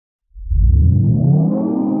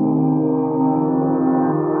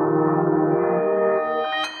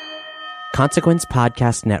Consequence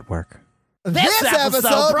Podcast Network. This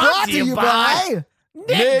episode brought to you by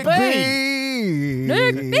Nick B.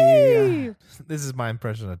 Nick B. This is my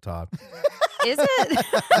impression of Todd. Is it?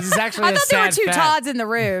 This is actually I a thought there were sad two fact. Todds in the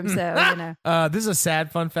room, so you know. This is a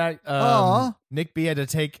sad fun fact. Aw. Nick B had to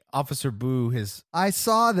take Officer Boo I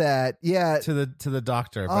saw that. Yeah. to the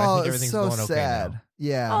doctor, but I Oh, think it's everything's so going okay sad. now.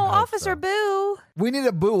 Yeah. Oh, hope Officer so. Boo. We need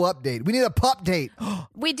a boo update. We need a pup date.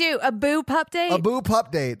 We do a Boo pup date. A boo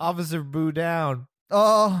pup date. Officer Boo down.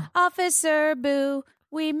 Oh, Officer Boo,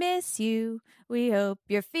 we miss you. We hope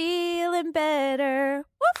you're feeling better.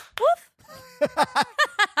 Woof woof.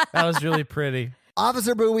 That was really pretty.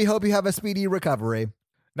 Officer Boo, we hope you have a speedy recovery.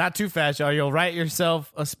 Not too fast, y'all. You'll write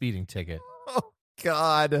yourself a speeding ticket.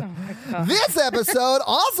 God. my God. This episode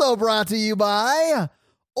also brought to you by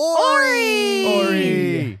Ori.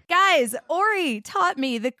 Ori. Guys, Ori taught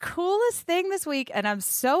me the coolest thing this week, and I'm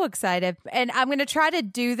so excited. And I'm going to try to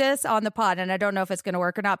do this on the pod, and I don't know if it's going to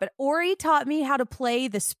work or not, but Ori taught me how to play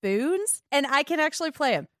the spoons, and I can actually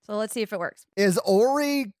play them. So let's see if it works. Is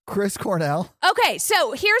Ori Chris Cornell? Okay,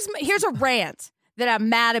 so here's a rant that I'm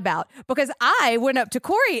mad about, because I went up to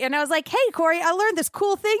Corey and I was like, hey, Corey, I learned this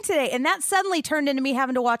cool thing today. And that suddenly turned into me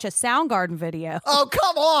having to watch a Soundgarden video. Oh,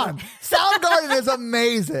 come on. Soundgarden is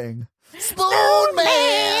amazing. Spoon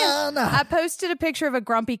Man. I posted a picture of a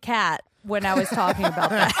grumpy cat when I was talking about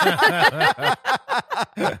that.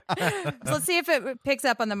 So let's see if it picks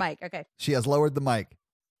up on the mic. Okay. She has lowered the mic.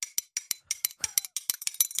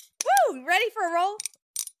 Woo! Ready for a roll?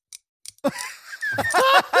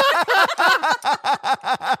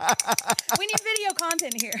 We need video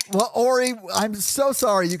content here. Well, Ori, I'm so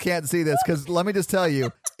sorry you can't see this because let me just tell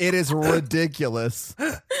you, it is ridiculous.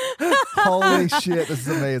 Holy shit, this is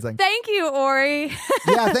amazing. Thank you, Ori.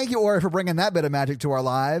 Yeah, thank you, Ori, for bringing that bit of magic to our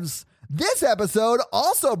lives. This episode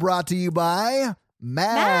also brought to you by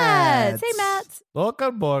Matt. Say Matt.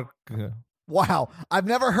 Welcome aboard. Wow, I've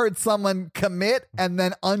never heard someone commit and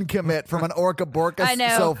then uncommit from an Orca Borca I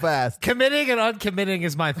know. so fast. Committing and uncommitting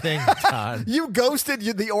is my thing, Todd. You ghosted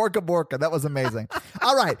the Orca Borca. That was amazing.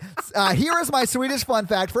 All right. Here is my Swedish fun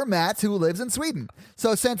fact for Matt, who lives in Sweden.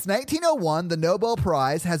 So since 1901, the Nobel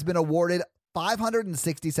Prize has been awarded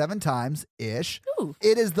 567 times-ish. Ooh.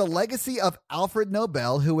 It is the legacy of Alfred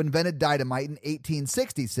Nobel, who invented dynamite in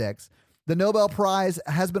 1866. The Nobel Prize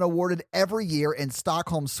has been awarded every year in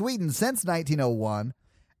Stockholm, Sweden since 1901.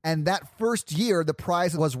 And that first year, the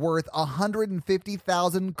prize was worth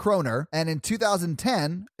 150,000 kroner. And in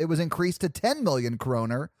 2010, it was increased to 10 million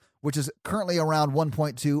kroner, which is currently around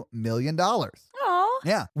 $1.2 million. Aw.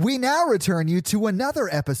 Yeah. We now return you to another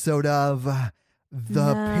episode of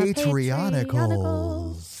The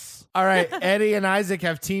Patreonicals. All right, Eddie and Isaac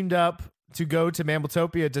have teamed up to go to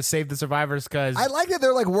Mambletopia to save the survivors because I like that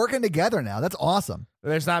they're like working together now. That's awesome.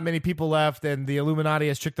 there's not many people left, and the Illuminati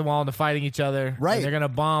has tricked them all into fighting each other. Right. And they're going to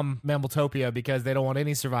bomb Mambletopia because they don't want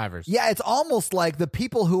any survivors. Yeah, it's almost like the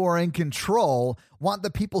people who are in control want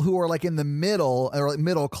the people who are like in the middle or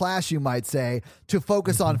middle class, you might say, to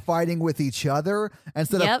focus on fighting with each other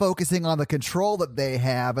instead of Yep. focusing on the control that they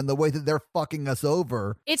have and the way that they're fucking us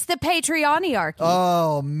over. It's the Patreoniarchy.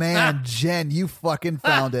 Oh man, Jen, you fucking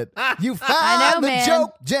found it. You found I know, the man.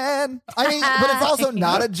 joke, Jen. I mean, but it's also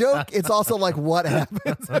not a joke. It's also like what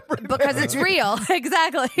happens every because it's real.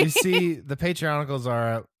 Exactly. You see, the Patreonicals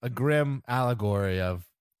are a grim allegory of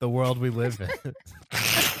the world we live in.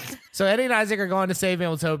 So Eddie and Isaac are going to save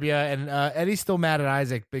Mambletopia, and Eddie's still mad at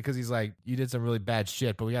Isaac because he's like, you did some really bad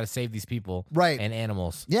shit, but we got to save these people Right. and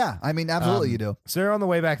animals. Yeah, I mean, absolutely you do. So they're on the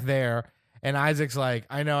way back there, and Isaac's like,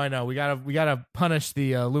 I know, we gotta punish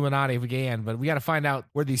the Illuminati if we can, but we gotta find out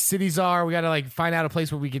where these cities are. We gotta like find out a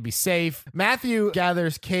place where we could be safe. Matthew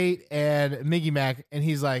gathers Kate and Miggy Mac, and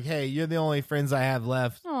he's like, hey, you're the only friends I have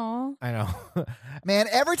left. Aw. I know. Man,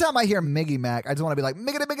 every time I hear Miggy Mac, I just want to be like,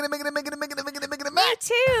 Miggity, miggity, miggity, miggity, miggity, miggity, miggity, Me Mac.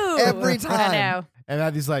 too. Every time. I know. And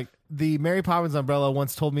Matthew's like, the Mary Poppins umbrella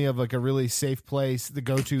once told me of like a really safe place to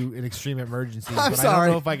go to in extreme emergencies. I'm but I sorry.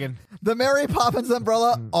 don't know if I can. The Mary Poppins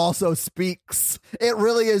umbrella also speaks. It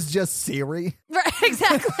really is just Siri. Right,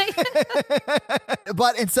 exactly.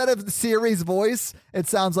 But instead of Siri's voice, it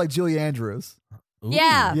sounds like Julie Andrews.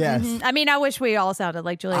 Yeah. Yes. Mhm. I mean, I wish we all sounded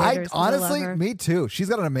like Julie I Andrews. 'cause I love honestly, her. me too. She's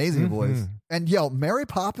got an amazing Mm-hmm. voice. And yo, Mary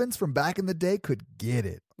Poppins from back in the day could get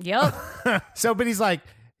it. Yep. So, but he's like,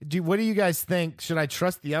 what do you guys think? Should I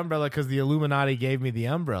trust the umbrella because the Illuminati gave me the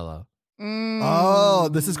umbrella? Oh,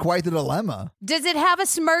 this is quite the dilemma. Does it have a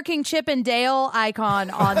smirking Chip and Dale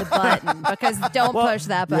icon on the button? Because don't push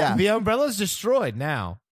that yeah. button. The umbrella's destroyed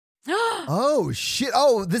now. Oh shit.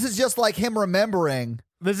 Oh, this is just like him remembering.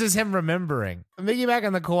 This is him remembering. Mickey Mac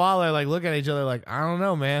and the koala like look at each other like, I don't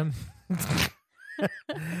know, man.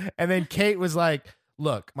 And then Kate was like,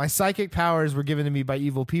 look, my psychic powers were given to me by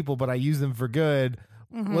evil people, but I use them for good.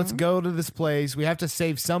 Let's go to this place. We have to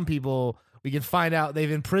save some people. We can find out they've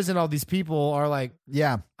imprisoned all these people, are like,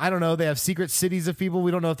 Yeah. I don't know. They have secret cities of people. We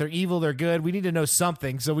don't know if they're evil, they're good. We need to know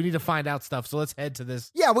something. So we need to find out stuff. So let's head to this.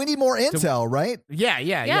 Yeah, we need more intel, right?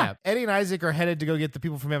 Yeah. Eddie and Isaac are headed to go get the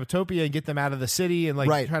people from Amatopia and get them out of the city and like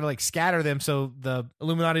Right. try to like scatter them so the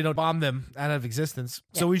Illuminati don't bomb them out of existence.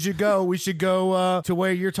 So we should go to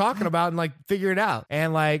where you're talking about and like figure it out.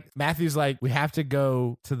 And like Matthew's like, we have to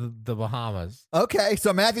go to the Bahamas. Okay,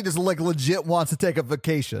 so Matthew just like legit wants to take a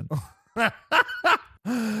vacation.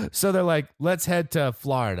 So they're like, let's head to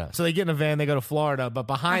Florida. So they get in a van, they go to Florida, but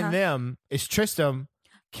behind them is Tristram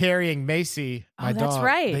carrying Macy, my that's dog,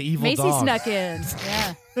 right. the evil Macy dog. snuck in.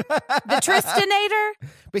 Yeah. The Tristanator.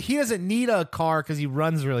 But he doesn't need a car because he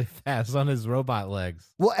runs really fast on his robot legs.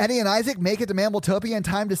 Will Eddie and Isaac make it to Mammaltopia in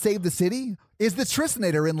time to save the city? Is the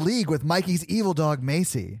Tristanator in league with Mikey's evil dog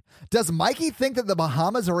Macy? Does Mikey think that the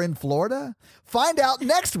Bahamas are in Florida? Find out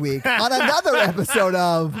next week on another episode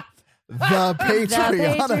of The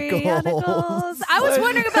Patreonicals. I was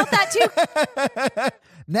wondering about that too.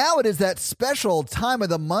 Now it is that special time of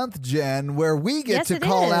the month, Jen, where we get Yes, to it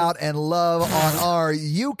call is. out and love on our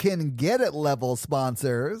You Can Get It level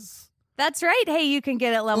sponsors. That's right. Hey, you can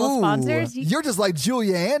get it level Ooh, sponsors. You're just like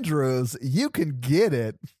Julia Andrews. You can get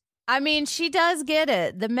it. I mean, she does get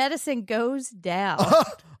it. The medicine goes down.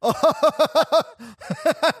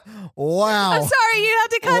 Wow. I'm sorry, you had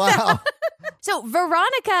to cut that. Wow. So,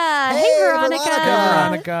 Veronica. Hey, Hey, Veronica.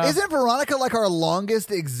 Veronica. Isn't Veronica like our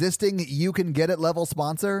longest existing You Can Get It level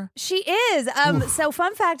sponsor? She is. So,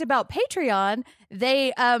 fun fact about Patreon,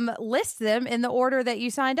 they list them in the order that you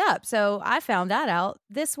signed up. So, I found that out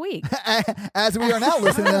this week. As we are now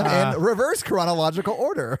listening to them in reverse chronological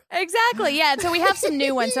order. Exactly. Yeah. So we have some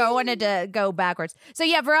new ones. So I wanted to go backwards. So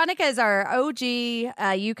yeah, Veronica is our OG.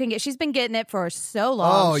 You can get. She's been getting it for so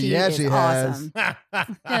long. Oh, she yeah, is she has.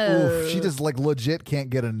 awesome. Oof, she just like legit can't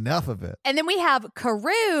get enough of it. And then we have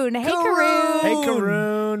Karoon. Hey, Karoon. Karoon. Hey,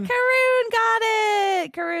 Karoon. Karoon got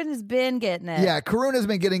it. Karoon has been getting it. Yeah, Karoon has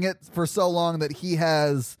been getting it for so long that he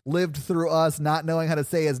has lived through us not knowing how to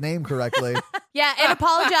say his name correctly. Yeah, and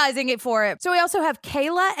apologizing it for it. So we also have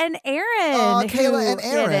Kayla and Aaron. Aw, Kayla who and did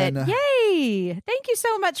it. Aaron. Yay. Thank you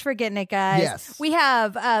so much for getting it, guys. Yes. We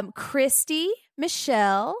have Christy,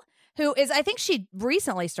 Michelle, who is, I think she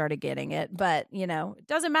recently started getting it, but, you know, it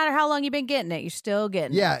doesn't matter how long you've been getting it. You're still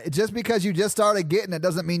getting it. Yeah, just because you just started getting it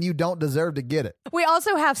doesn't mean you don't deserve to get it. We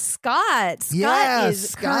also have Scott. Scott Yeah,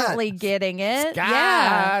 is Scott. currently getting it.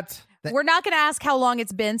 Yeah. Scott. We're not going to ask how long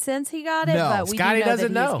it's been since he got it, No, but we Scotty do know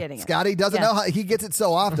doesn't that know. he's getting it. Scotty doesn't Yeah. know how he gets it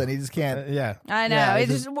so often. He just can't. Yeah. I know. Yeah,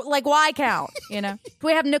 it's it's just like, why count? You know?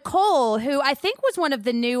 We have Nicole, who I think was one of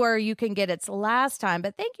the newer You Can Get It's last time,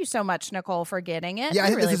 but thank you so much, Nicole, for getting it. Yeah, I We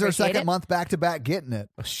think really this is her appreciate second it. month back to back getting it.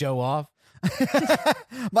 Show off.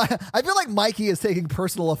 I feel like Mikey is taking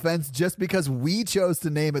personal offense just because we chose to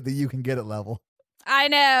name it the You Can Get It level. I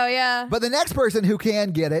know, yeah. But the next person who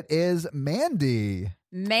can get it is Mandy.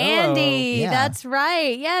 Mandy, Yeah. that's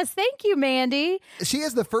right. Yes, thank you, Mandy. She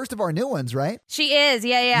is the first of our new ones, right? She is,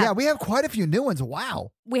 yeah. we have quite a few new ones.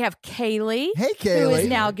 Wow. We have Kaylee. Hey, Who Kaylee. is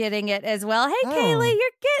now getting it as well. Hey, Oh. Kaylee,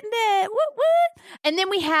 you're getting it. Woot, woot. And then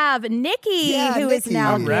we have Nikki, Yeah, who is Nikki.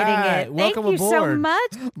 now All getting right. it. Welcome Thank you so aboard.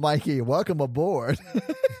 much. Mikey, welcome aboard.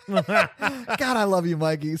 God, I love you,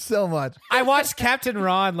 Mikey, so much. I watched Captain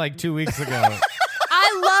Ron like 2 weeks ago.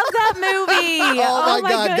 I love that movie. Oh, my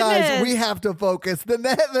God, guys, goodness. we have to focus. The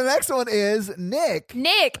next one is Nick.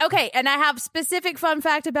 Nick. Okay, and I have specific fun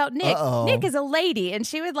fact about Nick. Uh-oh. Nick is a lady, and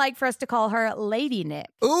she would like for us to call her Lady Nick.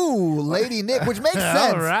 Ooh, Lady Nick, which makes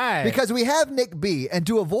sense. All right. Because we have Nick B. And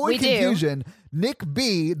to avoid We do. confusion, Nick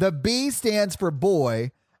B, the B stands for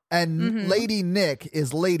boy, and Mm-hmm. Lady Nick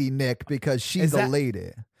is Lady Nick because she's Is a that-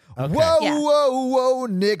 lady. Okay. Whoa, Yeah. whoa, whoa,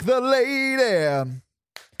 Nick the lady.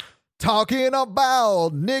 Talking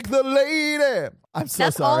about Nick the lady. I'm so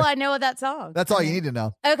That's sorry. all I know of that song. That's all you need to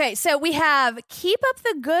know. Okay, so we have Keep Up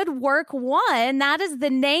the Good Work 1. That is the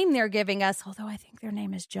name they're giving us, although I think their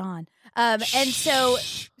name is John. And so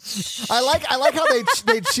I like how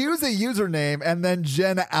they choose a username and then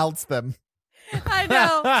Jen outs them. I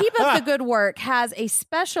know. Keep Up the Good Work has a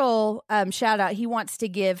special shout out he wants to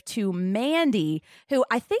give to Mandy, who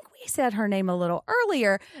I think we said her name a little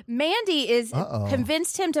earlier. Mandy is Uh-oh.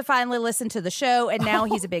 convinced him to finally listen to the show, and now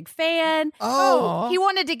he's a big fan. Oh. So he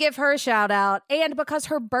wanted to give her a shout out, and because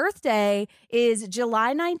her birthday is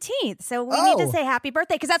July 19th. So we need to Oh. say happy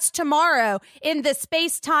birthday because that's tomorrow in the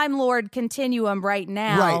space-time Lord continuum right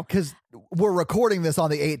now. Right, because we're recording this on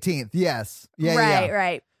the 18th. Yes. Yeah, right, yeah.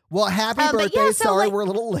 right. Well, happy But birthday. yeah, so, Sorry, like- we're a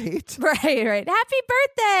little late. Right. Happy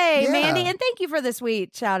birthday, Yeah. Mandy. And thank you for the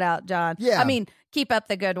sweet shout out, John. Yeah. I mean, keep up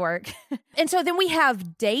the good work. And so then we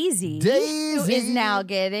have Daisy. Who Daisy. is now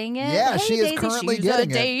getting it. Yeah, Hey, she is Daisy, currently she's getting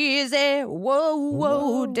a it. Daisy.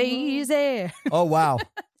 Whoa, Daisy. Oh, wow.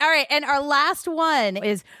 All right. And our last one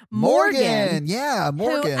is Morgan. Yeah,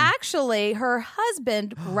 Morgan. Who actually, her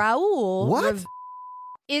husband, Raul, What?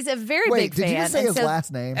 is a very Wait, big did fan. you say And his so-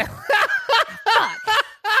 last name?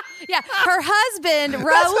 Yeah, her husband, That's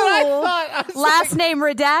what I Raul, thought. I was last name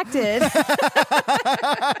redacted.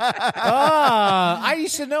 I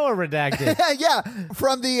used to know a redacted. Yeah,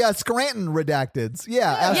 from the Scranton Redacteds.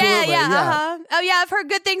 Yeah, absolutely. Yeah. Uh-huh. Oh, yeah, I've heard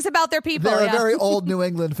good things about their people. They're yeah. a very old New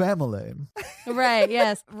England family. Right,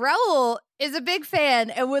 yes. Raul is a big fan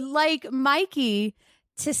and would like Mikey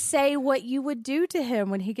to say what you would do to him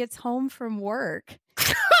when he gets home from work.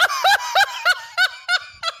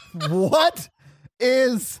 What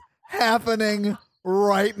is happening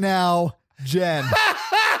right now, Jen?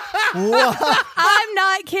 What? I'm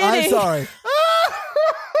not kidding. I'm sorry.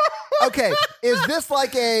 Okay, is this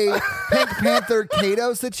like a Pink Panther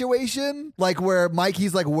Kato situation? Like where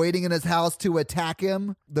Mikey's like waiting in his house to attack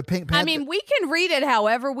him? The Pink Panther. I mean, we can read it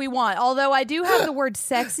however we want, although I do have the word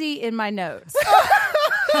sexy in my notes.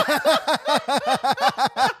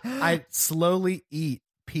 I slowly eat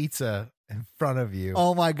pizza in front of you.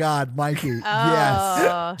 oh my God, Mikey. Oh.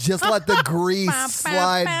 Yes. Just let the grease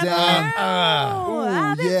slide down. Oh, Ooh,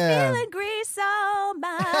 I've been yeah. feeling grease on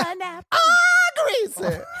my nap. Grease.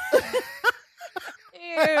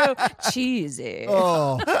 Ew, cheesy.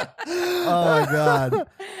 Oh. Oh my God.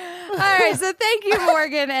 All right, so thank you,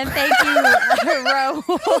 Morgan, and thank you, Raul.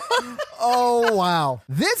 Oh wow.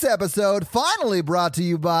 This episode finally brought to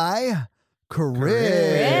you by Chris.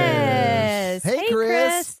 Chris. Hey,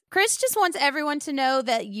 Chris. Chris just wants everyone to know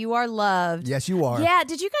that you are loved. Yes, you are. Yeah,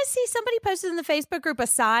 did you guys see somebody posted in the Facebook group a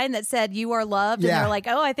sign that said you are loved? Yeah. And they're like,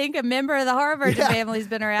 oh, I think a member of the Horror Virgin Yeah. family's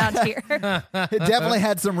been around here. It definitely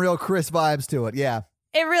had some real Chris vibes to it. Yeah.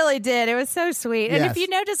 It really did. It was so sweet. And Yes. if you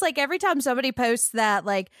notice, like every time somebody posts that,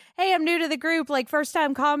 like, hey, I'm new to the group, like first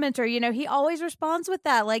time commenter, you know, he always responds with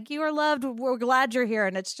that. Like, you are loved. We're glad you're here.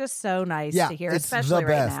 And it's just so nice Yeah. to hear, It's especially the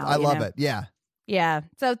right best. now. I you love know? it. Yeah. Yeah.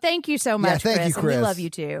 So thank you so much, thank you, Chris. And we Chris. love you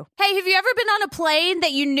too. Hey, have you ever been on a plane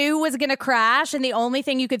that you knew was going to crash and the only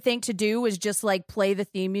thing you could think to do was just like play the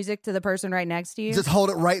theme music to the person right next to you? Just hold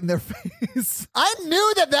it right in their face. I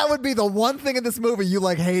knew that would be the one thing in this movie you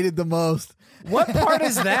like hated the most. What part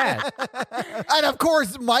is that? And of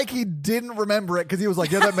course, Mikey didn't remember it because he was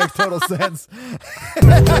like, yeah, that makes total sense.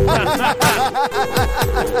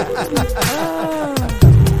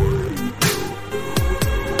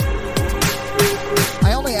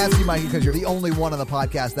 I only ask you, Mikey, because you're the only one on the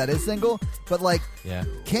podcast that is single. But like, Yeah.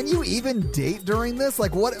 can you even date during this?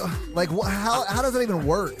 Like, what? Like, how does it even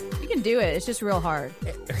work, You can do it. It's just real hard.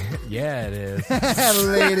 Yeah, it is.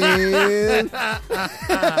 ladies?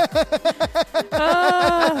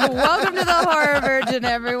 Welcome to the Horror Virgin,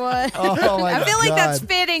 everyone. Oh my I feel like that's God.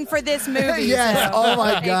 fitting for this movie. Yes. so Oh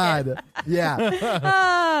my take it. God.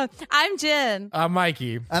 Yeah. I'm Jen.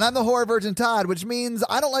 Mikey. And I'm the Horror Virgin Todd, which means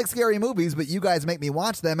I don't like scary movies, but you guys make me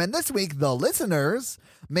watch them. And this week, the listeners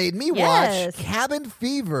made me Yes. watch Cabin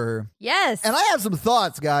Fever. Yes. And I have some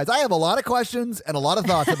thoughts, guys. I have a lot of questions and a lot of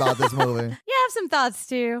thoughts about this movie. Yeah, I have some thoughts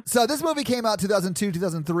too. So this movie came out 2002,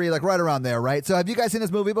 2003, like right around there, right? So have you guys seen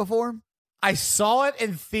this movie before? I saw it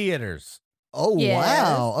in theaters, Oh, Yes.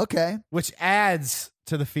 wow. Okay. which adds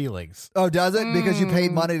to the feelings. Oh, does it? Because you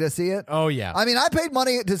paid money to see it? Oh, yeah. I mean, I paid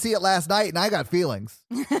money to see it last night and I got feelings.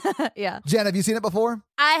 Yeah. Jen, have you seen it before?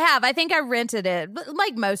 I have. I think I rented it. But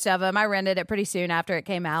like most of them, I rented it pretty soon after it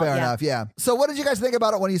came out. Fair yeah. enough, yeah. So what did you guys think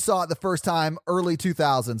about it when you saw it the first time, early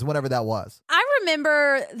 2000s, whenever that was? I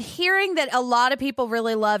remember hearing that a lot of people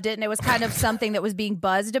really loved it and it was kind of something that was being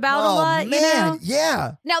buzzed about a lot, man, you know?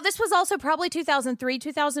 yeah. Now, this was also probably 2003,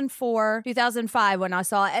 2004, 2005 when I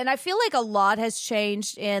saw it. And I feel like a lot has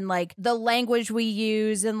changed in like the language we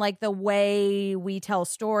use and like the way we tell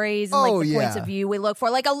stories and Oh, like the points yeah. of view we look for.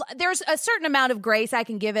 Like there's a certain amount of grace I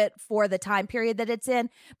can give it for the time period that it's in.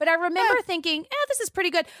 But I remember thinking, this is pretty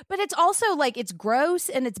good. But it's also like it's gross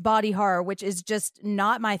and it's body horror, which is just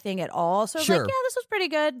not my thing at all. So I was Sure. like, yeah, this was pretty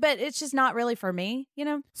good, but it's just not really for me, you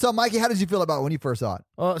know? So, Mikey, how did you feel about it when you first saw it?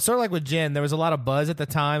 Well, sort of like with Jen, there was a lot of buzz at the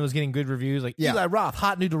time. It was getting good reviews, like Yeah. Eli Roth,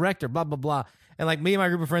 hot new director, blah, blah, blah. And like me and my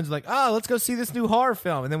group of friends were like, oh, let's go see this new horror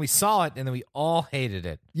film. And then we saw it, and then we all hated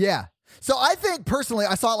it. Yeah. So I think personally,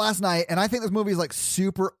 I saw it last night, and I think this movie is like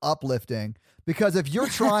super uplifting because if you're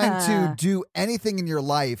trying to do anything in your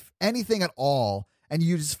life, anything at all, and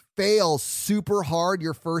you just fail super hard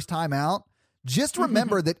your first time out, just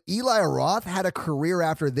remember that Eli Roth had a career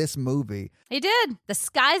after this movie. He did. The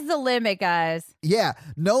sky's the limit, guys. Yeah,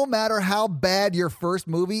 no matter how bad your first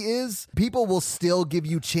movie is, people will still give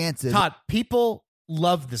you chances. Todd, people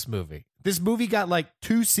love this movie. This movie got like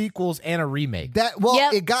 2 sequels and a remake.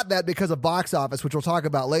 It got that because of box office, which we'll talk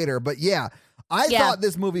about later. But yeah, I thought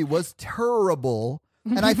this movie was terrible.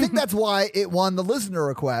 And I think that's why it won the listener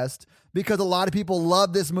request, because a lot of people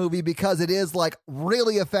love this movie because it is like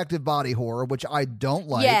really effective body horror, which I don't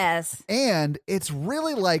like. Yes. And it's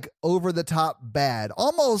really like over the top bad.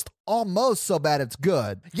 Almost so bad it's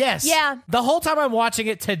good. Yes. Yeah. The whole time I'm watching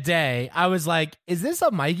it today, I was like, is this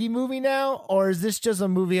a Mikey movie now? Or is this just a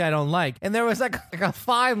movie I don't like? And there was like a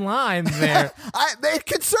fine line there. It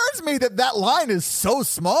concerns me that line is so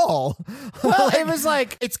small. Well, it was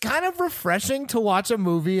like, it's kind of refreshing to watch a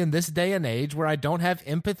movie in this day and age where I don't have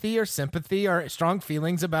empathy or sympathy or strong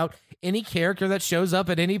feelings about any character that shows up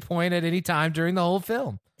at any point at any time during the whole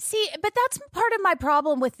film. See, but that's part of my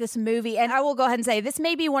problem with this movie. And I will go ahead and say this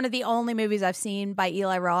may be one of the only movies I've seen by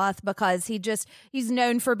Eli Roth, because he's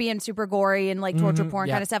known for being super gory and like torture porn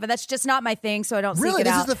kind of stuff. And that's just not my thing, so I don't seek it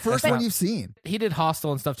out. This is the first one you've seen. He did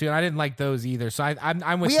Hostel and stuff too, and I didn't like those either. So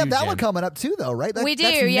I'm with you. We have that Jen. one coming up too, though, right? We do,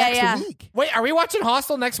 that's next week. Wait, are we watching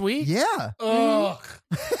Hostel next week? Yeah. Ugh.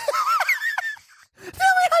 Tell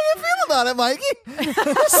me how you feel about it, Mikey.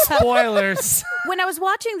 Spoilers. When I was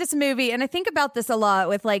watching this movie, and I think about this a lot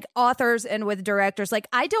with like authors and with directors, like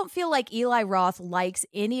I don't feel like Eli Roth likes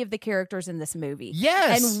any of the characters in this movie.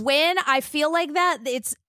 Yes. And when I feel like that,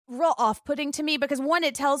 it's real off-putting to me, because one,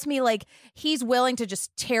 it tells me like he's willing to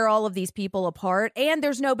just tear all of these people apart, and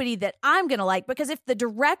there's nobody that I'm gonna like, because if the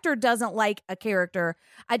director doesn't like a character,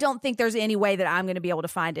 I don't think there's any way that I'm gonna be able to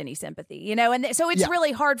find any sympathy, you know. And so it's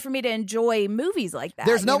really hard for me to enjoy movies like that.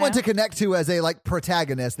 There's no one to connect to as a like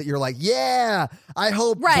protagonist that you're like, yeah, I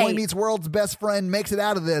hope Boy Meets World's best friend makes it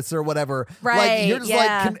out of this or whatever. Right. Like, you're just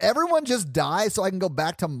like, can everyone just die so I can go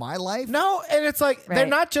back to my life? No, and it's like they're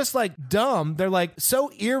not just like dumb, they're like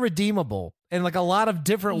so irredeemable in like a lot of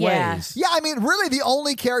different ways. Yeah, I mean, really the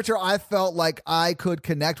only character I felt like I could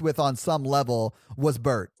connect with on some level was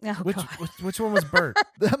Bert. Oh, Which one was Bert?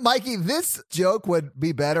 Mikey, this joke would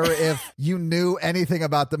be better if you knew anything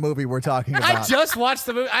about the movie we're talking about. I just watched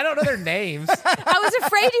the movie. I don't know their names. I was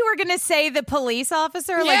afraid you were going to say the police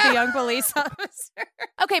officer, like the young police officer.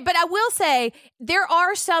 Okay, but I will say there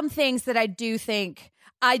are some things that I do think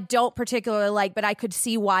I don't particularly like, but I could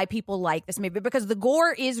see why people like this movie, because the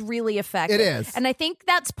gore is really effective. It is. And I think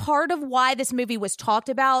that's part of why this movie was talked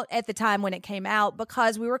about at the time when it came out,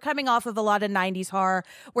 because we were coming off of a lot of 90s horror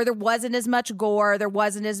where there wasn't as much gore, there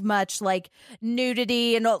wasn't as much like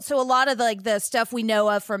nudity, and so a lot of the stuff we know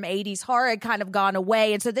of from 80s horror had kind of gone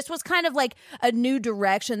away. And so this was kind of like a new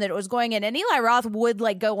direction that it was going in. And Eli Roth would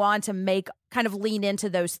like go on to kind of lean into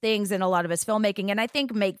those things in a lot of his filmmaking, and I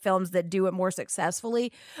think make films that do it more successfully.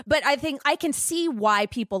 But I think I can see why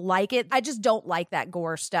people like it. I just don't like that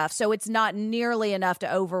gore stuff, so it's not nearly enough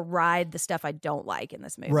to override the stuff I don't like in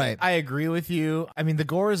this movie. Right. I agree with you. I mean, the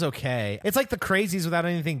gore is okay. It's like The Crazies without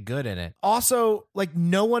anything good in it. Also, like,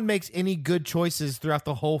 no one makes any good choices throughout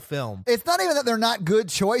the whole film. It's not even that they're not good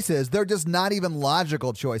choices. They're just not even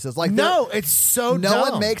logical choices. Like, no, it's so no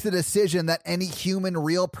dumb. one makes a decision that any human,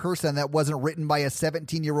 real person that wasn't written by a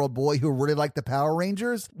 17-year-old boy who really liked the Power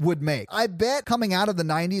Rangers would make. I bet coming out of the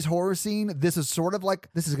 90s horror scene, this is sort of like,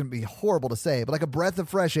 this is going to be horrible to say, but like a breath of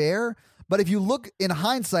fresh air. But if you look in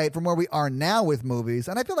hindsight from where we are now with movies,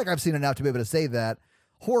 and I feel like I've seen enough to be able to say that,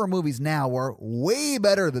 horror movies now are way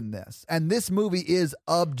better than this. And this movie is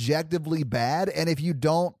objectively bad. And if you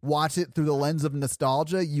don't watch it through the lens of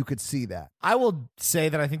nostalgia, you could see that. I will say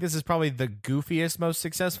that I think this is probably the goofiest, most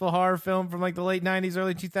successful horror film from like the late 90s,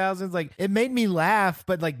 early 2000s. Like, it made me laugh,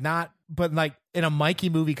 but like in a Mikey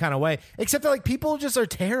movie kind of way, except that like people just are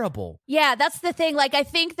terrible. Yeah, that's the thing. Like, I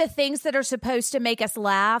think the things that are supposed to make us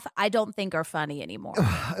laugh, I don't think are funny anymore.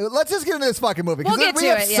 Let's just get into this fucking movie, because We'll we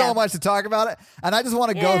get have to it, so much to talk about it. And I just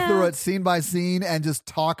want to go through it scene by scene and just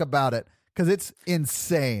talk about it, because it's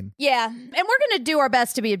insane. Yeah, and we're going to do our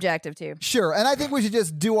best to be objective too. Sure, and I think we should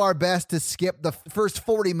just do our best to skip the first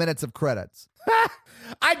 40 minutes of credits.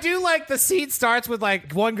 I do like the scene starts with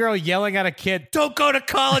like one girl yelling at a kid, "Don't go to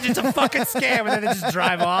college, it's a fucking scam," and then they just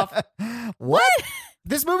drive off. What?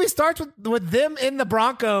 This movie starts with them in the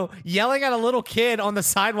Bronco yelling at a little kid on the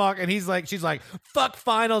sidewalk, and she's like, "Fuck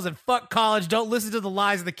finals and fuck college, don't listen to the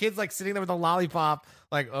lies." And the kid's like sitting there with a lollipop,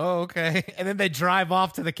 like, "Oh, okay." And then they drive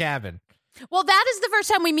off to the cabin. Well, that is the first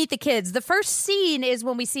time we meet the kids. The first scene is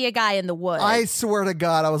when we see a guy in the woods. I swear to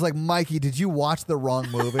God, I was like, Mikey, did you watch the wrong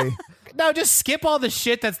movie? No, just skip all the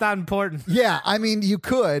shit that's not important. Yeah, I mean, you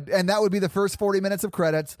could, and that would be the first 40 minutes of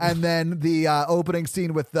credits, and then the opening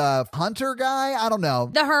scene with the hunter guy. I don't know.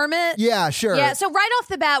 The hermit? Yeah, sure. Yeah, so right off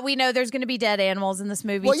the bat, we know there's going to be dead animals in this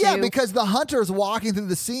movie, Well, yeah, too. because the hunter's walking through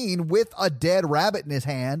the scene with a dead rabbit in his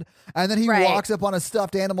hand, and then he Right. walks up on a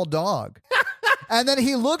stuffed animal dog. And then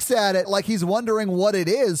he looks at it like he's wondering what it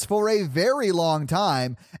is for a very long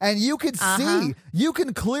time. And you can you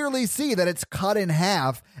can clearly see that it's cut in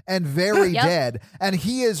half and very Yep. dead. And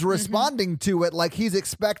he is responding to it like he's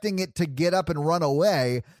expecting it to get up and run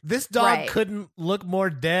away. This dog Right. couldn't look more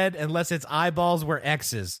dead unless its eyeballs were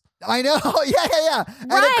X's. I know. Yeah.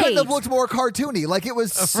 And it couldn't have Right. looked more cartoony. Like it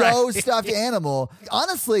was so stuffed animal.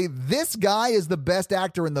 Honestly, this guy is the best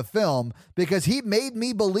actor in the film because he made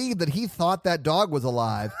me believe that he thought that dog was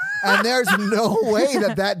alive. And there's no way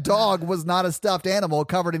that dog was not a stuffed animal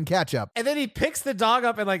covered in ketchup. And then he picks the dog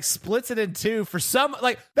up and like splits it in two for some,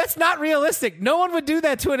 like, that's not realistic. No one would do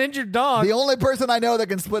that to an injured dog. The only person I know that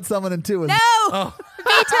can split someone in two is No! Oh.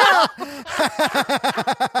 Veto!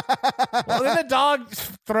 Well, then the dog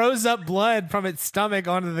throws up blood from its stomach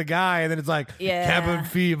onto the guy, and then it's like, Yeah. cabin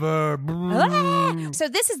fever. So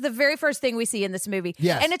this is the very first thing we see in this movie.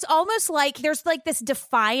 Yes. And it's almost like there's like this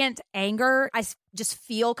defiant anger just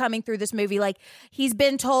feel coming through this movie. Like he's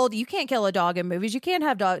been told you can't kill a dog in movies. You can't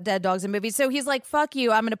have dead dogs in movies. So he's like, fuck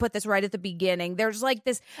you. I'm going to put this right at the beginning. There's like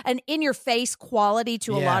an in your face quality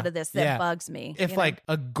to a Yeah, lot of this that yeah. bugs me. If you know? like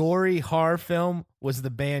a gory horror film was the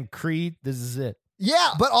band Creed, this is it.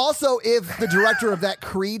 Yeah, but also if the director of that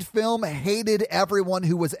Creed film hated everyone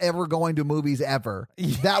who was ever going to movies ever,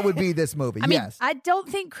 that would be this movie. I mean, yes. I don't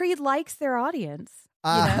think Creed likes their audience. You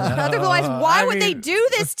know? Uh, Otherwise, why I would they mean- do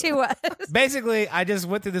this to us? Basically, I just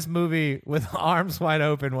went through this movie with arms wide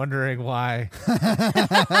open, wondering why.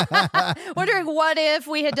 Wondering what if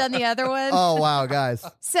we had done the other one. Oh, wow, guys.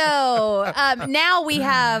 So now we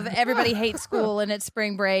have everybody hates school and it's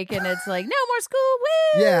spring break and it's like, no more school.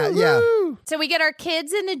 Woo! Yeah. Woo! So we get our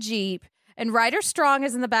kids in a Jeep and Ryder Strong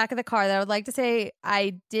is in the back of the car that I would like to say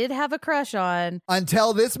I did have a crush on.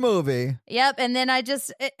 Until this movie. Yep. And then I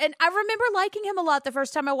remember liking him a lot the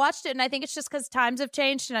first time I watched it. And I think it's just because times have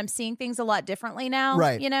changed and I'm seeing things a lot differently now.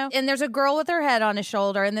 Right. You know? And there's a girl with her head on his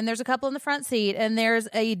shoulder. And then there's a couple in the front seat. And there's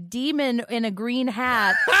a demon in a green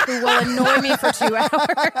hat who will annoy me for 2 hours.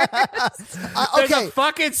 There's Okay. a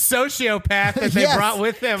fucking sociopath that they Yes. brought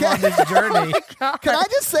with them on this journey. Can I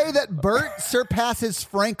just say that Bert surpasses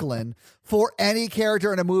Franklin for any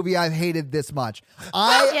character in a movie I've hated this much?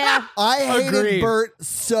 Yeah. I hated Agreed. Bert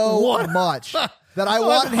so much that I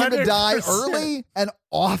wanted him to die 100%. early and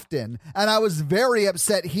often. And I was very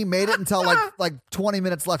upset he made it until like 20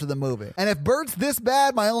 minutes left of the movie. And if Bert's this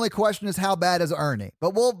bad, my only question is how bad is Ernie?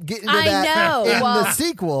 But we'll get into I that know. in Well- the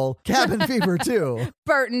sequel, Cabin Fever 2.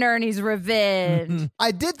 Bert and Ernie's revenge.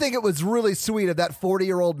 I did think it was really sweet of that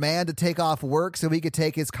 40-year-old man to take off work so he could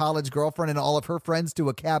take his college girlfriend and all of her friends to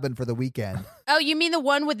a cabin for the weekend. Oh, you mean the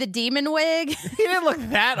one with the demon wig? He didn't look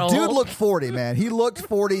that old. Dude looked 40, man. He looked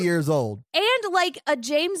 40 years old. And like a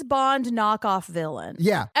James Bond knockoff villain.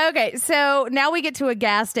 Yeah. Okay, so now we get to a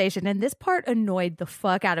gas station, and this part annoyed the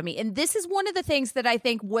fuck out of me. And this is one of the things that I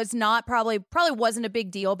think was not probably wasn't a big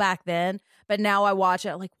deal back then, but now I watch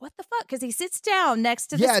it like, what the fuck? Because he sits down next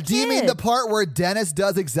to this Yeah, do you mean kid. the part where Dennis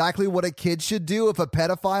does exactly what a kid should do if a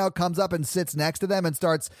pedophile comes up and sits next to them and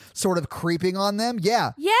starts sort of creeping on them?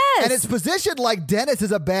 Yeah. Yes. And it's positioned like Dennis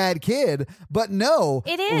is a bad kid, but no,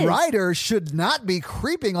 It is. Ryder should not be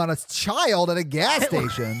creeping on a child at a gas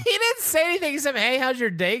station. He didn't say anything except, hey, how's your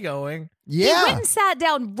day going? He Yeah. went and sat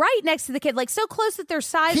down right next to the kid, like so close that their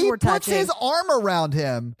sides He were puts touching. his arm around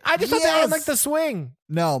him. I just thought they were Yes. on like the swing.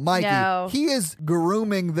 No, Mikey. No. He is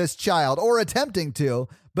grooming this child or attempting to,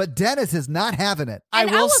 but Dennis is not having it. And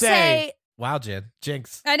I will say- wow, Jen,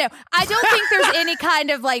 jinx. I know. I don't think there's any kind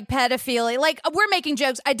of like pedophilia. Like we're making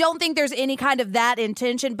jokes. I don't think there's any kind of that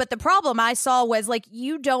intention. But the problem I saw was like,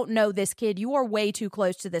 you don't know this kid. You are way too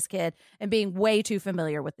close to this kid and being way too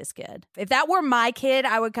familiar with this kid. If that were my kid,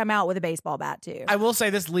 I would come out with a baseball bat too. I will say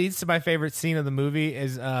this leads to my favorite scene of the movie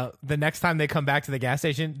is the next time they come back to the gas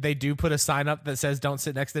station, they do put a sign up that says "Don't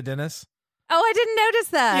sit next to Dennis." Oh, I didn't notice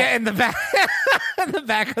that. Yeah, in the back, in the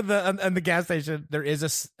back of the gas station, there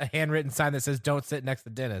is a handwritten sign that says "Don't sit next to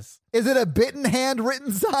Dennis." Is it a bitten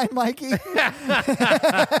handwritten sign, Mikey? Does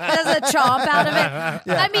a chomp out of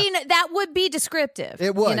it. I mean, that would be descriptive.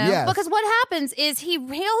 It would, you know? yes. Because what happens is he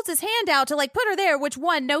holds his hand out to like put her there, which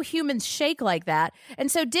one, no humans shake like that.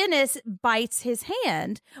 And so Dennis bites his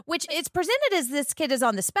hand, which it's presented as this kid is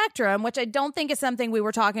on the spectrum, which I don't think is something we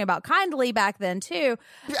were talking about kindly back then too.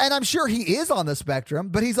 And I'm sure he is on the spectrum,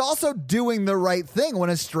 but he's also doing the right thing when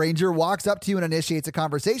a stranger walks up to you and initiates a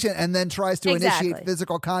conversation and then tries to initiate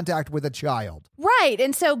physical contact with a child. Right.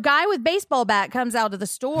 And so guy with baseball bat comes out of the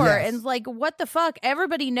store Yes. and like, what the fuck?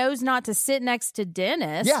 Everybody knows not to sit next to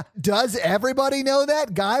Dennis. Yeah. Does everybody know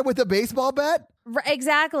that guy with a baseball bat?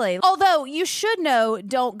 Exactly. Although you should know,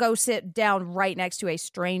 don't go sit down right next to a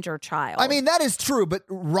stranger child. I mean, that is true, but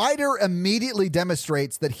Ryder immediately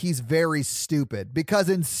demonstrates that he's very stupid because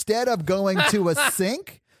instead of going to a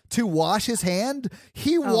sink to wash his hand,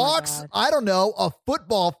 he walks, God. I don't know, a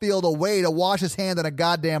football field away to wash his hand in a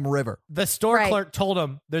goddamn river. The store Right. clerk told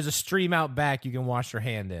him there's a stream out back you can wash your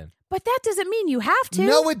hand in. But that doesn't mean you have to.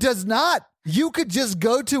 No, it does not. You could just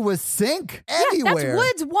go to a sink anywhere. Yeah,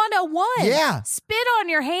 that's Woods 101. Yeah. Spit on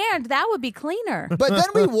your hand. That would be cleaner. But then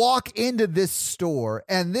we walk into this store,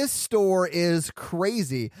 and this store is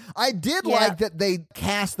crazy. I did Yeah. like that they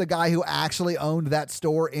cast the guy who actually owned that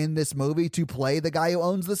store in this movie to play the guy who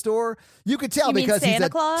owns the store. You could tell You mean because he's Santa a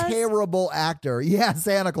Claus? terrible actor. Yeah,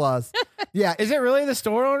 Santa Claus. Yeah. Is it really the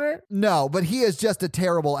store owner? No, but he is just a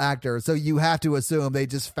terrible actor. So you have to assume they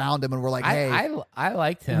just found him and were like, hey, I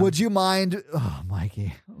liked him. would you mind? Oh,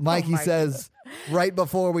 Mikey. Mikey my says right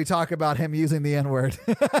before we talk about him using the N-word.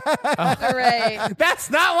 Right. That's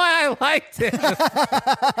not why I liked him.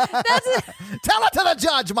 Tell it to the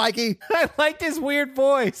judge, Mikey. I liked his weird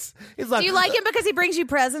voice. He's like, Do you like him because he brings you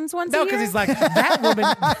presents once a no, year? because he's like that woman.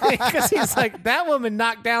 Because he's like that woman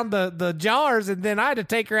knocked down the jars, and then I had to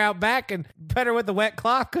take her out back and pet her with the wet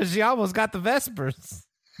cloth because she almost got the Vespers.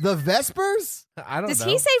 The Vespers? I don't Does know.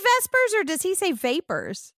 he say Vespers or does he say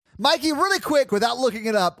vapors? Mikey, really quick, without looking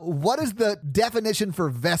it up, what is the definition for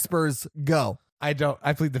Vespers go? I don't.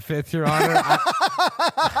 I plead the fifth, Your Honor.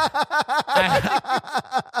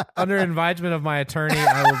 Under advisement of my attorney,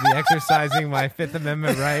 I will be exercising my Fifth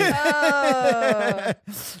Amendment right. Oh,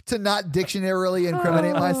 To not dictionarily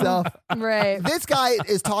incriminate myself. right. This guy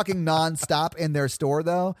is talking nonstop in their store,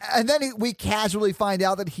 though. And then we casually find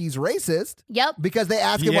out that he's racist Yep. because they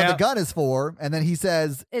ask him what Yeah. the gun is for. And then he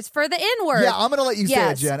says, It's for the N-word. yeah, I'm going to let you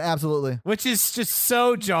Yes. say it, Jen. Absolutely. Which is just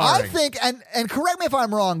so jarring. I think, and correct me if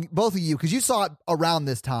I'm wrong, both of you, because you saw it around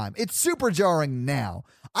this time. It's super jarring now.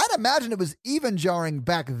 I'd imagine it was even jarring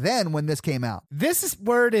back then when this came out.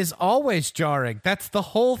 word is always jarring. That's the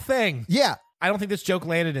whole thing. Yeah. I don't think this joke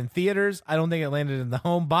landed in theaters. I don't think it landed in the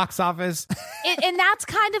home box office. And that's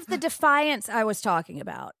kind of the defiance I was talking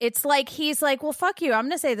about. It's like he's like, well, fuck you. I'm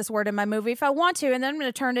going to say this word in my movie if I want to, and then I'm going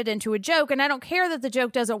to turn it into a joke. And I don't care that the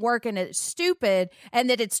joke doesn't work and it's stupid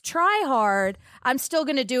and that it's try hard. I'm still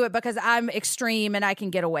going to do it because I'm extreme and I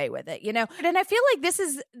can get away with it, you know? And I feel like this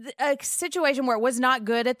is a situation where it was not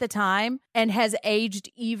good at the time and has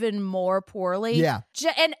aged even more poorly. Yeah.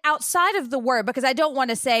 And outside of the word, because I don't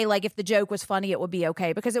want to say like if the joke was funny, it would be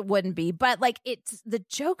okay because it wouldn't be. But like the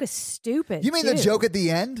joke is stupid. You mean the too. joke at the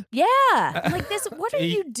end? Yeah. I'm like this. What are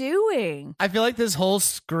you doing? I feel like this whole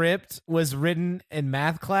script was written in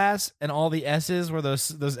math class, and all the S's were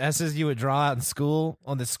those S's you would draw out in school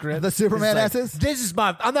on the script. The Superman It's like, S's? This is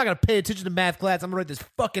I'm not gonna pay attention to math class. I'm gonna write this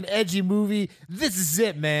fucking edgy movie. This is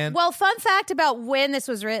it, man. Well, fun fact about when this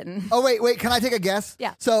was written. Oh, wait. Can I take a guess?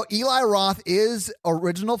 Yeah. So Eli Roth is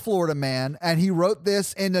original Florida man, and he wrote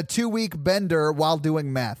this in a 2-week bender while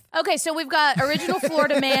doing math. Okay, so we've got original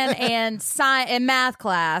Florida man and math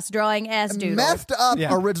class drawing S doodles. Messed up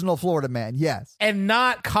Yeah. original Florida man, yes. And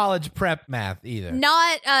not college prep math either.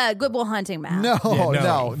 Not Good Will Hunting math. No, Yeah,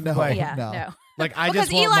 no, no. no, Like- Yeah, no. no. Like I Because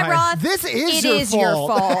just want Eli my, Roth, This is it your is fault. your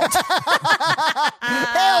fault.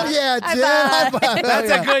 Hell yeah, Jen. High five. Hell That's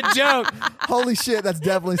yeah. a good joke. Holy shit, that's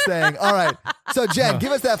definitely saying. All right. So, Jen,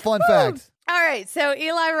 give us that fun fact. All right, so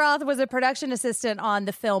Eli Roth was a production assistant on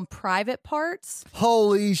the film Private Parts.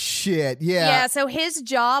 Holy shit. Yeah. Yeah, so his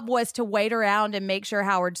job was to wait around and make sure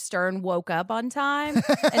Howard Stern woke up on time.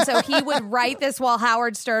 And so he would write this while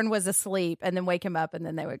Howard Stern was asleep and then wake him up and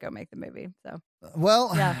then they would go make the movie. So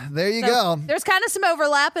Well, Yeah. there you So go. there's kind of some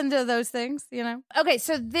overlap into those things, you know? Okay,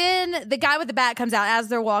 so then the guy with the bat comes out as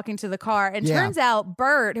they're walking to the car. And Yeah. turns out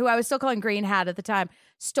Bert, who I was still calling Green Hat at the time,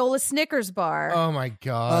 stole a Snickers bar. Oh my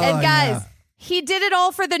god. and Oh, guys, yeah. he did it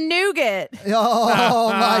all for the nougat. Oh,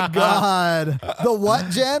 my God. The what,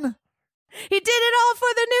 Jen? He did it all for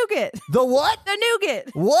the nougat. The what? The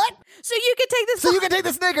nougat. What? So you can take this. So you can take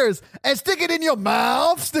the Snickers and stick it in your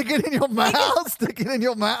mouth, stick it in your mouth, stick it in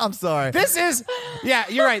your mouth. I'm sorry. This is, yeah,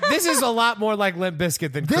 you're right. This is a lot more like Limp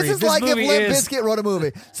Bizkit than This Creed. is like if movie Limp is- Bizkit wrote a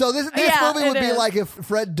movie. So this Yeah, movie would it be is. like if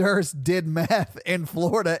Fred Durst did meth in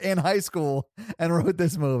Florida in high school and wrote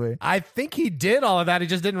this movie. I think he did all of that. He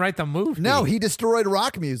just didn't write the movie. No, he destroyed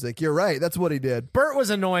rock music. You're right. That's what he did. Bert was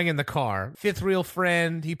annoying in the car. Fifth wheel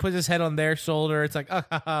friend. He put his head on their shoulder. It's like,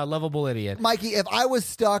 lovable idiot. Mikey, if I was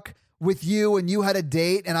stuck with you and you had a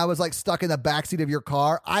date and I was like stuck in the backseat of your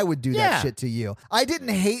car, I would do that shit to you. I didn't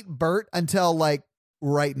hate Bert until like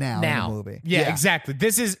right now in the movie. Yeah, exactly.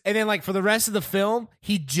 This is, and then like for the rest of the film,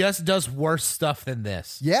 he just does worse stuff than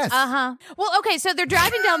this. Yes. Well, okay, so they're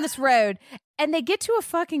driving down this road and they get to a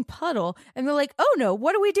fucking puddle and they're like, oh no,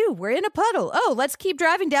 what do? We're in a puddle. Oh, let's keep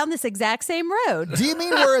driving down this exact same road. Do you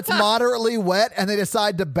mean where it's moderately wet and they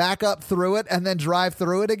decide to back up through it and then drive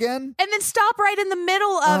through it again? And then stop right in the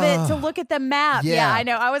middle of it to look at the map. Yeah, I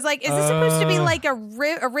know. I was like, is this supposed to be like a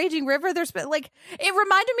raging river? There's like, it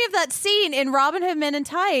reminded me of that scene in Robin Hood Men in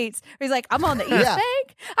Tights where he's like, I'm on the East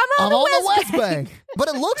Bank. I'm on the West Bank. But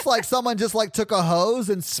it looks like someone just like took a hose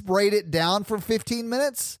and sprayed it down for 15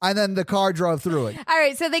 minutes and then the car drove through it. All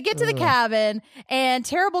right, so they get to the cabin and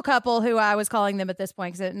terrible couple, who I was calling them at this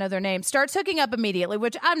point because I didn't know their name, starts hooking up immediately,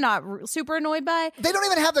 which I'm not super annoyed by. They don't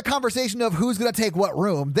even have the conversation of who's going to take what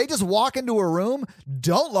room. They just walk into a room,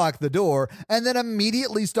 don't lock the door, and then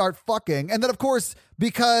immediately start fucking. And then, of course,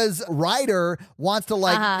 because Ryder wants to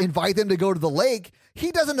like invite them to go to the lake, he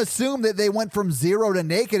doesn't assume that they went from 0 to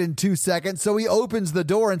naked in 2 seconds. So he opens the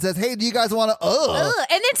door and says, hey, do you guys want to, and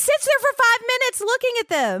then sits there for 5 minutes looking at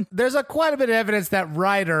them. There's quite a bit of evidence that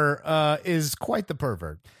Ryder is quite the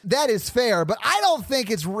pervert. That is fair, but I don't think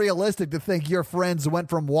it's realistic to think your friends went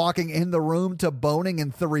from walking in the room to boning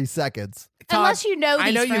in 3 seconds. Todd, unless you know these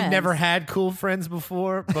I know friends. You've never had cool friends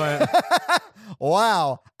before, but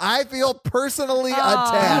wow, I feel personally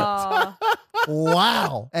attacked.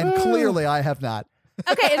 Wow, and clearly I have not.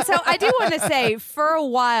 Okay, and so I do want to say, for a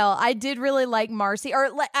while, I did really like Marcy, or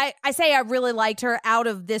I say I really liked her out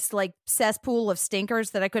of this like cesspool of stinkers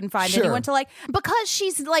that I couldn't find anyone to like, because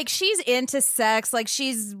she's into sex, like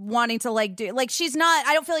she's wanting to like do, like she's not,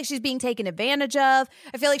 I don't feel like she's being taken advantage of.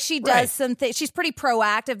 I feel like she does something, she's pretty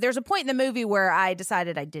proactive. There's a point in the movie where I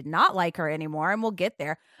decided I did not like her anymore, and we'll get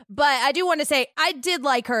there. But I do want to say I did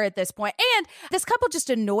like her at this point. And this couple just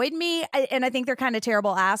annoyed me, and I think they're kind of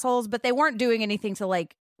terrible assholes, but they weren't doing anything to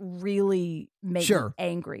like really make me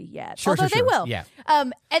angry yet. Although they will. Yeah.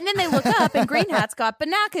 And then they look up and Green Hat's got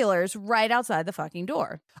binoculars right outside the fucking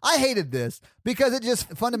door. I hated this because it just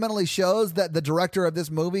fundamentally shows that the director of this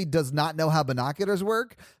movie does not know how binoculars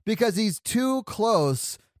work, because he's too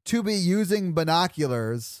close to be using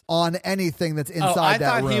binoculars on anything that's inside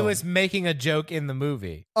that room. I thought he was making a joke in the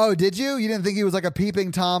movie. Oh, did you? You didn't think he was like a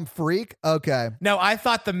peeping Tom freak? Okay. No, I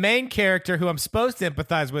thought the main character who I'm supposed to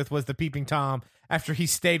empathize with was the peeping Tom, after he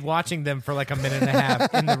stayed watching them for like a minute and a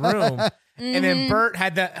half in the room. And then Bert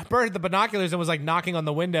had the binoculars and was like knocking on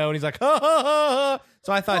the window, and he's like, ha, ha, ha, ha.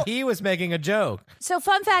 So I thought he was making a joke. So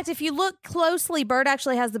fun fact, if you look closely, Bert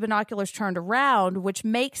actually has the binoculars turned around, which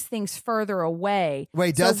makes things further away.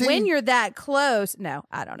 Wait, does he? When you're that close, no,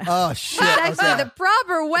 I don't know. Oh, shit. That's actually the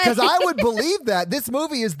proper way. Because I would believe that. This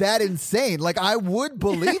movie is that insane. Like, I would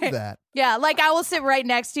believe that. Yeah, like I will sit right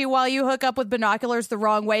next to you while you hook up with binoculars the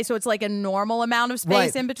wrong way, so it's like a normal amount of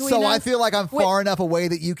space in between So us. I feel like I'm far enough away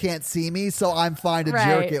that you can't see me, so I'm fine to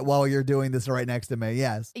jerk it while you're doing this right next to me.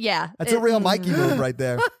 Yes. Yeah. That's a real Mikey move right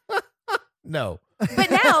there. No.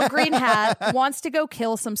 But now Green Hat wants to go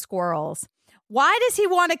kill some squirrels. Why does he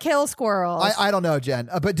want to kill squirrels? I don't know, Jen.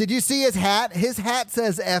 But did you see his hat? His hat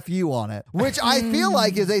says F you on it, which I feel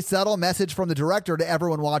like is a subtle message from the director to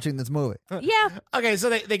everyone watching this movie. Yeah. Okay, so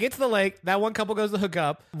they get to the lake. That one couple goes to hook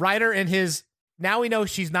up. Ryder and his... Now we know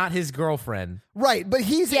she's not his girlfriend. Right, but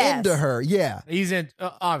he's into her. Yeah. He's in...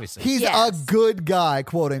 obviously. He's a good guy,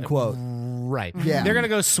 quote unquote. Right. Yeah. They're going to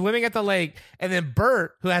go swimming at the lake. And then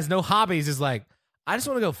Bert, who has no hobbies, is like, I just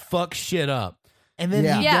want to go fuck shit up. And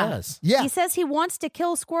then he does. Yeah. He says he wants to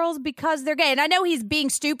kill squirrels because they're gay. And I know he's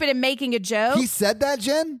being stupid and making a joke. He said that,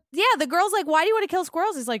 Jen? Yeah, the girl's like, why do you want to kill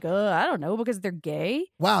squirrels? He's like, I don't know, because they're gay.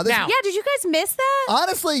 Wow. Yeah, did you guys miss that?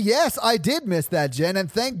 Honestly, yes, I did miss that, Jen.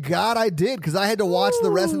 And thank God I did, because I had to watch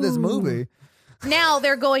the rest of this movie. Now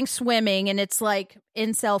they're going swimming, and it's like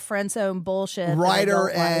incel friend zone bullshit. Ryder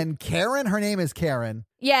and Karen? Her name is Karen.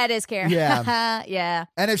 Yeah, it is Karen. Yeah. Yeah.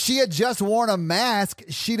 And if she had just worn a mask,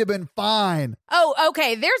 she'd have been fine. Oh,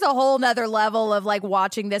 okay. There's a whole nother level of like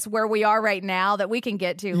watching this where we are right now that we can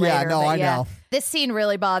get to later. Yeah, no, I know. This scene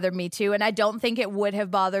really bothered me too, and I don't think it would have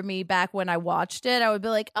bothered me back when I watched it. I would be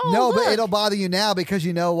like, oh, no, look. but it'll bother you now because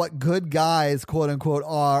you know what good guys, quote unquote,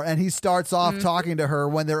 are. And he starts off talking to her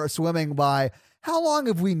when they're swimming by, how long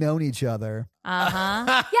have we known each other?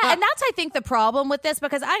 Yeah, and that's I think the problem with this,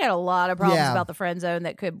 because I got a lot of problems Yeah. about the friend zone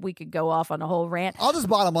that we could go off on a whole rant. I'll just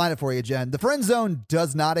bottom line it for you, Jen. The friend zone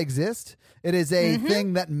does not exist. It is a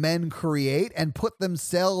thing that men create and put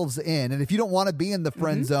themselves in. And if you don't want to be in the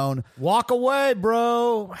friend zone, Walk away,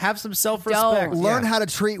 bro. Have some self-respect. Don't. learn how to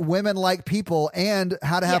treat women like people and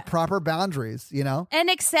how to have Yeah. proper boundaries, you know? And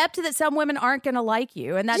accept that some women aren't going to like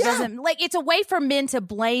you. And that Yeah. doesn't, like, it's a way for men to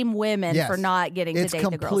blame women Yes. for not getting It's to date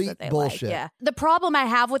the girls complete that they bullshit. like. Yeah. The problem I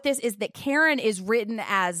have with this is that Karen is written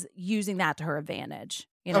as using that to her advantage.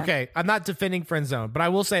 You know? Okay, I'm not defending friend zone, but I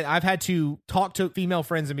will say I've had to talk to female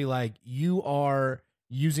friends and be like, you are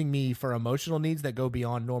using me for emotional needs that go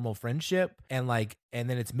beyond normal friendship, and then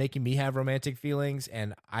it's making me have romantic feelings,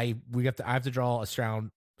 and I have to draw a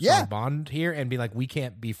strong Yeah. bond here and be like, we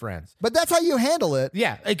can't be friends. But that's how you handle it.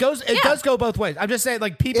 Yeah, it does go both ways. I'm just saying,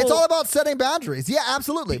 like, people. It's all about setting boundaries. Yeah,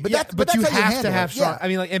 absolutely. But that's you how you have handle to have it. strong. Yeah. I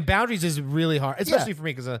mean, like, and boundaries is really hard, especially for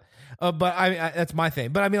me, because but I that's my thing.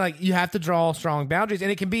 But I mean, like, you have to draw strong boundaries, and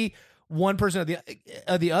it can be one person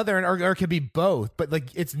or the other, or it could be both. But like,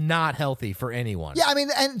 it's not healthy for anyone. Yeah, I mean,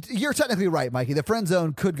 and you're technically right, Mikey. The friend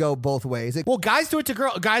zone could go both ways. Well, guys do it to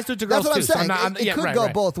girls. Guys do it to That's girls what I'm too. So saying. It could right, go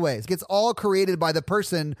right. both ways. It's all created by the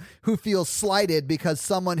person who feels slighted because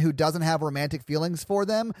someone who doesn't have romantic feelings for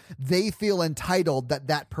them, they feel entitled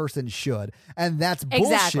that person should. And that's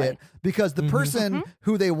bullshit Exactly. because the person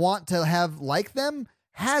who they want to have like them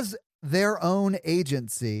has their own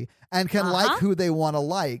agency and can like who they want to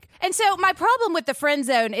like. And so my problem with the friend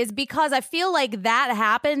zone is because I feel like that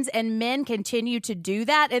happens and men continue to do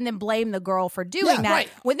that and then blame the girl for doing Yeah, that. right.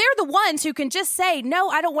 When they're the ones who can just say, no,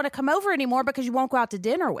 I don't want to come over anymore because you won't go out to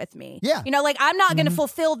dinner with me. Yeah. You know, like, I'm not going to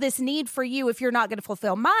fulfill this need for you if you're not going to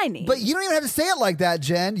fulfill my need. But you don't even have to say it like that,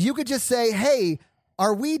 Jen. You could just say, hey,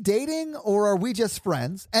 are we dating or are we just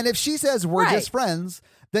friends? And if she says we're Right. just friends,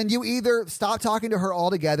 then you either stop talking to her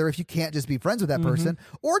altogether if you can't just be friends with that person,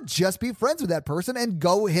 or just be friends with that person and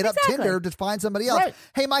go hit up Exactly. Tinder to find somebody else. Right.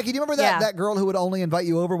 Hey, Mikey, do you remember that, Yeah. that girl who would only invite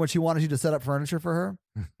you over when she wanted you to set up furniture for her?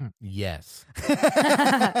 Yes.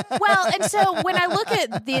 Well, and so when I look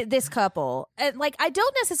at this couple, like, I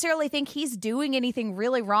don't necessarily think he's doing anything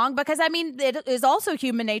really wrong, because I mean, it is also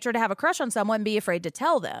human nature to have a crush on someone and be afraid to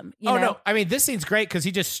tell them. You know? No, I mean, this scene's great because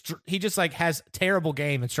he just like has terrible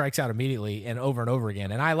game and strikes out immediately and over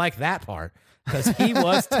again, and I like that part because he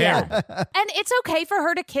was terrible. And it's okay for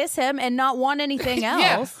her to kiss him and not want anything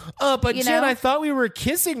else. But you Jen, know? I thought we were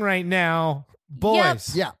kissing right now.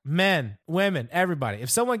 Boys, Yep. men, women, everybody. If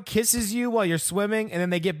someone kisses you while you're swimming and then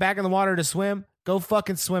they get back in the water to swim, go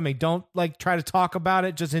fucking swimming. Don't like try to talk about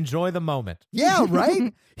it. Just enjoy the moment. Yeah,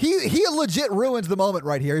 right? He legit ruins the moment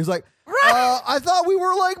right here. He's like, I thought we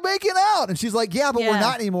were like making out. And she's like, yeah, but we're Yeah.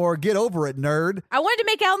 not anymore. Get over it, nerd. I wanted to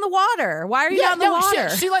make out in the water. Why are you out in the water?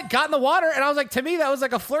 She like got in the water, and I was like, to me, that was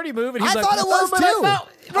like a flirty move. And he's I like, thought it was but too. I thought-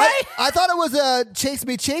 right? I thought it was a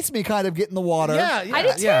chase me kind of get in the water. Yeah, I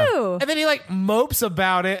did yeah. too. And then he like mopes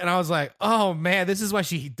about it, and I was like, "Oh man, this is why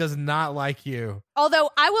she does not like you." Although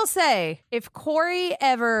I will say, if Corey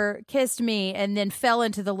ever kissed me and then fell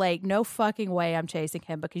into the lake, no fucking way I'm chasing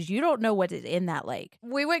him, because you don't know what is in that lake.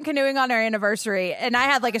 We went canoeing on our anniversary, and I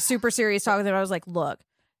had like a super serious talk with him. I was like, look,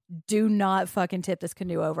 do not fucking tip this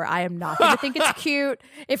canoe over. I am not going to think it's cute.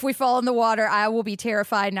 If we fall in the water, I will be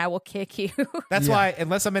terrified and I will kick you. That's Yeah. why,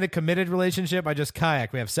 unless I'm in a committed relationship, I just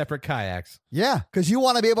kayak. We have separate kayaks. Yeah, because you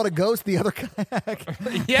want to be able to ghost the other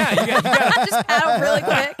kayak. Yeah, you got Just paddle really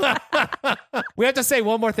quick. we have to say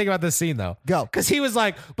one more thing about this scene, though. Go. Because he was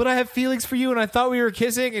like, "But I have feelings for you, and I thought we were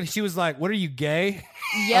kissing," and she was like, "What are you, gay?"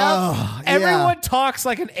 Yep. Oh, yeah. Everyone talks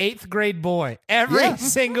like an 8th grade boy. Every Yeah.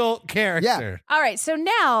 single character. All right, so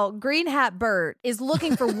now Green Hat Bert is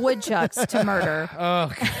looking for woodchucks to murder.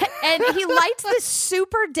 Oh, God. And he lights this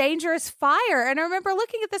super dangerous fire. And I remember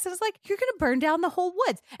looking at this and I was like, you're going to burn down the whole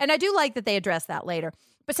woods. And I do like that they address that later.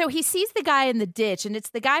 But so he sees the guy in the ditch, and it's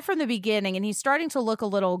the guy from the beginning, and he's starting to look a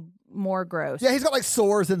little more gross. Yeah, he's got like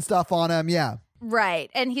sores and stuff on him. Yeah. Right.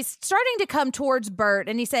 And he's starting to come towards Bert,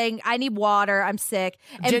 and he's saying, I need water. I'm sick.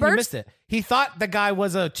 And Jen, you Bert's- missed it. He thought the guy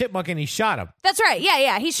was a chipmunk, and he shot him. That's right.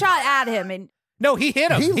 Yeah. He shot at him. And No, he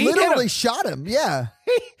hit him. He hit literally him. shot him. Yeah.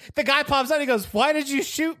 The guy pops out. He goes, "Why did you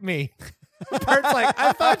shoot me?" Bert's like,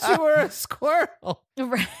 "I thought you were a squirrel."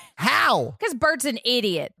 How? Because Bert's an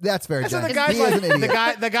idiot. That's very So Jen. the guy's He is like, an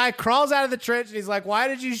idiot. the guy crawls out of the trench and he's like, "Why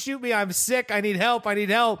did you shoot me? I'm sick. I need help. I need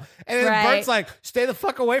help." And then Right. Bert's like, "Stay the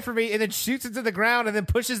fuck away from me," and then shoots into the ground and then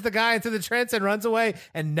pushes the guy into the trench and runs away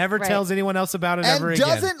and never Right. tells anyone else about it And ever again.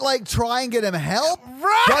 doesn't like try and get him help.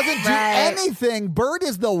 Right. Doesn't do Right. anything. Bert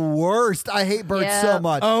is the worst. I hate Bert Yeah. so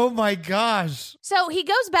much. Oh my gosh. So he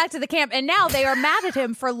goes back to the camp, and now they are mad at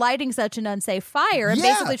him for lighting such an unsafe fire and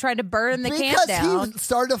Yeah. basically trying to burn the camp Because down. he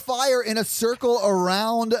started a fire in a circle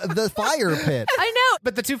around the fire pit. I know.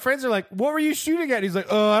 But the two friends are like, "What were you shooting at?" And he's like,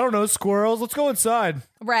 "Oh, I don't know, squirrels. Let's go inside."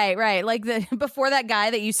 Right. Like before that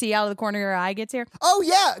guy that you see out of the corner of your eye gets here. Oh,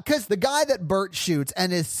 yeah, because the guy that Bert shoots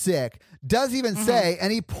and is sick does even say,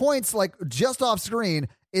 and he points like just off screen,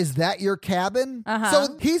 "Is that your cabin?"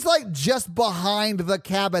 So he's like just behind the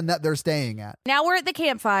cabin that they're staying at. Now we're at the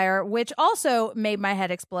campfire, which also made my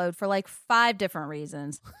head explode for like 5 different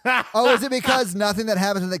reasons. Oh, is it because nothing that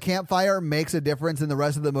happens in the campfire makes a difference in the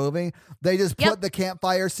rest of the movie? They just put Yep. the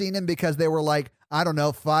campfire scene in because they were like, I don't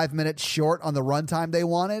know, 5 minutes short on the runtime they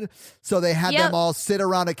wanted. So they had Yep. them all sit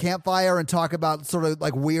around a campfire and talk about sort of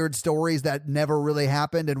like weird stories that never really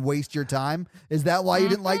happened and waste your time. Is that why you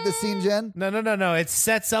didn't like the scene, Jen? No. It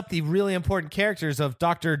sets up the really important characters of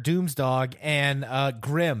Dr. Doomsdog and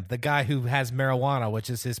Grimm, the guy who has marijuana, which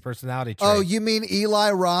is his personality trait. Oh, you mean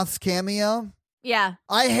Eli Roth's cameo? Yeah.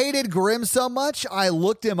 I hated Grimm so much, I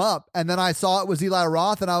looked him up, and then I saw it was Eli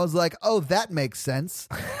Roth, and I was like, oh, that makes sense.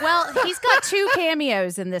 Well, he's got 2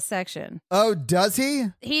 cameos in this section. Oh, does he?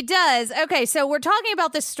 He does. Okay, so we're talking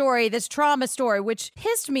about this story, this trauma story, which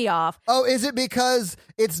pissed me off. Oh, is it because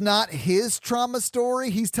it's not his trauma story?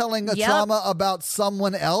 He's telling a Yep. trauma about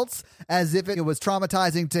someone else as if it was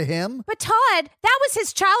traumatizing to him? But Todd, that was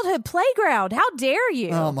his childhood playground. How dare you?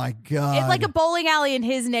 Oh, my God. It's like a bowling alley in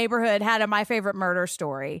his neighborhood had a My Favorite Murder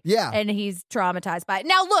story. Yeah. And he's traumatized by it.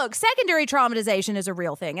 Now, look, secondary traumatization is a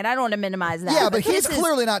real thing, and I don't want to minimize that. Yeah, but he's this is-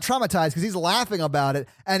 clearly not traumatized because he's laughing about it.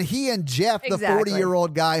 And he and Jeff, the Exactly.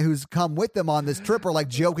 40-year-old guy who's come with them on this trip, are like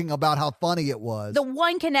joking about how funny it was. The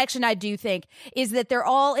one connection I do think is that they're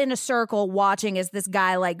all in a circle watching as this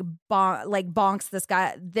guy bonks this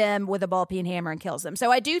guy them with a ball peen hammer and kills them. So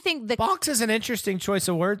I do think the Bonks is an interesting choice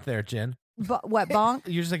of word there, Jen. what bonk?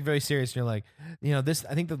 You're just like very serious. And you're like, this.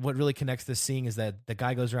 I think that what really connects this scene is that the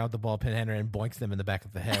guy goes around with the ball pin hammer and boinks them in the back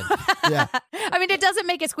of the head. Yeah. I mean, it doesn't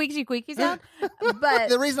make a squeaky sound, but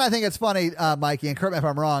The reason I think it's funny, Mikey, and correct me if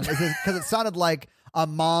I'm wrong, is because it sounded like a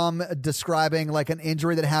mom describing like an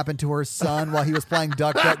injury that happened to her son while he was playing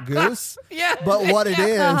Duck Duck Goose. Yeah. But what it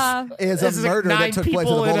is This a is like murder 9 that took place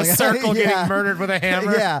people in a in a bowling circle alley. getting Yeah. murdered with a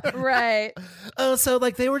hammer. Yeah. right. So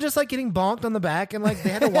like they were just like getting bonked on the back and like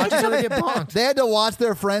they had to watch each other get bonked. They had to watch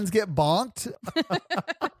their friends get bonked.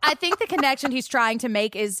 I think the connection he's trying to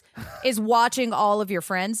make is watching all of your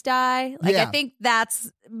friends die. Like Yeah. I think that's,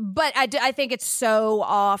 but I think it's so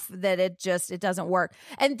off that it doesn't work.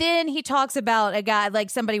 And then he talks about a guy, like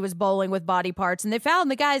somebody was bowling with body parts and they found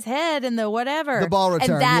the guy's head and the whatever. The ball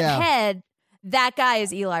return, And that yeah. head, that guy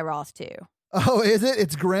is Eli Roth too. Oh, is it?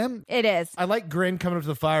 It's Grimm? It is. I like Grin coming up to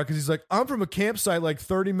the fire because he's like, I'm from a campsite like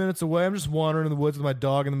 30 minutes away. I'm just wandering in the woods with my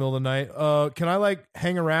dog in the middle of the night. Can I like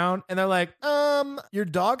hang around? And they're like, your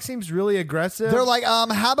dog seems really aggressive. They're like,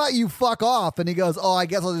 how about you fuck off? And he goes, oh, I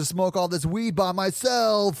guess I'll just smoke all this weed by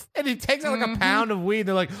myself. and he takes out like a pound of weed.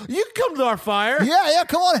 They're like, you can come to our fire. Yeah,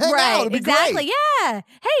 come on, hang out. Right, It'd be exactly. great. Yeah.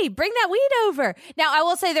 Hey, bring that weed over. Now, I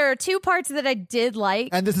will say there are 2 parts that I did like.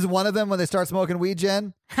 And this is one of them when they start smoking weed,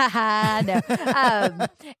 Jen? Haha, no.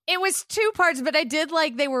 It was 2 parts, but I did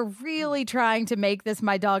like they were really trying to make this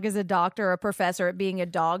my dog is a doctor or a professor at being a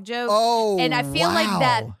dog joke. Oh, and I feel like wow.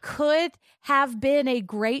 that could have been a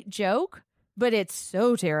great joke, but it's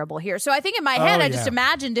so terrible here. So I think in my head, I just yeah.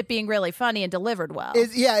 imagined it being really funny and delivered well.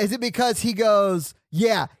 Is it because he goes,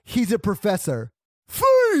 yeah, he's a professor?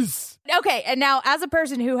 Face! Okay, and now as a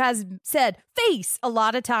person who has said face a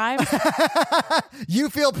lot of times, You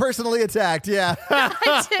feel personally attacked, yeah.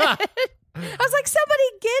 I did. I was like, somebody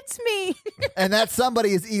gets me. And that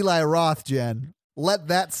somebody is Eli Roth, Jen. Let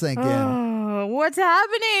that sink in. Oh, what's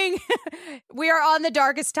happening? We are on the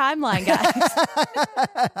darkest timeline, guys.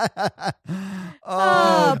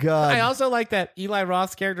 Oh, God. I also like that Eli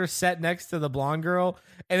Roth's character sat next to the blonde girl,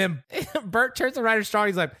 and then Bert turns to Ryder Strong.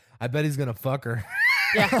 He's like, I bet he's gonna fuck her.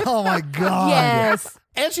 Oh, my God. Yes.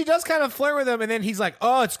 And she does kind of flirt with him, and then he's like,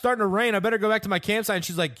 oh, it's starting to rain. I better go back to my campsite. And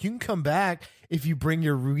she's like, you can come back if you bring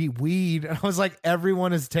your weed. And I was like,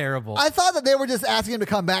 everyone is terrible. I thought that they were just asking him to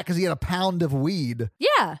come back because he had a pound of weed.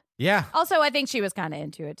 Yeah. yeah. Also, I think she was kind of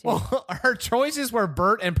into it too. Well, her choices were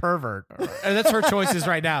Bert and pervert. And that's her choices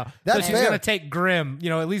right now. That's so she's fair. going to take Grimm.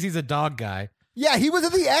 At least he's a dog guy. Yeah, he was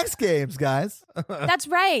at the X Games, guys. That's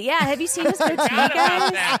right. Yeah. Have you seen his goatee,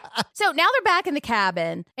 guys? So now they're back in the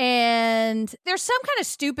cabin, and there's some kind of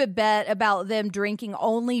stupid bet about them drinking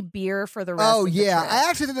only beer for the rest of the trip. I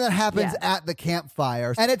actually think that happens at the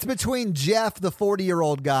campfire. And it's between Jeff, the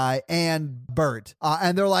 40-year-old guy, and Bert.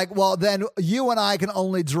 And they're like, well, then you and I can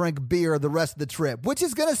only drink beer the rest of the trip, which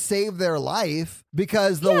is going to save their life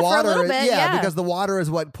because the for a little water, bit, because the water is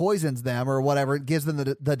what poisons them or whatever. It gives them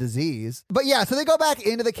the disease. But yeah, so they go back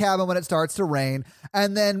into the cabin when it starts to rain.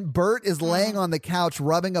 And then Bert is laying on the couch,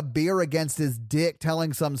 rubbing a beer against his dick,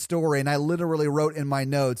 telling some story. And I literally wrote in my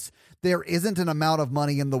notes, there isn't an amount of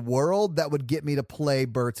money in the world that would get me to play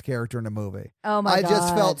Bert's character in a movie. Oh my God. I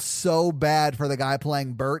just felt so bad for the guy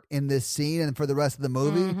playing Bert in this scene and for the rest of the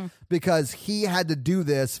movie because he had to do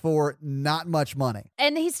this for not much money.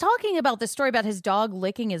 And he's talking about the story about his dog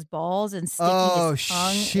licking his balls and sticking his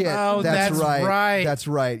tongue. Shit. Oh, that's right. right. That's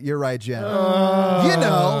right. You're right, Jen. You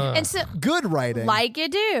know, And so, good writing. like you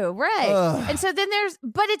do, right? And so then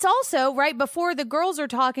but it's also right before the girls are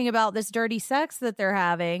talking about this dirty sex that they're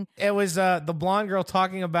having. It was the blonde girl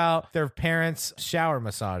talking about their parents' shower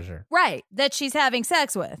massager. Right, that she's having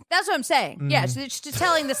sex with. That's what I'm saying. Yeah, she's just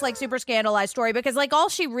telling this like super scandalized story because like all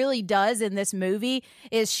she really does in this movie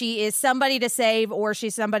is she is somebody to save, or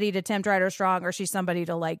she's somebody to tempt Ryder Strong, or she's somebody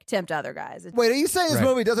to like tempt other guys. Wait, are you saying this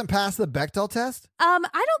movie doesn't pass the Bechdel test? I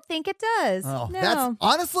don't think it does. Oh, no. that's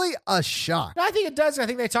honestly a shock. No, I think it does. I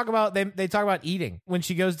think they talk about they talk about eating when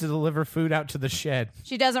she goes to deliver food out to the shed.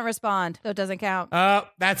 She doesn't respond, so it doesn't count. Oh,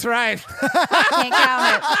 that's right. Can't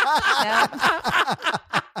count it.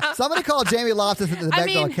 No. Somebody call Jamie Loftus at the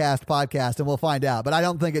Bechdel Cast podcast and we'll find out, but I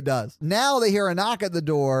don't think it does. Now they hear a knock at the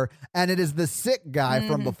door and it is the sick guy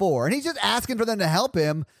from before. And he's just asking for them to help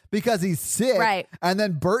him because he's sick. Right. And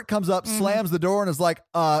then Bert comes up, slams the door and is like,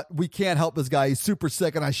 we can't help this guy. He's super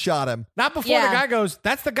sick and I shot him. Not before the guy goes,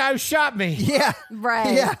 that's the guy who shot me. Yeah.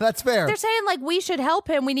 Right. Yeah, that's fair. They're saying like we should help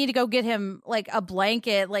him. We need to go get him like a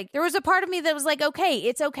blanket. Like there was a part of me that was like, okay,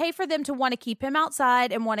 it's okay for them to want to keep him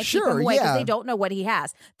outside and want to keep him away because they don't know what he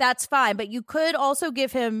has. That's fine. But you could also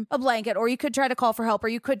give him a blanket, or you could try to call for help, or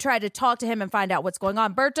you could try to talk to him and find out what's going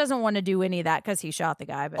on. Bert doesn't want to do any of that because he shot the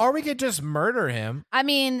guy. But Or we could just murder him. I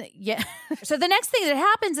mean, yeah. So the next thing that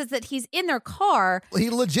happens is that he's in their car. He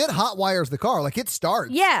legit hot wires the car. Like it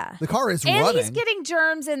starts. Yeah. The car is and running. he's getting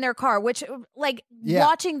germs in their car, which like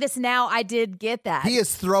watching this now, I did get that. He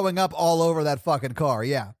is throwing up all over that fucking car.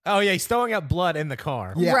 Yeah. Oh, yeah. He's throwing up blood in the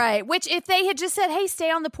car. Yeah. Right. Which if they had just said, hey,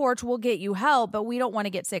 stay on the porch, we'll get you help, but we don't want to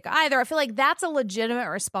get sick either. I feel like that's a legitimate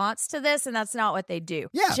response to this, and that's not what they do.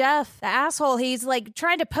 Yeah. Jeff, the asshole, he's like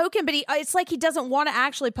trying to poke him, but it's like he doesn't want to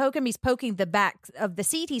actually poke him. He's poking the back of the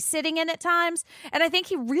seat he's sitting in at times. And I think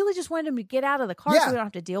he really just wanted him to get out of the car so we don't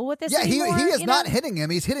have to deal with this anymore. He is not hitting him.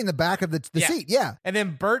 He's hitting the back of the seat. Yeah. And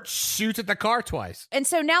then Bert shoots at the car twice. And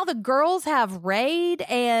so now the girls have Raid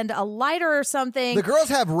and a lighter or something. The girls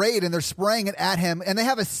have Raid and they're spraying it at him, and they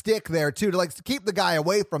have a stick there too to like keep the guy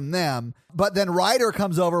away from them. But then Ryder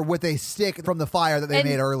comes over with a stick from the fire that they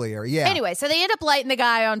made earlier. Yeah. Anyway, so they end up lighting the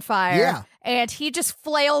guy on fire. Yeah. And he just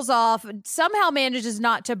flails off and somehow manages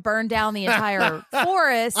not to burn down the entire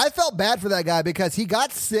forest. I felt bad for that guy because he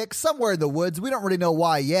got sick somewhere in the woods. We don't really know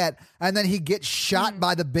why yet. And then he gets shot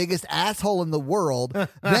by the biggest asshole in the world,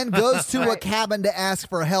 then goes to a cabin to ask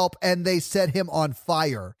for help, and they set him on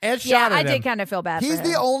fire. And shot at I him. did kind of feel bad He's for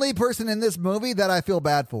him. the only person in this movie that I feel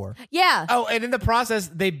bad for. Yeah. Oh, and in the process,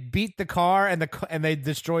 they beat the car and they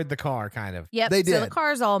destroyed the car, kind of. Yep. They So the did.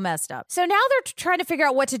 car's all messed up. So now they're trying to figure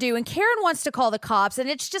out what to do. And Karen wants to call the cops. And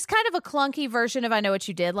it's just kind of a clunky version of I Know What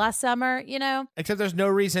You Did Last Summer, you know? Except there's no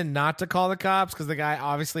reason not to call the cops because the guy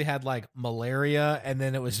obviously had like malaria, and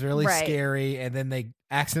then it was really scary, and then they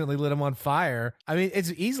accidentally lit him on fire. I mean,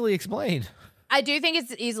 it's easily explained. I do think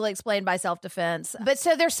it's easily explained by self-defense. But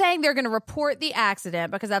so they're saying they're going to report the accident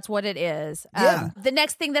because that's what it is. Yeah. The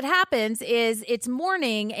next thing that happens is it's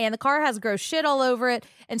morning and the car has gross shit all over it.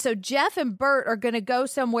 And so Jeff and Bert are going to go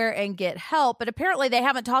somewhere and get help. But apparently they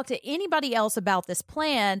haven't talked to anybody else about this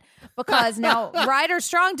plan because now Ryder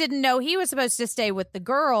Strong didn't know he was supposed to stay with the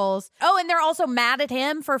girls. Oh, and they're also mad at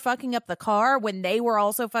him for fucking up the car when they were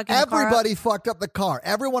also fucking the car up. Everybody fucked up the car.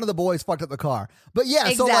 Every one of the boys fucked up the car. But yeah,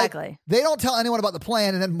 so Exactly. like they don't tell anyone about the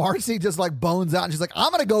plan, and then Marcy just like bones out and she's like,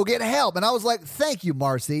 I'm gonna go get help. And I was like, thank you,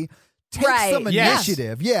 Marcy. Take Right. some Yes.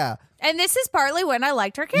 initiative. Yeah. And this is partly when I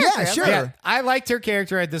liked her character. Yeah, I was sure. like, Yeah, I liked her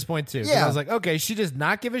character at this point too. 'Cause Yeah. I was like, okay, she does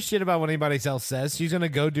not give a shit about what anybody else says. She's gonna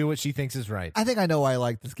go do what she thinks is right. I think I know why I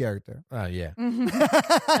like this character. Oh yeah.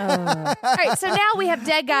 All right, so now we have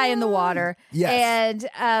dead guy in the water. Yes.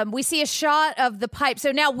 And we see a shot of the pipe.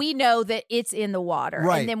 So now we know that it's in the water.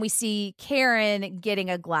 Right. And then we see Karen getting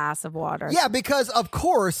a glass of water. Yeah, because of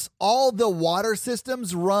course, all the water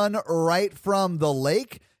systems run right from the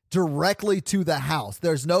lake directly to the house.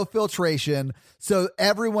 There's no filtration, so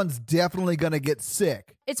everyone's definitely going to get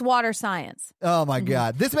sick. It's water science. Oh my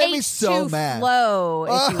God. This made me so H2 mad. flow,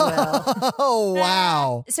 if you will. Oh,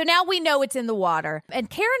 wow. So now we know it's in the water. And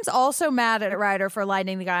Karen's also mad at Ryder for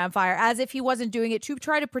lighting the guy on fire, as if he wasn't doing it to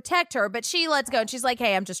try to protect her. But she lets go and she's like,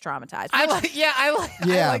 hey, I'm just traumatized. I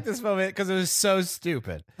like this moment because it was so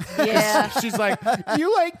stupid. Yeah. She's like,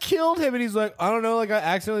 you like killed him, and he's like, I don't know, like I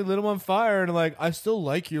accidentally lit him on fire, and like I still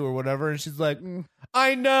like you or whatever. And she's like,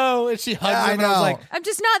 I know, and she hugs Yeah, I him. And I was know. like, I'm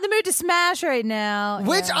just not in the mood to smash right now.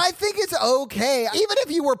 Which Yeah. I think is okay. Even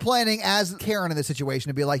if you were planning as Karen in this situation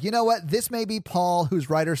to be like, you know what, this may be Paul, who's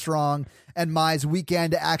Ryder Strong, and Mai's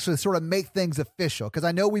weekend to actually sort of make things official. Because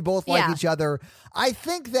I know we both like Yeah. each other. I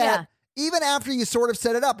think that even after you sort of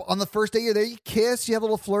set it up, on the first day you're there, you kiss, you have a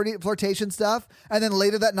little flirtation stuff, and then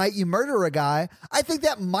later that night you murder a guy. I think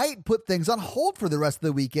that might put things on hold for the rest of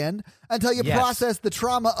the weekend until you Yes. process the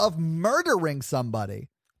trauma of murdering somebody.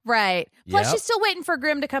 Right. Plus, Yep. she's still waiting for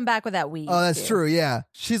Grimm to come back with that weed. Oh, that's too. true. Yeah.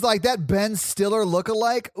 She's like, that Ben Stiller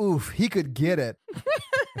lookalike. Oof, he could get it.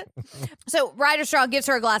 So Ryder Strong gives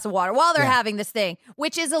her a glass of water while they're Yeah. having this thing,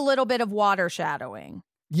 which is a little bit of water shadowing.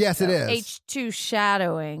 Yes, it is. H2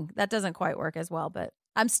 shadowing. That doesn't quite work as well, but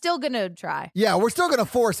I'm still going to try. Yeah, we're still gonna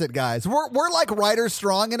force it, guys. We're like Ryder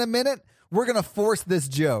Strong in a minute. We're gonna force this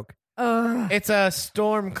joke. it's a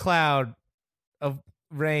storm cloud of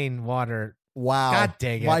rain water. Wow. God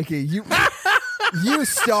dang it. Mikey, you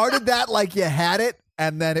started that like you had it,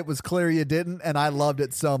 and then it was clear you didn't, and I loved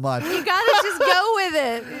it so much. You got to just go with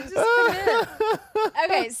it. You just commit.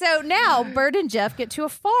 Okay, so now Bert and Jeff get to a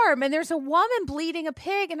farm, and there's a woman bleeding a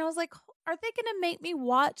pig, and I was like, are they going to make me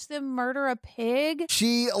watch them murder a pig?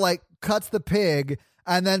 She like cuts the pig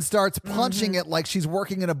and then starts punching Mm-hmm. it like she's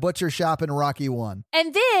working in a butcher shop in Rocky 1.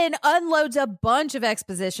 And then unloads a bunch of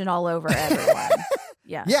exposition all over everyone.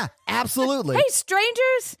 Yeah. Yeah, absolutely. Hey,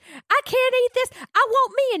 strangers, I can't eat this. I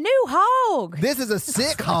want me a new hog. This is a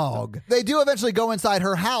sick hog. They do eventually go inside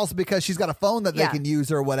her house because she's got a phone that they Yeah. can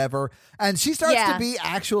use or whatever. And she starts Yeah. to be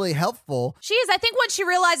actually helpful. She is. I think once she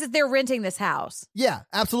realizes they're renting this house. Yeah,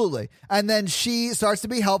 absolutely. And then she starts to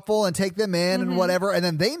be helpful and take them in and whatever. And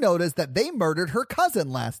then they notice that they murdered her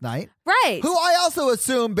cousin last night, Right. who I also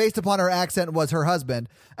assume, based upon her accent, was her husband.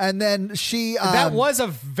 And then she. That was a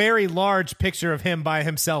very large picture of him by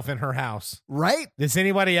himself in her house. Right? Does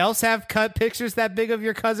anybody else have cut pictures that big of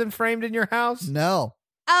your cousin framed in your house? No.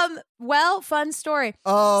 Well, fun story.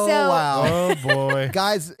 Oh, So- wow. Oh boy.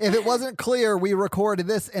 Guys, if it wasn't clear, we recorded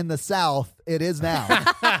this in the South. It is now.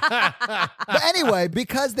 But anyway,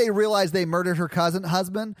 because they realized they murdered her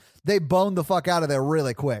husband, they boned the fuck out of there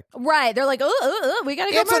really quick. Right. They're like, we got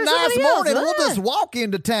to go It's a murder nice somebody else. morning. We'll Ah. just walk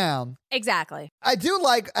into town. Exactly. I do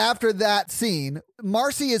like after that scene,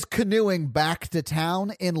 Marcy is canoeing back to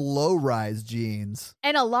town in low-rise jeans.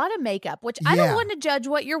 And a lot of makeup, which I Yeah. don't want to judge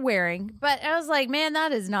what you're wearing, but I was like, man,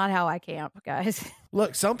 that is not how I camp, guys.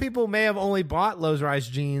 Look, some people may have only bought low-rise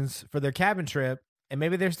jeans for their cabin trip, and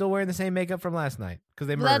maybe they're still wearing the same makeup from last night because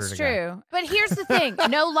they murdered That's a guy. true. But here's the thing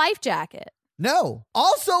no life jacket. No.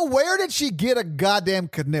 Also, where did she get a goddamn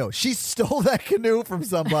canoe? She stole that canoe from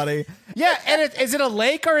somebody. Yeah, and is it a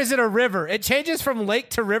lake or is it a river? It changes from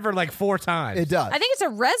lake to river like 4 times. It does. I think it's a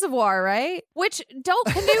reservoir, right? Which don't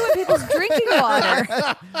canoe in people's drinking water.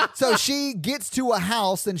 So she gets to a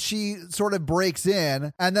house and she sort of breaks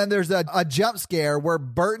in, and then there's a jump scare where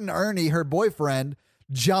Bert and Ernie, her boyfriend,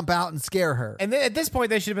 jump out and scare her. And then at this point,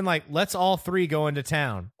 they should have been like, let's all 3 go into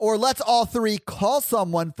town. Or let's all 3 call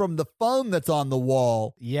someone from the phone that's on the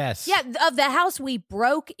wall. Yes. Yeah, of the house we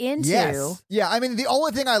broke into. Yes. Yeah, I mean, the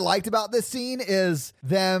only thing I liked about this scene is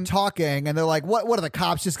them talking, and they're like, what are the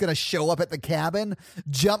cops just going to show up at the cabin?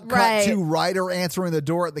 Jump cut Right. to Ryder answering the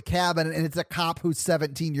door at the cabin, and it's a cop who's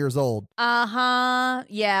 17 years old Uh-huh.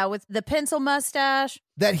 Yeah, with the pencil mustache.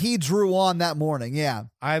 that he drew on that morning. Yeah.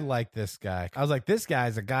 I like this guy. I was like, this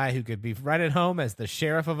guy's a guy who could be right at home as the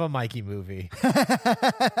sheriff of a Mikey movie.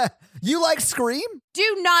 You like Scream?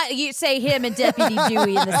 Do not say him and Deputy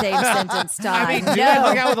Dewey in the same sentence, Todd. I mean, dude, no. I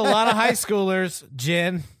hung out with a lot of high schoolers,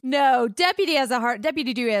 Jen. No, Deputy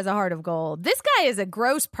Dewey has a heart of gold. This guy is a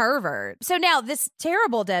gross pervert. So now this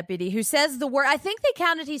terrible deputy who says the word, I think they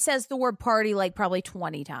counted, he says the word party like probably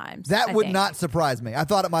 20 times. That I would think. not surprise me. I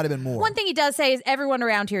thought it might have been more. One thing he does say is everyone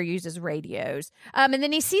around here uses radios. And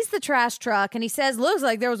then he sees the trash truck and he says, looks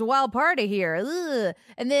like there was a wild party here. Ugh.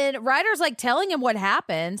 And then Ryder's like telling him what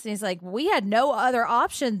happens. And he's like, we had no other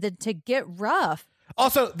option than to get rough.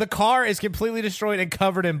 Also, the car is completely destroyed and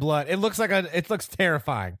covered in blood. It looks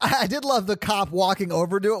terrifying. I did love the cop walking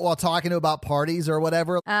over to it while talking about parties or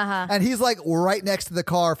whatever. Uh-huh. And he's like right next to the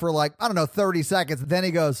car for like, I don't know, 30 seconds. Then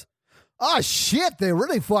he goes, oh, shit, they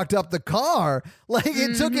really fucked up the car. Like,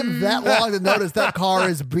 it took him that long to notice that car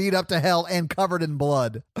is beat up to hell and covered in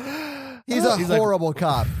blood. He's a horrible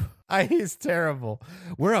cop. He's terrible.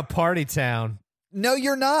 We're a party town. No,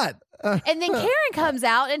 you're not. And then Karen comes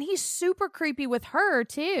out and he's super creepy with her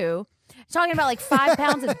too. Talking about like 5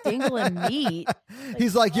 pounds of dingling meat.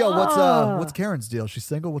 He's like, yo, what's Karen's deal? She's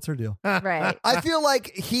single? What's her deal? Right. I feel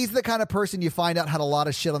like he's the kind of person you find out had a lot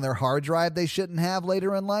of shit on their hard drive they shouldn't have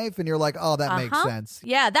later in life. And you're like, oh, that makes sense.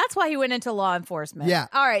 Yeah, that's why he went into law enforcement. Yeah.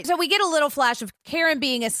 All right. So we get a little flash of Karen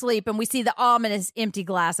being asleep and we see the ominous empty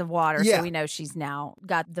glass of water. Yeah. So we know she's now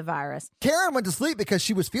got the virus. Karen went to sleep because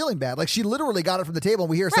she was feeling bad. Like, she literally got it from the table. And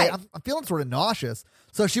we hear her say, Right. I'm feeling sort of nauseous.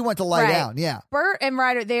 So she went to lie Right. down. Yeah. Bert and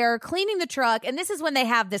Ryder, they're cleaning the truck, and this is when they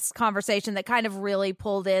have this conversation that kind of really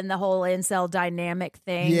pulled in the whole incel dynamic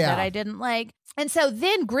thing Yeah. that I didn't like. And so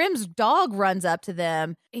then Grimm's dog runs up to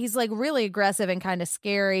them. He's like really aggressive and kind of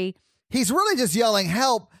scary. He's really just yelling,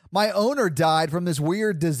 help. My owner died from this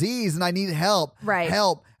weird disease and I need help. Right.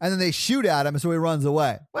 Help. And then they shoot at him, so he runs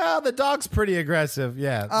away. Well, the dog's pretty aggressive.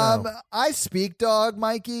 Yeah. no. I speak dog,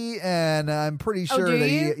 Mikey, and I'm pretty sure do that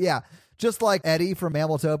you? just like Eddie from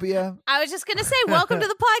Mammaltopia. I was just going to say, welcome to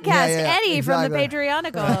the podcast, Yeah, Eddie from the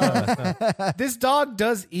exactly. Patreonical. This dog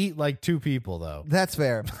does eat like 2 people, though. That's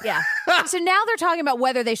fair. Yeah. So now they're talking about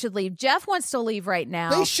whether they should leave. Jeff wants to leave right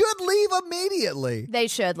now. They should leave immediately. They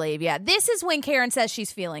should leave, yeah. This is when Karen says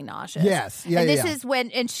she's feeling nauseous. Yes. Yeah, and this yeah. is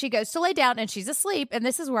when, and she goes to lay down and she's asleep. And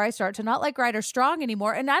this is where I start to not like Ryder Strong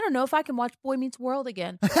anymore. And I don't know if I can watch Boy Meets World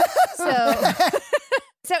again.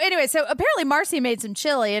 So anyway, so apparently Marcy made some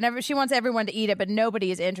chili and she wants everyone to eat it, but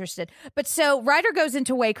nobody is interested. But so Ryder goes in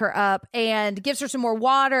to wake her up and gives her some more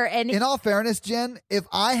water. And In all fairness, Jen, if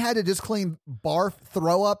I had to just clean barf,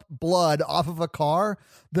 throw up blood off of a car,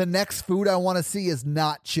 the next food I want to see is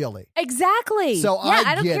not chili. exactly. So yeah,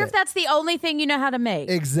 I don't get care it. if that's the only thing you know how to make.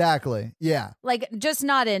 Exactly. Yeah. Like, just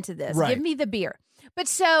not into this. Right. Give me the beer. But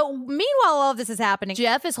so, meanwhile, all of this is happening.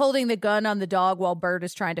 Jeff is holding the gun on the dog while Bert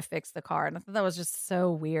is trying to fix the car. And I thought that was just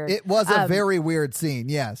so weird. It was a very weird scene.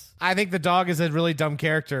 Yes. I think the dog is a really dumb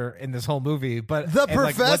character in this whole movie. But The and,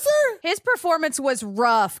 like, professor? His performance was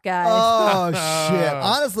rough, guys. Oh, shit.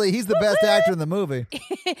 Honestly, he's the best actor in the movie.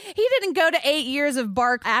 He didn't go to 8 years of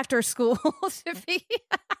Bark actor school to be.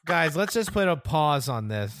 guys, let's just put a pause on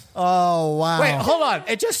this. Oh, wow. Wait, hold on.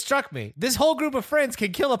 It just struck me. This whole group of friends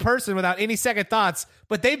can kill a person without any second thoughts,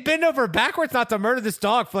 but they bend over backwards not to murder this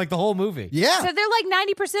dog for like the whole movie. Yeah. So they're like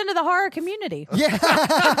 90% of the horror community. Yeah.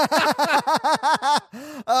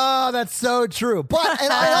 Oh, that's so true. But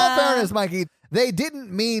in all fairness, Mikey, they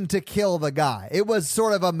didn't mean to kill the guy. It was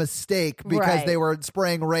sort of a mistake because Right. they were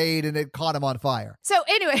spraying Raid and it caught him on fire. So,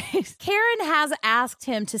 anyways, Karen has asked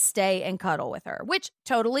him to stay and cuddle with her, which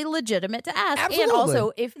totally legitimate to ask. Absolutely. And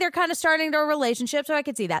also, if they're kind of starting their relationship, so I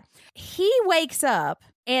could see that. He wakes up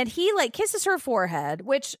and he like kisses her forehead,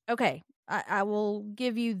 which, okay, I will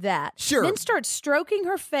give you that. Sure. Then starts stroking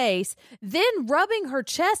her face, then rubbing her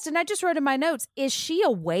chest. And I just wrote in my notes, is she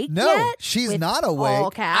awake No, yet? she's With not all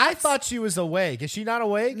awake. caps. I thought she was awake. Is she not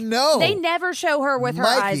awake? No. They never show her with her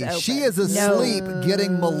eyes Mikey, open. she is asleep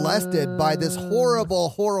getting molested by this horrible,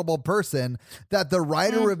 horrible person that the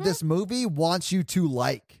writer of this movie wants you to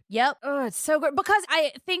like. Yep. Oh, it's so good. Because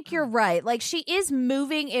I think you're right. Like, she is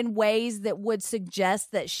moving in ways that would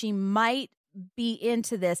suggest that she might be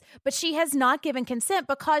into this, but she has not given consent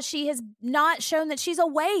because she has not shown that she's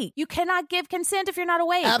awake. You cannot give consent if you're not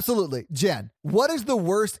awake. Absolutely. Jen, what is the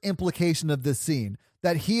worst implication of this scene?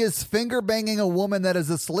 That he is finger banging a woman that is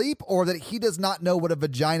asleep, or that he does not know what a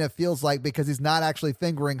vagina feels like because he's not actually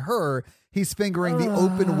fingering her. He's fingering the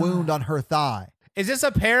open wound on her thigh. Is this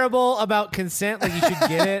a parable about consent? Like you should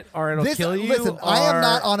get it or it'll kill you? Listen, I am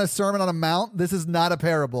not on a Sermon on a Mount. This is not a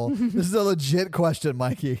parable. This is a legit question,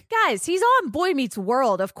 Mikey. Guys, he's on Boy Meets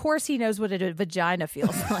World. Of course he knows what a vagina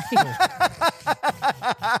feels like.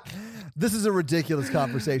 This is a ridiculous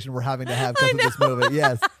conversation we're having to have because of this movie.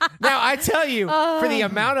 Yes. Now, I tell you, for the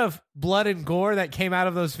amount of blood and gore that came out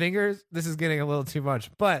of those fingers, this is getting a little too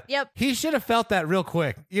much. But he should have felt that real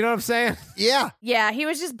quick. You know what I'm saying? Yeah. Yeah, he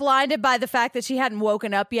was just blinded by the fact that she hadn't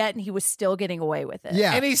woken up yet and he was still getting away with it.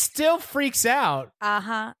 Yeah. And he still freaks out.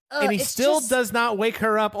 Uh-huh. And he still does not wake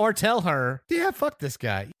her up or tell her, yeah, fuck this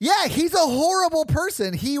guy. Yeah, he's a horrible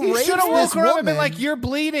person. He raped should have this woke her up and woman. been like, you're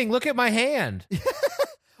bleeding. Look at my hand.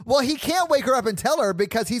 Well, he can't wake her up and tell her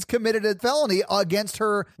because he's committed a felony against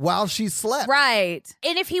her while she slept. Right.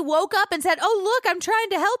 And if he woke up and said, oh, look, I'm trying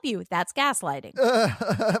to help you, that's gaslighting.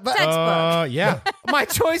 Textbook. Yeah. My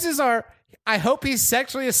choices are, I hope he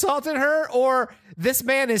sexually assaulted her or this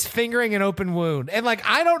man is fingering an open wound. And like,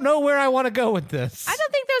 I don't know where I want to go with this. I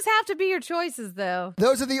don't think those have to be your choices, though.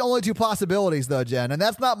 Those are the only two possibilities, though, Jen. And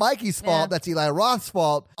that's not Mikey's fault. Yeah. That's Eli Roth's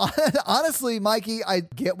fault. Honestly, Mikey, I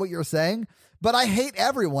get what you're saying, but I hate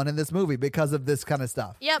everyone in this movie because of this kind of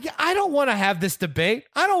stuff. Yep. Yeah, I don't want to have this debate.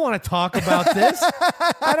 I don't want to talk about this.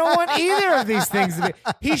 I don't want either of these things to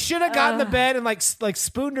be. He should have gotten the bed and like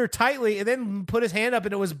spooned her tightly and then put his hand up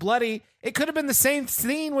and it was bloody. It could have been the same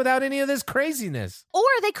scene without any of this craziness. Or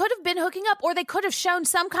they could have been hooking up, or they could have shown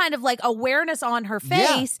some kind of like awareness on her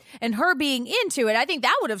face and her being into it. I think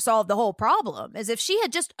that would have solved the whole problem, as if she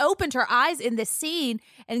had just opened her eyes in this scene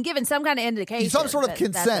and given some kind of indication. Some sort of that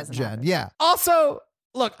consent, Jen. happen. Yeah. Also,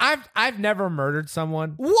 look, I've never murdered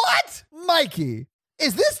someone. What? Mikey,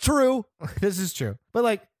 is this true? This is true. But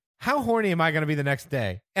like, how horny am I going to be the next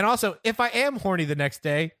day? And also, if I am horny the next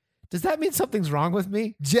day, does that mean something's wrong with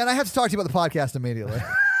me? Jen, I have to talk to you about the podcast immediately.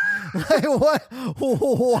 Like,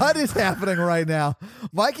 what is happening right now?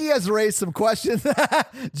 Mikey has raised some questions.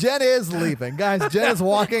 Jen is leaving. Guys, Jen is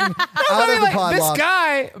walking out of the pod This lock.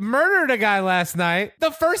 guy murdered a guy last night.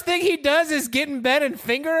 The first thing he does is get in bed and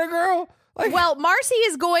finger a girl? Like, Well, Marcy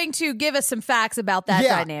is going to give us some facts about that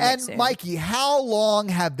dynamic and soon. Mikey, how long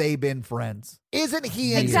have they been friends? Isn't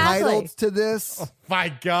he Exactly. entitled to this? my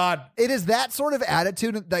God. It is that sort of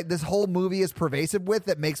attitude that this whole movie is pervasive with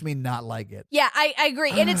that makes me not like it. Yeah, I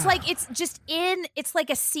agree. And it's like, it's like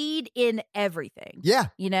a seed in everything. Yeah.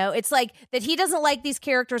 You know, it's like that he doesn't like these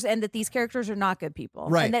characters and that these characters are not good people.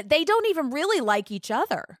 Right. And that they don't even really like each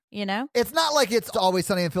other, you know? It's not like It's Always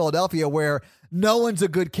Sunny in Philadelphia where no one's a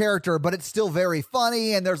good character, but it's still very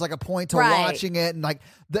funny and there's like a point to watching it. And like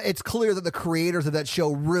it's clear that the creators of that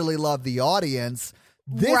show really love the audience.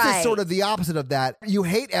 This is sort of the opposite of that. You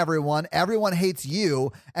hate everyone hates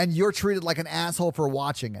you, and you're treated like an asshole for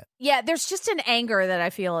watching it. Yeah, there's just an anger that I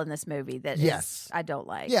feel in this movie that I don't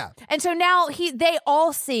like. Yeah. And so now they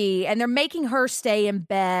all see, and they're making her stay in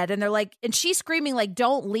bed, and they're like, and she's screaming like,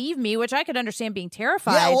 "Don't leave me," which I could understand being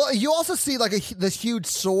terrified. Yeah, well, you also see like this huge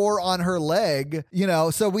sore on her leg, you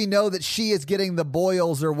know, so we know that she is getting the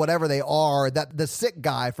boils or whatever they are that the sick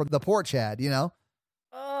guy from the porch had, you know?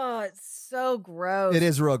 Oh, it's so gross. It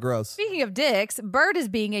is real gross. Speaking of dicks, Bird is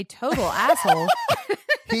being a total asshole.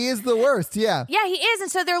 He is the worst, yeah. Yeah, he is. And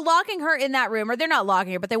so they're locking her in that room, or they're not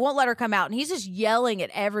locking her, but they won't let her come out. And he's just yelling at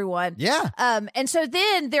everyone. Yeah. And so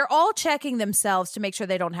then they're all checking themselves to make sure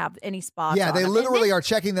they don't have any spots. Yeah, on they them. literally are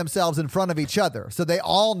checking themselves in front of each other. So they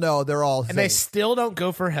all know they're all And they safe. still don't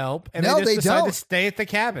go for help. And No, they they just decide don't. to stay at the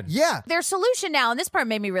cabin. Yeah. Their solution now, and this part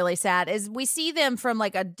made me really sad, is we see them from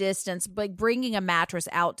like a distance, like bringing a mattress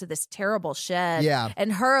out to this terrible shed. Yeah.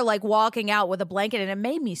 And her like walking out with a blanket, and it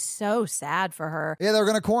made me so sad for her. Yeah, they're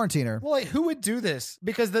going to quarantine her. Well, like, who would do this?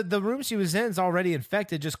 Because the room she was in is already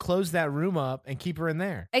infected. Just close that room up and keep her in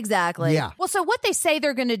there. Exactly. Yeah. Well, so what they say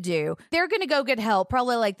they're going to do, they're going to go get help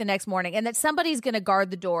probably like the next morning, and that somebody's going to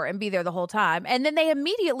guard the door and be there the whole time. And then they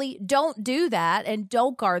immediately don't do that and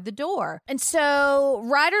don't guard the door. And so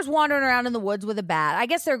Ryder's wandering around in the woods with a bat. I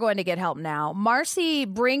guess they're going to get help now. Marcy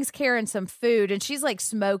brings Karen some food, and she's like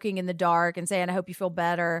smoking in the dark and saying, "I hope you feel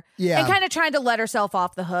better." Yeah. And kind of trying to let herself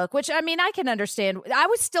off the hook, which I mean, I can understand. I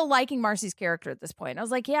was still liking Marcy's character at this point. I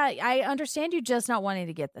was like, yeah, I understand you just not wanting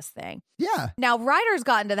to get this thing. Yeah. Now, Ryder's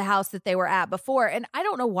gotten to the house that they were at before, and I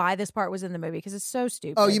don't know why this part was in the movie because it's so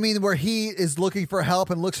stupid. Oh, you mean where he is looking for help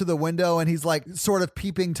and looks through the window and he's like sort of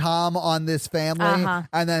peeping Tom on this family, Uh-huh.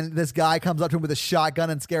 and then this guy comes up to him with a shotgun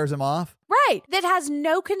and scares him off? Right. That has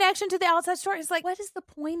no connection to the outside story. It's like, what is the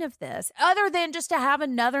point of this? Other than just to have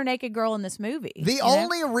another naked girl in this movie. The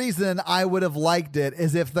only reason I would have liked it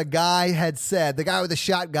is if the guy with the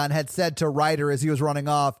shotgun had said to Ryder as he was running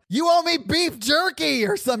off, "You owe me beef jerky,"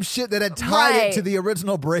 or some shit that had tied it to the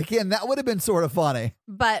original break-in. That would have been sort of funny.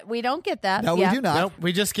 But we don't get that. No, we do not. Nope,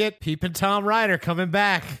 we just get Peepin' Tom Ryder coming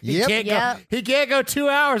back. Yep. He can't go 2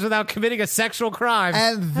 hours without committing a sexual crime.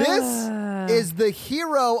 And this is the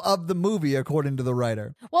hero of the movie, according to the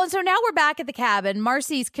writer. Well, and so now we're back at the cabin.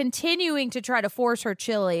 Marcy's continuing to try to force her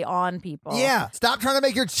chili on people. Yeah. Stop trying to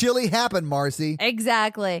make your chili happen, Marcy.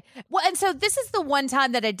 Exactly. Well, and so this is the one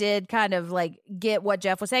time that I did kind of like get what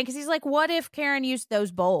Jeff was saying, because he's like, what if Karen used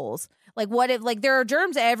those bowls? Like, what if, like, there are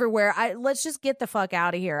germs everywhere? Let's just get the fuck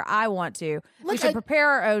out of here. I want to. We should prepare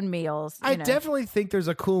our own meals. I definitely think there's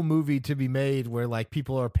a cool movie to be made where, like,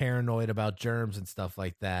 people are paranoid about germs and stuff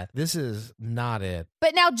like that. This is not it.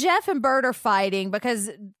 But now Jeff and Bert are fighting because,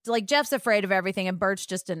 like, Jeff's afraid of everything and Bert's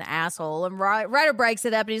just an asshole. And Ryder breaks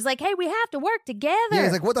it up and he's like, hey, we have to work together. Yeah,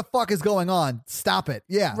 he's like, what the fuck is going on? Stop it.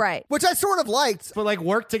 Yeah. Right. Which I sort of liked. But, like,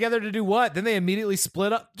 work together to do what? Then they immediately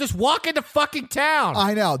split up. Just walk into fucking town.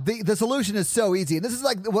 I know. The solution is so easy. And this is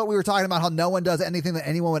like what we were talking about, how no one does anything that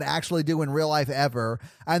anyone would actually do in real life ever.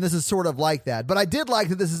 And this is sort of like that. But I did like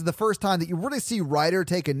that this is the first time that you really see Ryder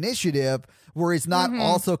take initiative where he's not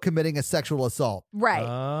also committing a sexual assault. Right.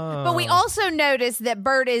 Oh. But we also notice that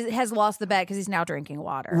Bert has lost the bet because he's now drinking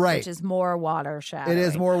water. Right. Which is more water shadowing. It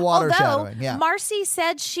is more water shadowing. Yeah. Marcy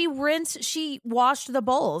said she washed the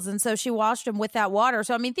bowls. And so she washed them with that water.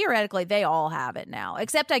 So, I mean, theoretically, they all have it now.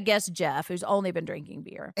 Except, I guess, Jeff, who's only been drinking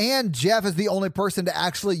beer. And Jeff is the only person to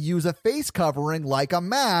actually use a face covering like a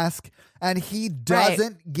mask. And he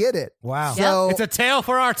doesn't get it. Wow. So it's a tale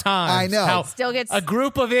for our times. I know. How Still gets a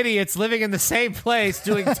group of idiots living in the same place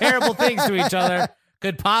doing terrible things to each other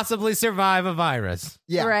could possibly survive a virus.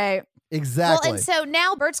 Yeah. Right. Exactly. Well, and so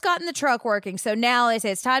now Bert's gotten the truck working. So now they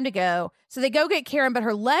say it's time to go. So they go get Karen, but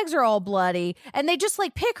her legs are all bloody and they just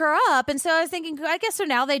like pick her up. And so I was thinking, I guess so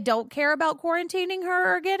now they don't care about quarantining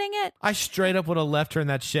her or getting it. I straight up would have left her in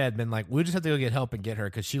that shed, been like, we just have to go get help and get her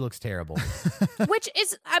because she looks terrible. Which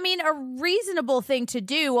is, I mean, a reasonable thing to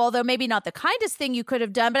do, although maybe not the kindest thing you could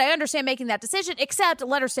have done. But I understand making that decision, except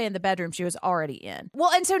let her stay in the bedroom she was already in.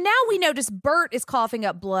 Well, and so now we notice Bert is coughing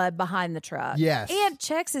up blood behind the truck. Yes. And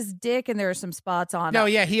checks his dick and there are some spots on No,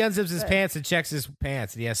 it. yeah, he unzips his pants and checks his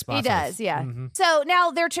pants and he has spots. He on does, his- yeah. Mhm. So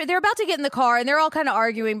now they're about to get in the car and they're all kind of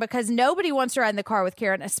arguing because nobody wants to ride in the car with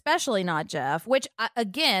Karen, especially not Jeff, which, I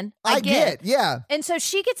get. Yeah. And so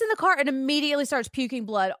she gets in the car and immediately starts puking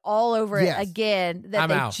blood all over Yes. it again that I'm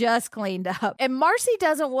they out. just cleaned up. And Marcy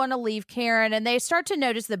doesn't want to leave Karen and they start to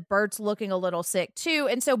notice that Bert's looking a little sick too.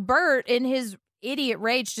 And so Bert, in his idiot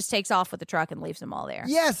rage, just takes off with the truck and leaves them all there.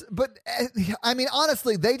 Yes, but I mean,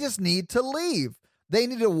 honestly, they just need to leave. They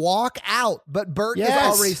need to walk out. But Bert is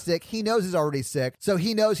Yes. already sick. He knows he's already sick. So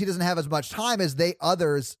he knows he doesn't have as much time as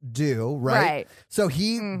others do, right? Right. So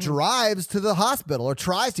he drives to the hospital or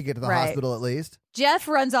tries to get to the Right. hospital at least. Jeff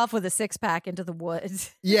runs off with a six-pack into the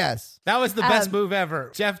woods. Yes. That was the best move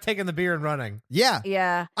ever. Jeff taking the beer and running. Yeah.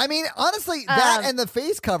 Yeah, I mean, honestly, that and the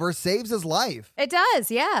face cover saves his life. it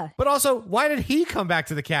does. Yeah. But also, why did he come back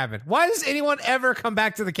to the cabin? Why does anyone ever come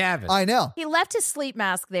back to the cabin? I know. He left his sleep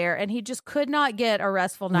mask there and he just could not get a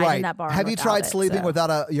restful night Right. in that barn. Have you without tried it, sleeping so.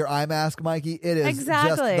 without your eye mask, Mikey? It is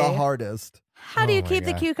Exactly. just the hardest. How do Oh you my keep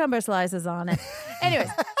the God. cucumber slices on it? Anyways,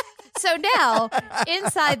 so now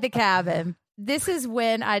inside the cabin, this is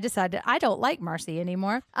when I decided I don't like Marcy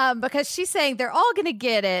anymore because she's saying they're all going to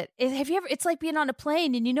get it. Have you ever? It's like being on a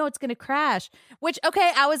plane and you know it's going to crash. Which,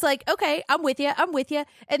 okay, I was like, okay, I'm with you.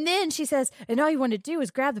 And then she says, and all you want to do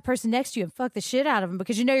is grab the person next to you and fuck the shit out of them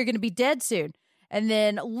because you know you're going to be dead soon. And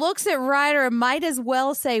then looks at Ryder and might as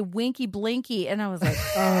well say winky blinky. And I was like,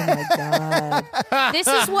 oh my God. This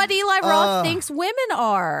is what Eli Roth thinks women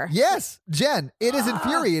are. Yes, Jen, it is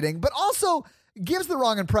infuriating, but also gives the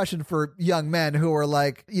wrong impression for young men who are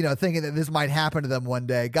like, thinking that this might happen to them one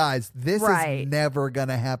day. Guys, this Right. is never going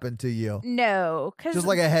to happen to you. No, because Just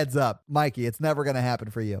like a heads up, Mikey, it's never going to happen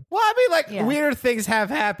for you. Well, I mean, like, Yeah. weird things have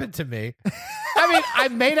happened to me. I mean, I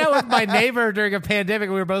made out with my neighbor during a pandemic.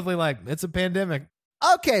 And we were both like, it's a pandemic.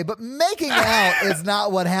 Okay, but making out is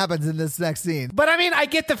not what happens in this next scene. But I mean, I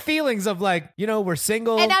get the feelings of like, we're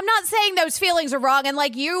single. And I'm not saying those feelings are wrong. And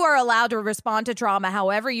like, you are allowed to respond to trauma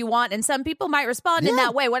however you want. And some people might respond in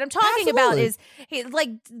that way. What I'm talking about is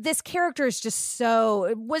this character is just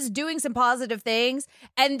was doing some positive things.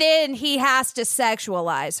 And then he has to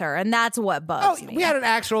sexualize her. And that's what bugs me. We had an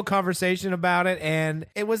actual conversation about it. And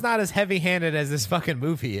it was not as heavy handed as this fucking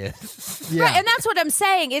movie is. Yeah. Right. And that's what I'm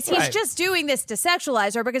saying is he's just doing this to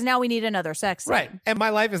sexualize her because now we need another sex scene. Right. And My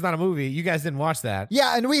Life is Not a Movie. You guys didn't watch that.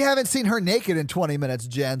 Yeah, and we haven't seen her naked in 20 minutes,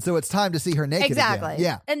 Jen, so it's time to see her naked Exactly. again.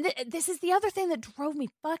 Yeah. And this is the other thing that drove me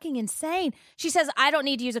fucking insane. She says, I don't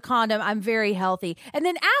need to use a condom. I'm very healthy. And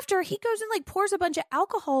then after, he goes and like pours a bunch of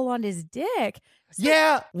alcohol on his dick.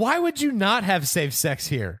 Yeah. Why would you not have safe sex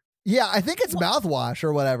here? Yeah, I think it's mouthwash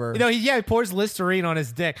or whatever. He pours Listerine on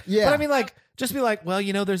his dick. Yeah. But I mean, like, just be like, well,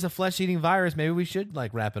 there's a flesh-eating virus. Maybe we should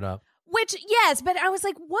like wrap it up. Which, yes, but I was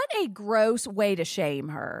like, what a gross way to shame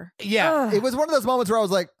her. Yeah. It was one of those moments where I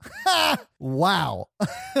was like, ha, wow.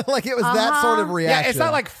 Like it was that sort of reaction. Yeah, it's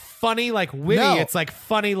not like funny, like witty. No. It's like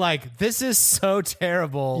funny, like this is so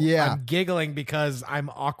terrible. Yeah. I'm giggling because I'm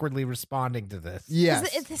awkwardly responding to this.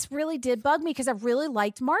 Yes. This really did bug me because I really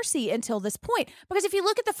liked Marcy until this point. Because if you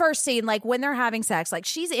look at the first scene, like when they're having sex, like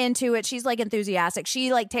she's into it. She's like enthusiastic.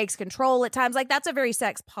 She like takes control at times. Like that's a very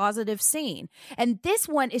sex positive scene. And this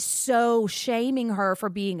one is so shaming her for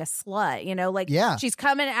being a slut, like she's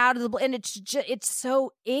coming out of the, and it's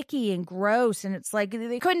so icky and gross. And it's like,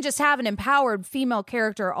 they couldn't just have an empowered female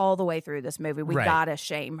character all the way through this movie. We gotta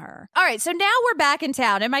shame her. All right, so now we're back in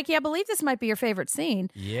town, and I can't believe this might be your favorite scene.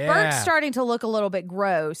 Yeah. Bert's starting to look a little bit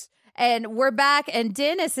gross. And we're back, and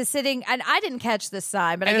Dennis is sitting, and I didn't catch this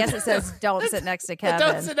sign, but I guess it says don't sit next to Kevin.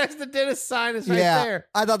 Don't sit next to Dennis sign is right there.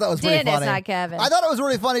 I thought that was pretty Dennis, funny. not Kevin. I thought it was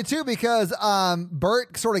really funny too because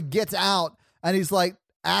Bert sort of gets out and he's like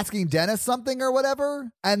asking Dennis something or whatever.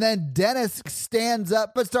 And then Dennis stands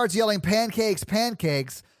up but starts yelling pancakes,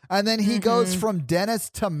 pancakes. And then he goes from Dennis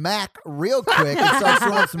to Mac real quick and starts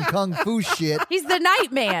throwing some kung fu shit. He's the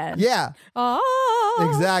night man. Yeah. Oh.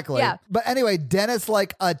 Exactly. Yeah. But anyway, Dennis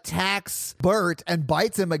like attacks Bert and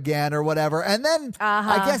bites him again or whatever. And then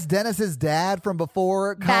I guess Dennis's dad from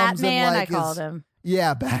before comes Batman, and like I called him.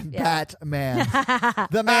 Yeah, Batman.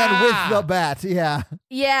 The man with the bat. Yeah.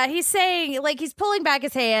 Yeah, he's saying, like, he's pulling back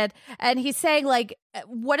his hand and he's saying, like,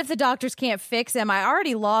 what if the doctors can't fix him? I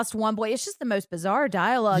already lost one boy. It's just the most bizarre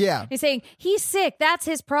dialogue. Yeah. He's saying, he's sick. That's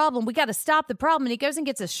his problem. We got to stop the problem. And he goes and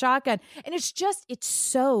gets a shotgun. And it's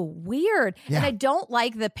so weird. Yeah. And I don't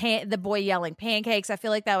like the boy yelling pancakes. I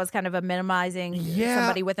feel like that was kind of a minimizing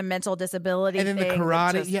somebody with a mental disability And then the thing.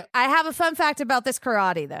 karate. I have a fun fact about this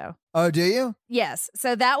karate, though. Oh, do you? Yes.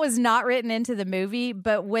 So that was not written into the movie,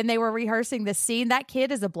 but when they were rehearsing the scene, that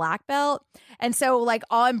kid is a black belt. And so like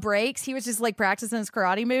on breaks, he was just like practicing his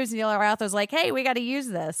karate moves and Neil Rath was like, hey, we got to use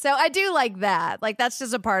this. So I do like that. Like that's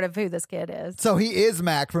just a part of who this kid is. So he is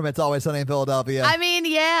Mac from It's Always Sunny in Philadelphia. I mean,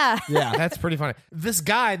 yeah. Yeah. That's pretty funny. This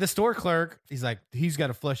guy, the store clerk, he's like, he's got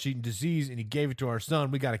a flesh-eating disease and he gave it to our son.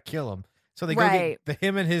 We got to kill him. So they go get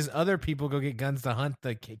him and his other people go get guns to hunt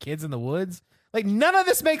the kids in the woods. Like, none of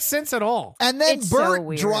this makes sense at all. And then It's so Bert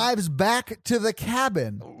weird. drives back to the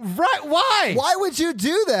cabin. Right? Why? Why would you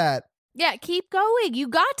do that? Yeah, keep going. You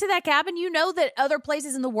got to that cabin. You know that other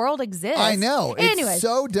places in the world exist. I know. It's Anyways.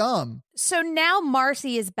 so dumb. So now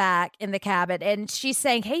Marcy is back in the cabin and she's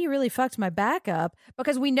saying, hey, you really fucked my back up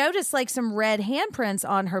because we noticed like some red handprints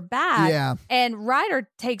on her back. Yeah. And Ryder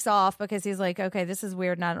takes off because he's like, okay, this is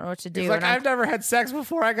weird and I don't know what to do. He's like, And I'm- I've never had sex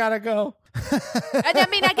before. I got to go. And I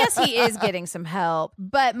mean, I guess he is getting some help,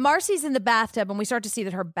 but Marcy's in the bathtub and we start to see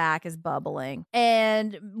that her back is bubbling.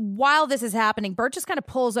 And while this is happening, Bert just kind of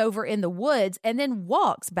pulls over in the woods and then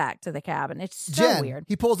walks back to the cabin. It's so Jen, weird.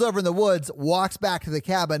 he pulls over in the woods, walks back to the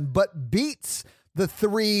cabin, but beats the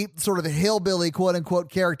three sort of hillbilly quote unquote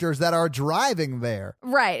characters that are driving there.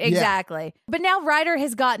 Right, exactly. But now Ryder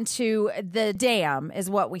has gotten to the dam, is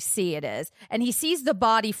what we see it is. And he sees the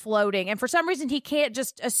body floating. And for some reason, he can't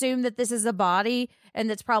just assume that this is a body and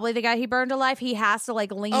that's probably the guy he burned alive. He has to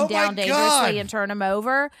like lean Oh my down dangerously God. and turn him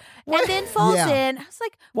over and then falls Yeah. in. I was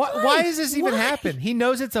like, Why does this even Why? happen? He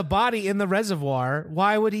knows it's a body in the reservoir.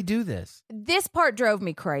 Why would he do this? This part drove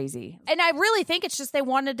me crazy. And I really think it's just they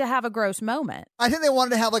wanted to have a gross moment. I think they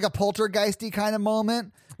wanted to have like a poltergeisty kind of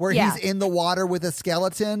moment where Yeah. he's in the water with a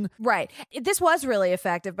skeleton. Right. This was really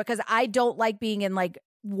effective because I don't like being in like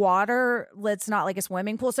water that's not like a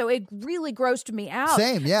swimming pool. So it really grossed me out.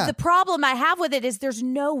 Same, yeah. The problem I have with it is there's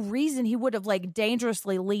no reason he would have like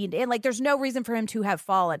dangerously leaned in. Like there's no reason for him to have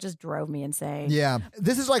fallen. It just drove me insane. Yeah.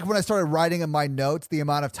 This is like when I started writing in my notes the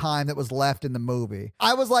amount of time that was left in the movie.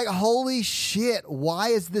 I was like, holy shit, why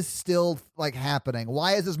is this still like happening?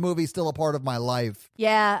 Why is this movie still a part of my life?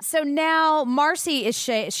 Yeah. So now Marcy is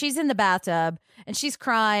she's in the bathtub and she's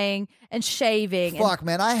crying and shaving. Fuck,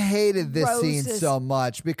 man, I hated this scene so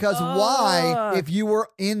much because why, if you were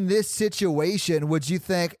in this situation, would you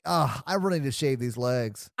think, oh, I really need to shave these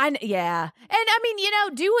legs? Yeah. And I mean,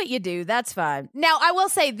 do what you do. That's fine. Now, I will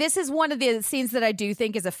say this is one of the scenes that I do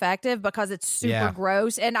think is effective because it's super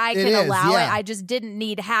gross and I can allow it. I just didn't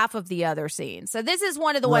need half of the other scenes. So this is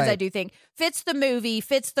one of the ones I do think fits the movie,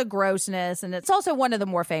 fits the grossness. And it's also one of the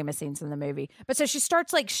more famous scenes in the movie. But so she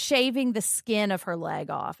starts like shaving the skin of her leg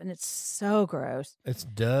off and it's so gross. It's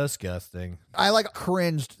disgusting. I like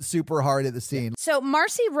cringed super hard at the scene. So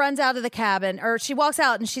Marcy runs out of the cabin, or she walks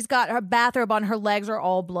out and she's got her bathrobe on, her legs are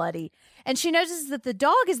all bloody. And she notices that the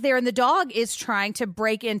dog is there and the dog is trying to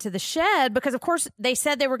break into the shed because, of course, they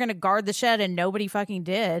said they were going to guard the shed and nobody fucking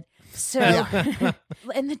did. So,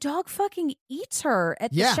 and the dog fucking eats her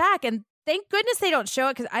at the shack. And thank goodness they don't show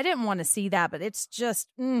it because I didn't want to see that, but it's just.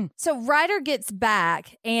 So Ryder gets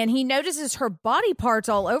back and he notices her body parts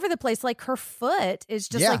all over the place. Like her foot is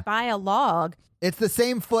just like by a log. It's the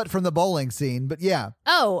same foot from the bowling scene, but yeah.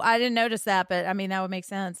 Oh, I didn't notice that, but I mean, that would make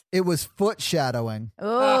sense. It was foot shadowing.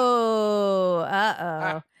 Oh,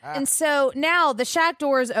 uh-oh. And so now the shack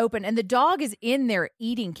door is open and the dog is in there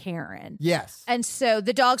eating Karen. Yes. And so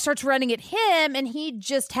the dog starts running at him and he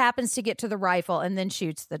just happens to get to the rifle and then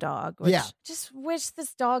shoots the dog. Which just wish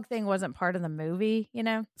this dog thing wasn't part of the movie,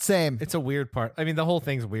 Same. It's a weird part. I mean, the whole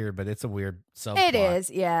thing's weird, but it's a weird subplot. It is,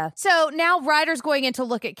 yeah. So now Ryder's going in to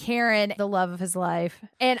look at Karen, the love of his life.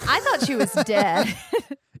 And I thought she was dead.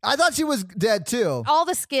 I thought she was dead too. All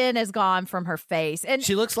the skin is gone from her face. And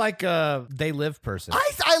she looks like a They Live person.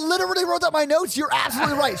 I literally wrote that in my notes. You're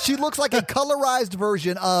absolutely right. She looks like a colorized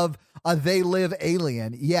version of a They Live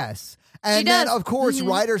alien. Yes. And then, of course,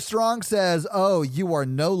 Ryder Strong says, oh, you are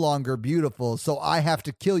no longer beautiful, so I have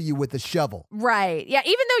to kill you with a shovel. Right. Yeah,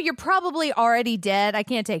 even though you're probably already dead, I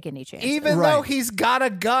can't take any chance. Even though he's got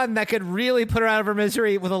a gun that could really put her out of her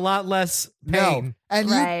misery with a lot less pain. No.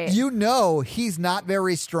 And you know he's not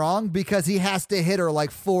very strong because he has to hit her like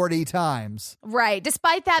 40 times. Right.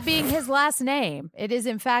 Despite that being his last name. It is,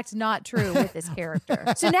 in fact, not true with this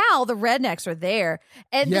character. So now the rednecks are there.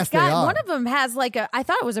 And this guy, one of them has like I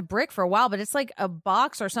thought it was a brick for a while, but it's like a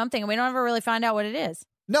box or something. And we don't ever really find out what it is.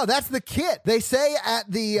 No, that's the kit. They say at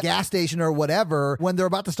the gas station or whatever, when they're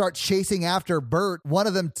about to start chasing after Bert, one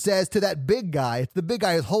of them says to that big guy, it's the big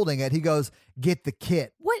guy who's holding it, he goes, get the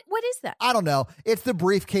kit. What is that? I don't know. It's the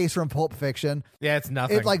briefcase from Pulp Fiction. Yeah, it's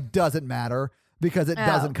nothing. It like doesn't matter because it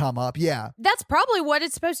doesn't come up. Yeah. That's probably what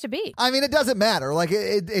it's supposed to be. I mean, it doesn't matter. Like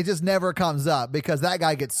it just never comes up because that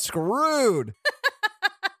guy gets screwed.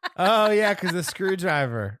 Oh, yeah, because the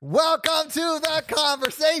screwdriver. Welcome to the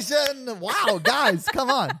conversation. Wow, guys,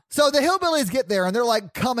 come on. So the hillbillies get there and they're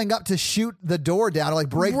like coming up to shoot the door down, or like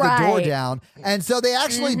break the door down. And so they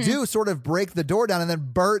actually do sort of break the door down. And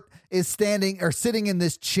then Bert is sitting in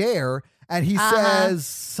this chair and he says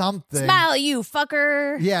something. Smile, you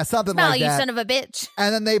fucker. Yeah, something Smile, like that. you son of a bitch.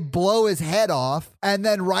 And then they blow his head off. And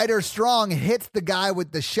then Ryder Strong hits the guy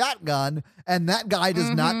with the shotgun. And that guy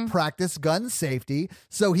does not practice gun safety.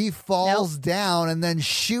 So he falls down and then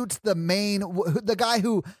shoots the guy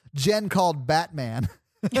who Jen called Batman.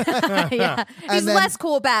 Yeah, he's less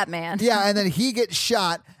cool Batman. Yeah, and then he gets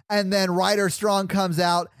shot. And then Ryder Strong comes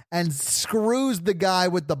out and screws the guy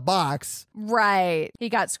with the box. Right. He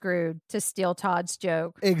got screwed, to steal Todd's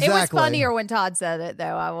joke. Exactly. It was funnier when Todd said it,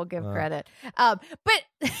 though. I will give credit. But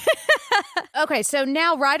okay, so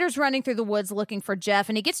now Ryder's running through the woods looking for Jeff,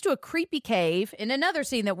 and he gets to a creepy cave in another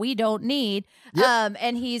scene that we don't need. Yep.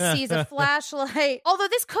 And he sees a flashlight. Although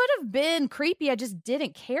this could have been creepy, I just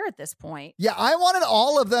didn't care at this point. Yeah, I wanted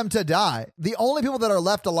all of them to die. The only people that are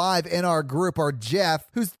left alive in our group are Jeff,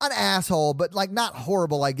 who's an asshole, but like not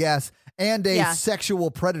horrible, I guess, and a sexual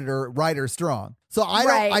predator, Ryder Strong. So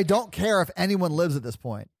I don't care if anyone lives at this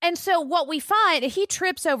point. And so what we find, he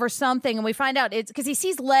trips over something, and we find out it's because he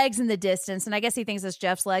sees legs in the distance, and I guess he thinks it's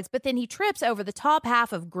Jeff's legs, but then he trips over the top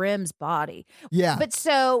half of Grimm's body. Yeah. But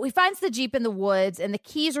so he finds the Jeep in the woods, and the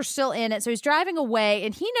keys are still in it, so he's driving away,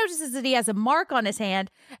 and he notices that he has a mark on his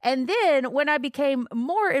hand, and then when I became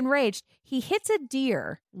more enraged, he hits a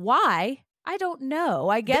deer. Why? I don't know.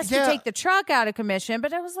 I guess Yeah. to take the truck out of commission,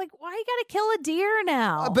 but I was like, why you got to kill a deer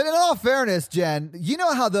now? But in all fairness, Jen, you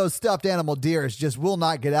know how those stuffed animal deers just will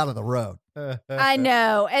not get out of the road. I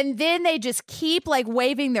know. And then they just keep like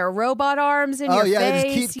waving their robot arms in your face.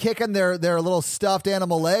 They just keep kicking their little stuffed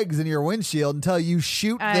animal legs in your windshield until you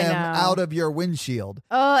shoot I them know. out of your windshield.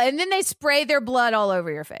 Oh, and then they spray their blood all over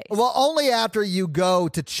your face. Well, only after you go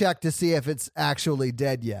to check to see if it's actually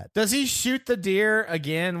dead yet. Does he shoot the deer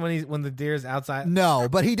again when the deer's outside? No,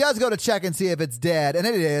 but he does go to check and see if it's dead, and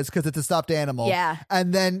it is because it's a stuffed animal. Yeah.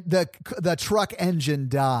 And then the truck engine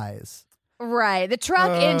dies. Right. The truck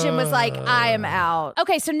engine was like, I am out.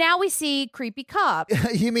 Okay, so now we see creepy cop.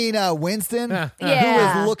 You mean Winston? Yeah.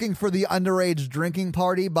 Who is looking for the underage drinking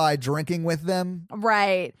party by drinking with them?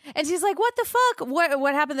 Right. And she's like, what the fuck?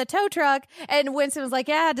 What happened to the tow truck? And Winston was like,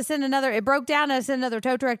 yeah, I had to send it broke down. I had to send another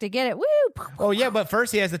tow truck to get it. Woo. Oh, yeah, but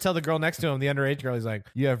first he has to tell the girl next to him, the underage girl, he's like,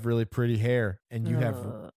 you have really pretty hair and you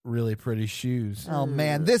have really pretty shoes. Oh,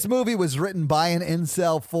 man. This movie was written by an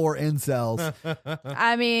incel for incels.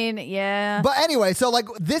 I mean, yeah. But anyway, so like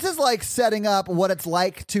this is like setting up what it's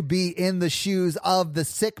like to be in the shoes of the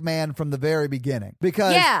sick man from the very beginning.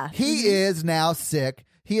 Because he is now sick.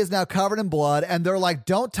 He is now covered in blood. And they're like,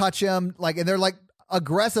 don't touch him. And they're like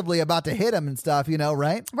aggressively about to hit him and stuff,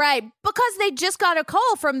 right? Right. Because they just got a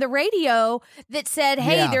call from the radio that said,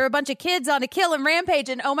 hey, there are a bunch of kids on a killing rampage.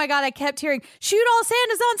 And oh my God, I kept hearing, shoot all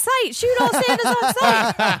Santas on sight. Shoot all Santas on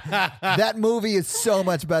sight. That movie is so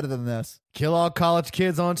much better than this. Kill all college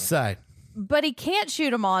kids on sight. But he can't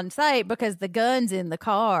shoot him on sight because the gun's in the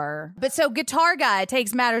car. But so Guitar Guy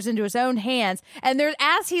takes matters into his own hands. And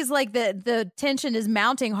as he's like the tension is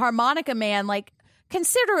mounting, Harmonica Man like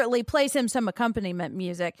considerately plays him some accompaniment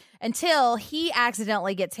music until he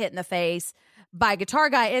accidentally gets hit in the face by Guitar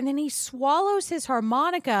Guy, and then he swallows his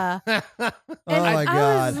harmonica. Oh my God.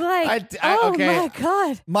 I was like, okay. my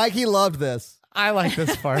God. Mikey loved this. I like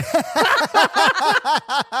this part.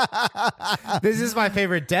 This is my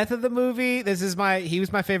favorite death of the movie. He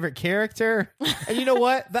was my favorite character. And you know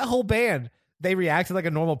what? That whole band, they reacted like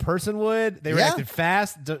a normal person would. They reacted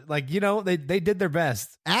fast. Like, they did their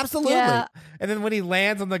best. Absolutely. Yeah. And then when he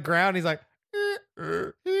lands on the ground, he's like,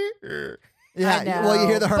 Yeah. Well, you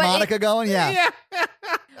hear the harmonica going? Yeah.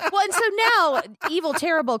 Well, and so now evil,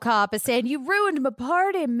 terrible cop is saying, you ruined my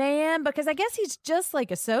party, man, because I guess he's just like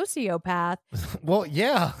a sociopath. Well,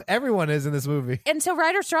 yeah, everyone is in this movie. And so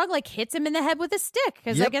Ryder Strong like hits him in the head with a stick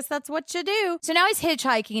because I guess that's what you do. So now he's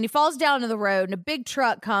hitchhiking and he falls down to the road and a big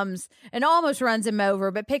truck comes and almost runs him over,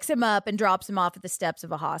 but picks him up and drops him off at the steps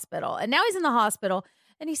of a hospital. And now he's in the hospital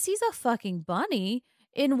and he sees a fucking bunny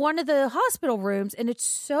in one of the hospital rooms, and it's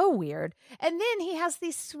so weird. And then he has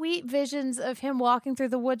these sweet visions of him walking through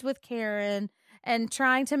the woods with Karen and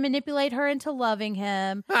trying to manipulate her into loving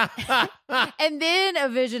him. And then a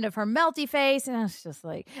vision of her melty face. And I was just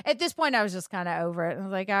like, at this point, I was just kind of over it. I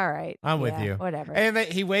was like, all right. I'm with you. Whatever. And then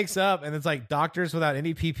he wakes up and it's like doctors without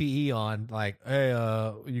any PPE on, like, hey,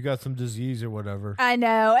 you got some disease or whatever. I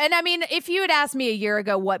know. And I mean, if you had asked me a year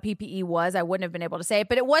ago what PPE was, I wouldn't have been able to say it,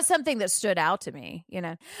 but it was something that stood out to me, All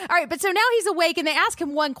right. But so now he's awake and they ask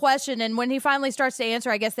him one question. And when he finally starts to answer,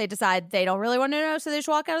 I guess they decide they don't really want to know. So they just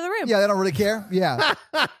walk out of the room. Yeah, they don't really care. Yeah.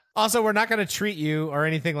 Also, we're not going to treat you or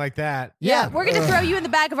anything like that. Yeah. We're going to throw you in the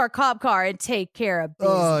back of our cop car and take care of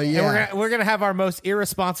business. Oh, yeah. And we're gonna have our most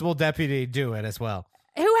irresponsible deputy do it as well.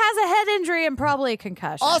 Who has a head injury and probably a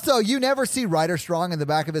concussion. Also, you never see Ryder Strong in the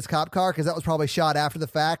back of his cop car because that was probably shot after the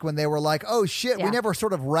fact when they were like, oh, shit, we never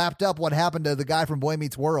sort of wrapped up what happened to the guy from Boy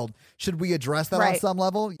Meets World. Should we address that on some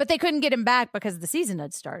level? But they couldn't get him back because the season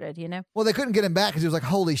had started, Well, they couldn't get him back because he was like,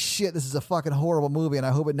 holy shit, this is a fucking horrible movie and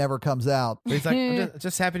I hope it never comes out. But he's like, I'm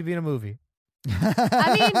just happy to be in a movie.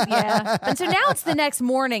 I mean, yeah. And so now it's the next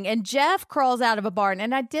morning and Jeff crawls out of a barn.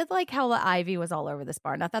 And I did like how the ivy was all over this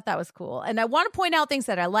barn. I thought that was cool. And I want to point out things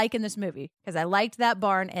that I like in this movie because I liked that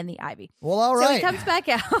barn and the ivy. Well, all right. So he comes back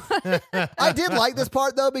out. I did like this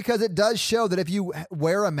part, though, because it does show that if you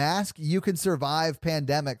wear a mask, you can survive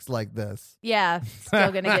pandemics like this. Yeah.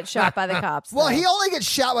 Still going to get shot by the cops. Well, though. he only gets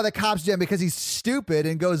shot by the cops, Jen, because he's stupid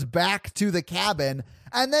and goes back to the cabin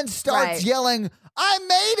and then starts yelling, I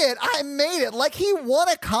made it. Like he won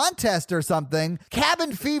a contest or something.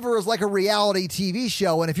 Cabin Fever is like a reality TV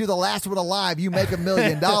show. And if you're the last one alive, you make $1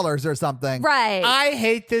 million or something. Right. I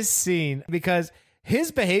hate this scene because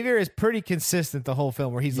his behavior is pretty consistent the whole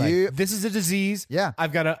film where he's like, this is a disease. Yeah.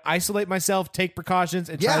 I've got to isolate myself, take precautions,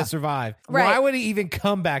 and try to survive. Right. Why would he even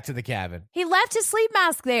come back to the cabin? He left his sleep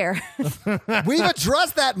mask there. We've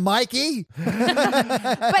addressed that, Mikey. But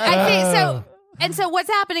I think so. And so what's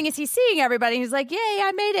happening is he's seeing everybody. He's like, yay,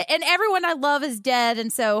 I made it. And everyone I love is dead.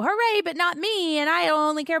 And so hooray, but not me. And I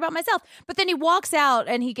only care about myself. But then he walks out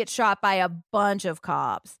and he gets shot by a bunch of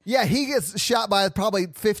cops. Yeah, he gets shot by probably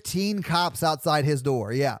 15 cops outside his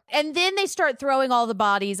door. Yeah. And then they start throwing all the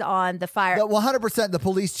bodies on the fire. The 100% the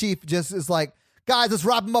police chief just is like, guys, let's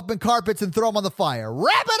wrap them up in carpets and throw them on the fire.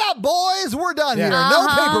 Wrap it up, boys. We're done here. No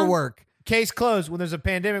paperwork. Case closed. When there's a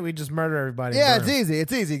pandemic, we just murder everybody. Yeah, it's easy.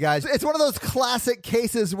 It's easy, guys. It's one of those classic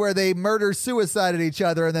cases where they murder-suicided each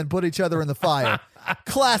other and then put each other in the fire.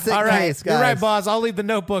 Classic case, guys. You're right, boss. I'll leave the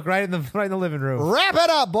notebook right in the living room. Wrap it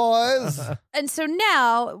up, boys. And so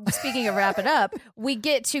now, speaking of wrap it up, we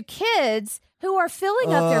get to kids who are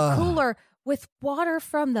filling up their cooler with water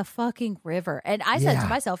from the fucking river. And I said to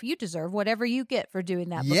myself, you deserve whatever you get for doing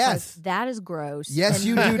that. Because that is gross. Yes, and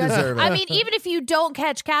you do deserve it. I mean, even if you don't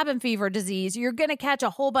catch cabin fever disease, you're going to catch a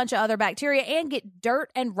whole bunch of other bacteria and get dirt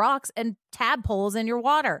and rocks and tadpoles in your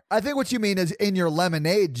water. I think what you mean is in your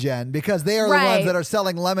lemonade, Jen, because they are the ones that are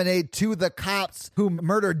selling lemonade to the cops who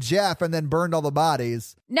murdered Jeff and then burned all the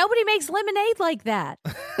bodies. Nobody makes lemonade like that.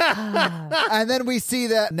 And then we see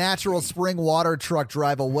that natural spring water truck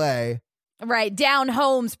drive away. Right, down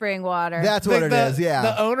home spring water. That's what it is, yeah.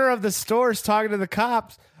 The owner of the store is talking to the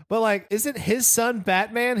cops, but like, isn't his son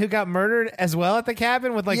Batman who got murdered as well at the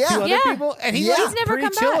cabin with like two other people? And he's never pretty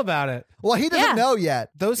come chill back about it. Well, he doesn't know yet.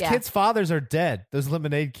 Those kids' fathers are dead. Those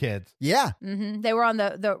lemonade kids. Yeah. Mm-hmm. They were on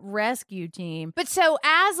the rescue team. But so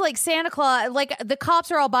as like Santa Claus, like the cops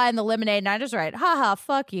are all buying the lemonade and I just write, haha,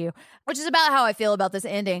 fuck you, which is about how I feel about this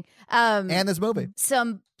ending. And this movie.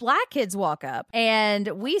 Some black kids walk up and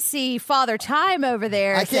we see Father Time over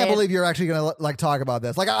there. I can't believe you're actually going to like talk about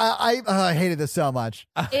this. Like I hated this so much.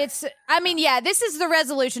 This is the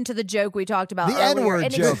resolution to the joke we talked about the earlier.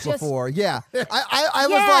 N-word joke before. Yeah. I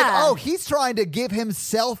was like, oh, he's trying to give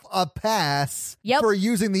himself a pass for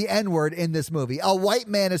using the N-word in this movie. A white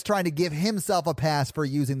man is trying to give himself a pass for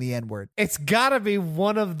using the N-word. It's gotta be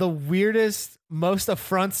one of the weirdest, most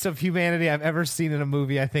affronts of humanity I've ever seen in a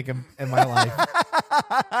movie, I think, in my life.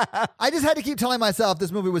 I just had to keep telling myself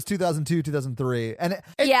this movie was 2002, 2003. And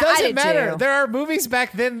it doesn't matter. Too. There are movies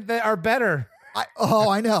back then that are better.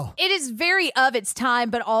 I know. It is very of its time,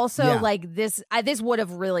 but also like this would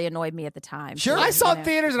have really annoyed me at the time. Sure. I saw it in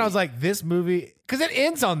theaters and I was like, this movie, because it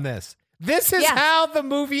ends on this. This is how the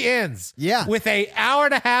movie ends. Yeah. With a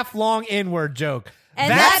hour-and-a-half long N-word joke. And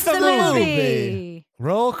that's the movie.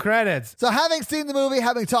 Roll credits. So having seen the movie,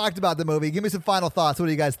 having talked about the movie, give me some final thoughts. What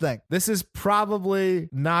do you guys think? This is probably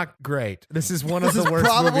not great. This is one of the worst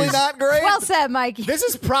probably movies. Not great? Well said, Mikey. This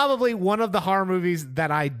is probably one of the horror movies that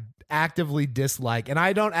I actively dislike. And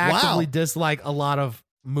I don't actively dislike a lot of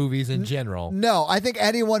movies in general. No, I think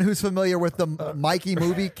anyone who's familiar with the Mikey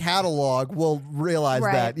movie catalog will realize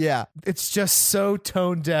that. Yeah. It's just so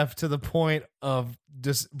tone deaf to the point of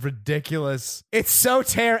just ridiculous. It's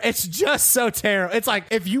just so terrible. It's like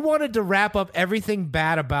if you wanted to wrap up everything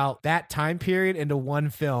bad about that time period into one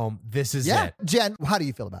film, this is it. Jen, how do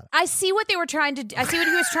you feel about it? I see what they were trying to do. I see what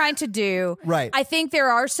he was trying to do. Right. I think there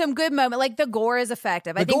are some good moments. Like the gore is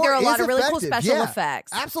effective. I think there are a lot of really cool special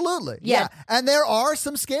effects. Absolutely. Yeah. And there are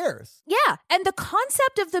some scares. Yeah. And the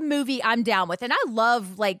concept of the movie I'm down with. And I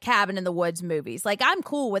love like Cabin in the Woods movies. Like I'm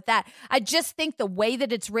cool with that. I just think the way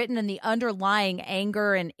that it's written and the underlying anger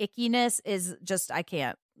and ickiness is just, I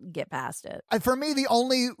can't get past it. For me, the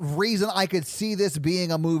only reason I could see this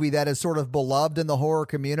being a movie that is sort of beloved in the horror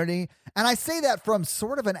community, and I say that from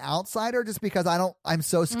sort of an outsider just because I'm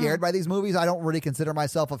so scared by these movies. I don't really consider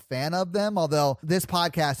myself a fan of them, although this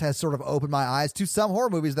podcast has sort of opened my eyes to some horror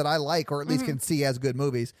movies that I like or at least can see as good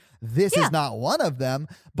movies. This is not one of them,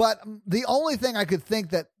 but the only thing I could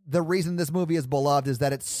think that the reason this movie is beloved is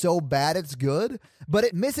that it's so bad it's good, but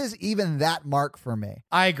it misses even that mark for me.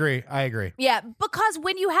 I agree. Yeah, because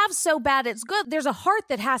when you have so bad it's good, there's a heart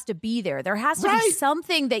that has to be there. There has to be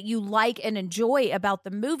something that you like and enjoy about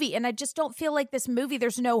the movie, and I just don't feel like this movie,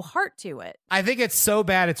 there's no heart to it. I think it's so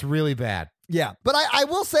bad it's really bad. Yeah, but I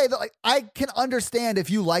will say that like I can understand if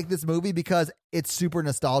you like this movie because it's super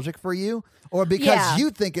nostalgic for you or because you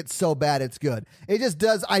think it's so bad it's good. It just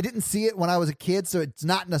does. I didn't see it when I was a kid, so it's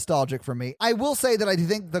not nostalgic for me. I will say that I do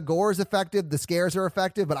think the gore is effective, the scares are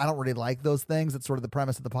effective, but I don't really like those things. It's sort of the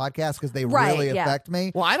premise of the podcast because they really affect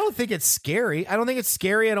me. Well, I don't think it's scary. I don't think it's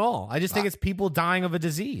scary at all. I just think it's people dying of a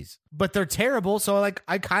disease. But they're terrible, so like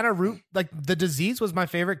I kind of root like the disease was my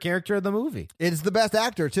favorite character of the movie. It's the best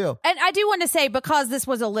actor too. And I do want to say, because this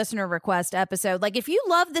was a listener request episode, like if you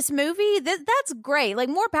love this movie, that's great. Like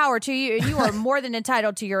more power to you. You are more than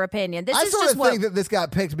entitled to your opinion. This I is sort just of think that this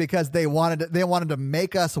got picked because they wanted to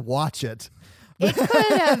make us watch it. It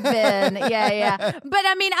could have been. Yeah. But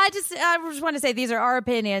I mean, I just want to say these are our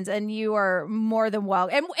opinions and you are more than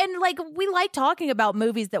welcome. And like, we like talking about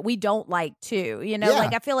movies that we don't like too. You know, Yeah.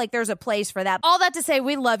 like I feel like there's a place for that. All that to say,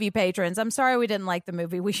 we love you, patrons. I'm sorry we didn't like the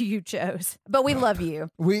movie you chose, but we love you.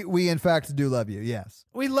 We in fact do love you. Yes.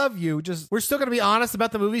 We love you. Just we're still going to be honest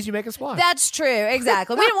about the movies you make us watch. That's true.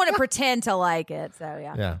 Exactly. We don't want to pretend to like it. So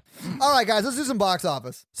yeah. Yeah. All right, guys, let's do some box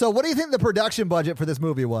office. So, what do you think the production budget for this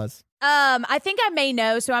movie was? I think I may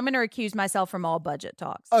know, so I'm going to recuse myself from all budget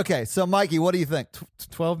talks. Okay, so Mikey, what do you think?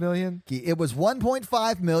 12 million? It was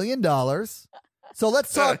 $1.5 million. So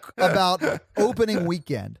let's talk about opening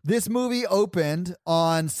weekend. This movie opened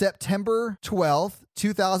on September 12th,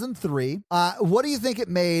 2003. What do you think it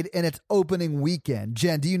made in its opening weekend?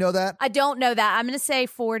 Jen, do you know that? I don't know that. I'm going to say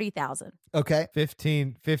 40,000. Okay.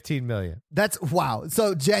 15 million. That's wow.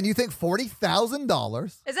 So Jen, you think $40,000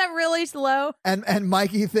 Is that really low? and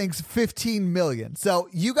Mikey thinks 15 million. So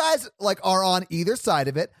you guys like are on either side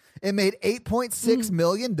of it. It made $8.6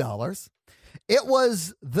 million. It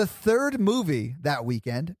was the third movie that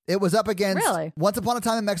weekend. It was up against Really? Once Upon a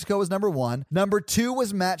Time in Mexico was number 1. Number 2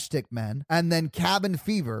 was Matchstick Men, and then Cabin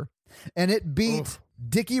Fever. And it beat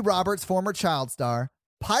Dickie Roberts, former child star,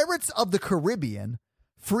 Pirates of the Caribbean,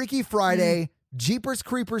 Freaky Friday, Jeepers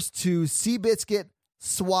Creepers 2, Seabiscuit,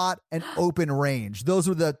 SWAT, and Open Range. Those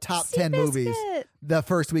were the top 10 movies the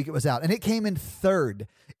first week it was out. And it came in third.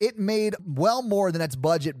 It made well more than its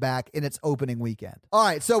budget back in its opening weekend. All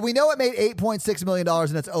right, so we know it made $8.6 million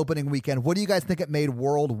in its opening weekend. What do you guys think it made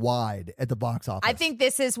worldwide at the box office? I think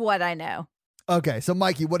this is what I know. Okay, so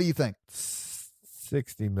Mikey, what do you think?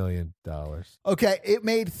 $60 million. Okay, it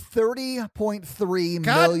made $30.3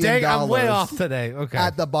 God million dang, I'm way off today. Okay.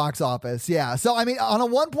 at the box office. Yeah, so I mean, on a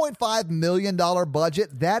 $1.5 million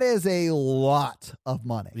budget, that is a lot of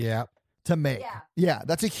money Yeah. to make. Yeah. Yeah,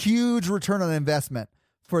 that's a huge return on investment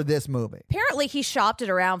for this movie. Apparently, he shopped it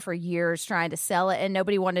around for years trying to sell it, and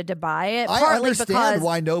nobody wanted to buy it. I Partly understand because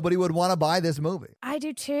why nobody would want to buy this movie. I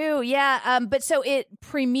do too. Yeah. But so it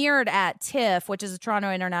premiered at TIFF, which is a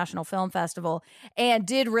Toronto International Film Festival, and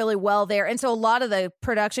did really well there. And so a lot of the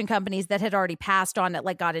production companies that had already passed on it,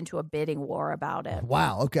 like, got into a bidding war about it.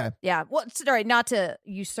 Wow, okay. Yeah. Well, sorry, not to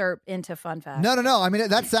usurp into fun fact. No. I mean,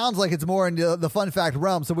 that sounds like it's more into the fun fact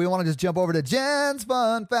realm, so we want to just jump over to Jen's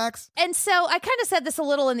fun facts. And so I kind of said this a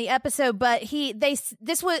little in the episode, but he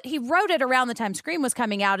wrote it around the time Scream was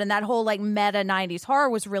coming out, and that whole like meta 90s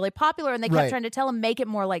horror was really popular, and they kept Right. trying to tell him make it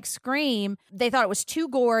more like Scream. They thought it was too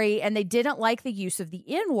gory, and they didn't like the use of the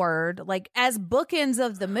N-word like as bookends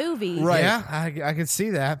of the movie. Right. Yeah, I can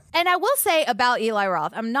see that. And I will say about Eli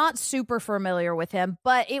Roth, I'm not super familiar with him,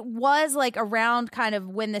 but it was like around kind of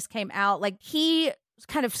when this came out, like he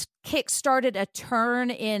kind of kick-started a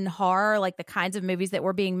turn in horror, like the kinds of movies that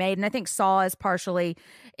were being made. And I think Saw is partially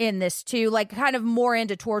in this too, like kind of more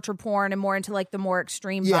into torture porn and more into like the more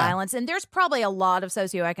extreme Yeah. violence. And there's probably a lot of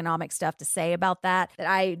socioeconomic stuff to say about that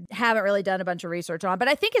I haven't really done a bunch of research on, but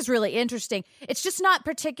I think is really interesting. It's just not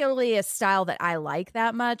particularly a style that I like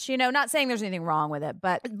that much, you know, not saying there's anything wrong with it,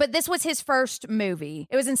 but this was his first movie.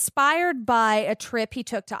 It was inspired by a trip he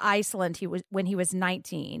took to Iceland when he was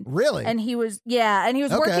 19. Really? And he was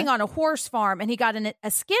Okay. working on a horse farm, and he got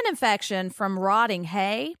a skin infection from rotting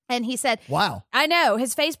hay. And he said, Wow. I know,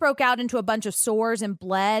 his face broke out into a bunch of sores and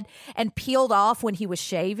bled and peeled off when he was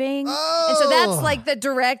shaving. Oh. And so that's like the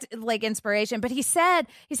direct like inspiration. But he said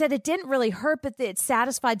it didn't really hurt, but it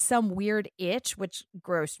satisfied some weird itch, which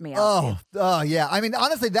grossed me out. Oh, yeah. I mean,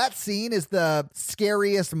 honestly, that scene is the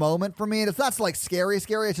scariest moment for me. And it's not like scary. It's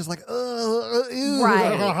just like, ew,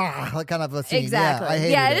 Right. like kind of a scene. Exactly. Yeah, I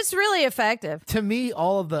hated Yeah, it. it's really effective. To me,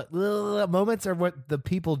 all of the moments are what the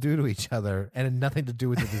people do to each other and had nothing to do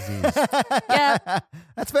with the disease. Yeah.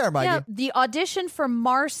 That's fair, Mikey. Yeah, the audition for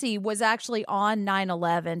Marcy was actually on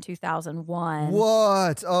 9/11, 2001.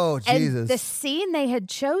 What? Oh, And Jesus. the scene they had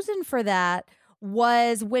chosen for that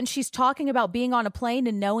was when she's talking about being on a plane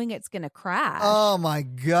and knowing it's going to crash. Oh, my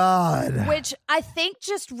God. Which I think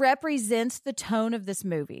just represents the tone of this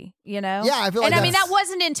movie, you know? Yeah, I feel like And I mean, that's- that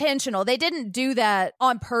wasn't intentional. They didn't do that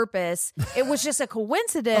on purpose. It was just a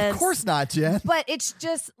coincidence. Of course not, Jen. But it's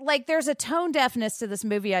just like there's a tone deafness to this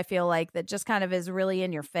movie, I feel like, that just kind of is really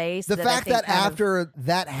in your face. The I fact think that kind of- after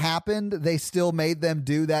that happened, they still made them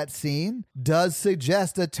do that scene does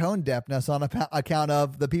suggest a tone deafness on account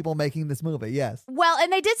of the people making this movie. Yes. Yes. Well,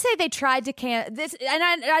 and they did say they tried to this, and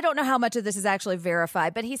I don't know how much of this is actually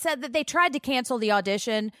verified, but he said that they tried to cancel the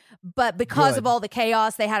audition, but because of all the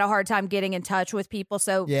chaos, they had a hard time getting in touch with people,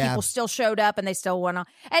 so people still showed up and they still went on.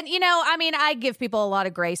 And, I mean, I give people a lot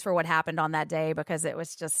of grace for what happened on that day because it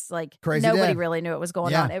was just like crazy nobody day. really knew what was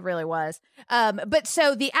going on. It really was. But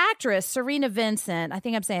so the actress, Serena Vincent, I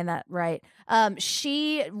think I'm saying that right,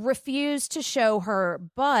 she refused to show her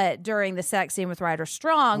butt during the sex scene with Ryder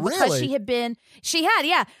Strong because she'd been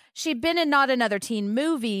in Not Another Teen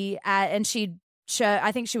Movie and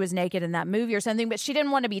I think she was naked in that movie or something, but she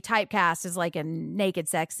didn't want to be typecast as like a naked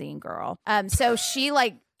sex scene girl. So she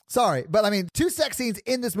Sorry, but I mean, 2 sex scenes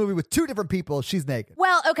in this movie with 2 different people. She's naked.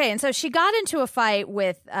 Well, okay, and so she got into a fight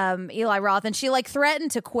with Eli Roth, and she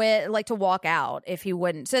threatened to quit, to walk out if he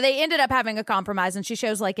wouldn't. So they ended up having a compromise, and she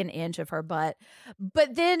shows an inch of her butt.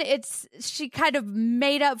 But then she kind of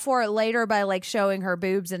made up for it later by showing her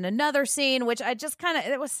boobs in another scene, which I just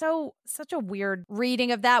it was such a weird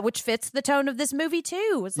reading of that, which fits the tone of this movie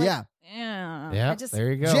too. It's yeah.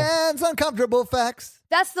 There you go. Jen's uncomfortable facts.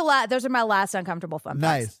 That's those are my last uncomfortable fun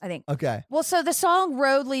facts, I think. Okay. Well, so the song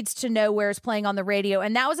Road Leads to Nowhere is playing on the radio,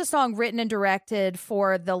 and that was a song written and directed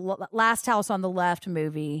for the Last House on the Left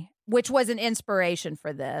movie, which was an inspiration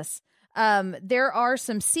for this. There are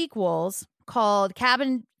some sequels called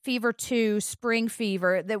Cabin Fever 2 Spring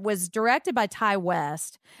Fever that was directed by Ty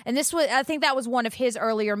West. And I think that was one of his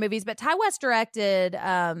earlier movies, but Ty West directed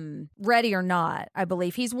Ready or Not, I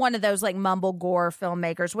believe. He's one of those mumble gore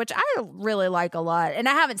filmmakers, which I really like a lot. And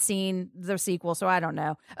I haven't seen the sequel, so I don't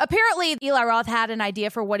know. Apparently, Eli Roth had an idea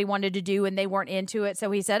for what he wanted to do and they weren't into it. So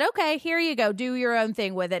he said, okay, here you go, do your own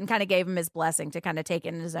thing with it, and kind of gave him his blessing to kind of take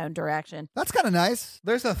it in his own direction. That's kind of nice.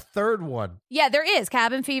 There's a third one. Yeah, there is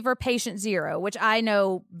Cabin Fever, Patient Zero, which I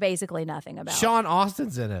know basically nothing about. Sean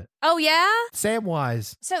Austin's in it. Oh, yeah?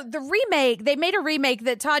 Samwise. So the remake, they made a remake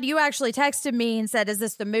that, Todd, you actually texted me and said, is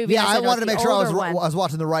this the movie? Yeah, I said, wanted to make sure I one. was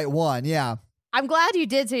watching the right one. Yeah. I'm glad you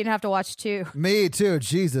did so you didn't have to watch 2. Me too.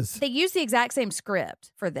 Jesus. They used the exact same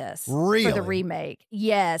script for this. Really? For the remake.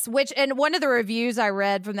 Yes. And one of the reviews I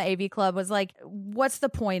read from the AV Club was what's the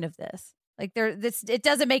point of this? It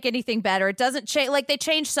doesn't make anything better. It doesn't change. They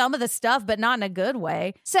changed some of the stuff, but not in a good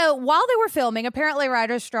way. So while they were filming, apparently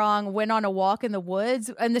Ryder Strong went on a walk in the woods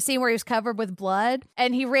in the scene where he was covered with blood,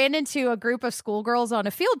 and he ran into a group of schoolgirls on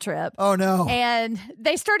a field trip. Oh no! And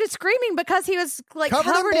they started screaming because he was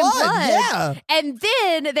covered in blood. Yeah. And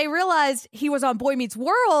then they realized he was on Boy Meets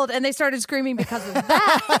World, and they started screaming because of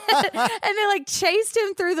that. And they chased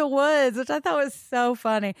him through the woods, which I thought was so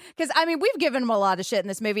funny. Because I mean, we've given him a lot of shit in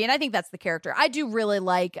this movie, and I think that's the character. I do really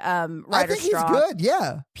like Ryder I think Strong. He's good,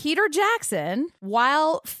 yeah. Peter Jackson,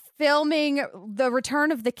 while filming The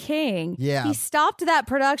Return of the King, he stopped that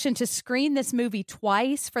production to screen this movie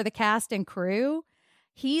twice for the cast and crew.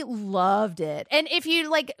 He loved it. And if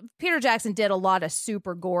you Peter Jackson did a lot of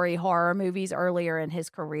super gory horror movies earlier in his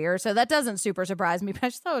career, so that doesn't super surprise me, but I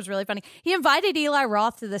just thought it was really funny. He invited Eli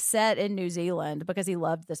Roth to the set in New Zealand because he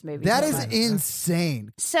loved this movie. That is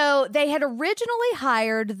insane. So they had originally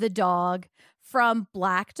hired the dog from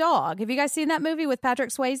Black Dog. Have you guys seen that movie with Patrick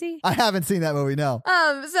Swayze? I haven't seen that movie, no.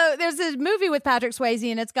 So there's this movie with Patrick Swayze,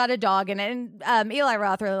 and it's got a dog in it. And Eli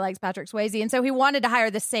Roth really likes Patrick Swayze, and so he wanted to hire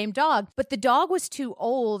the same dog, but the dog was too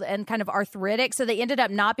old and kind of arthritic, so they ended up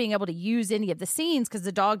not being able to use any of the scenes because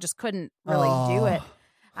the dog just couldn't really do it.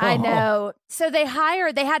 I know. So they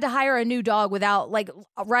had to hire a new dog without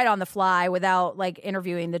right on the fly, without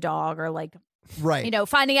interviewing the dog or right.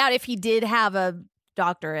 Finding out if he did have a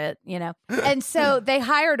doctorate, and so they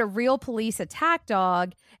hired a real police attack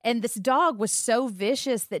dog, and this dog was so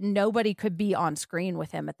vicious that nobody could be on screen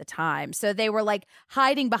with him at the time. So they were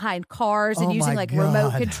hiding behind cars and using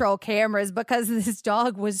remote control cameras because this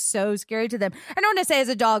dog was so scary to them. I don't want to say as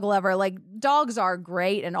a dog lover, dogs are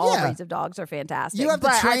great and all breeds of dogs are fantastic. You have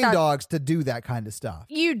to train dogs to do that kind of stuff.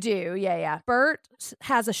 You do. Yeah. Bert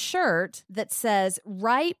has a shirt that says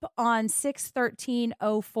ripe on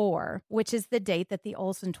 6/13/04, which is the date that the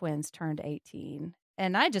Olsen twins turned 18.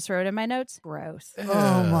 And I just wrote in my notes, gross.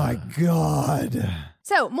 Oh my God.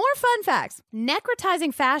 So, more fun facts.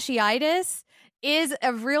 Necrotizing fasciitis is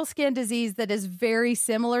a real skin disease that is very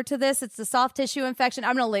similar to this. It's a soft tissue infection.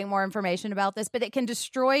 I'm going to link more information about this, but it can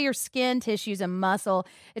destroy your skin, tissues, and muscle.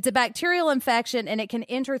 It's a bacterial infection, and it can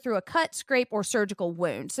enter through a cut, scrape, or surgical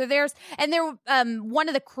wound. So one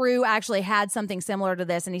of the crew actually had something similar to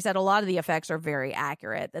this, and he said a lot of the effects are very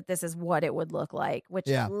accurate, that this is what it would look like, which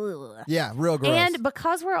ugh. Yeah, real gross. And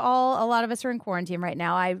because a lot of us are in quarantine right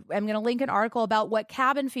now, I'm going to link an article about what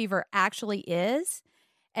cabin fever actually is.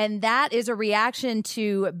 And that is a reaction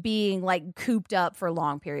to being cooped up for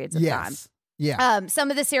long periods of time. Yeah.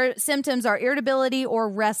 Some of the symptoms are irritability or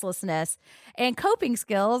restlessness. And coping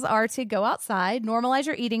skills are to go outside, normalize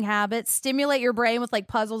your eating habits, stimulate your brain with like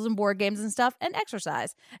puzzles and board games and stuff, and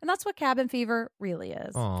exercise. And that's what cabin fever really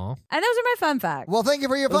is. Aw. And those are my fun facts. Well, thank you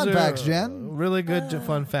for your Those fun are facts, Jen. Really good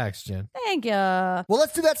fun facts, Jen. Thank you. Well,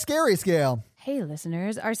 let's do that scary scale. Hey,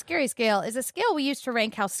 listeners, our scary scale is a scale we use to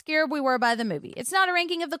rank how scared we were by the movie. It's not a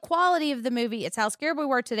ranking of the quality of the movie. It's how scared we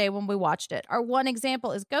were today when we watched it. Our 1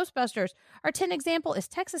 example is Ghostbusters. Our 10 example is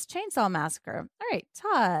Texas Chainsaw Massacre. All right,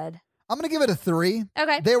 Todd. I'm going to give it a 3.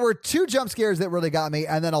 Okay. There were 2 jump scares that really got me,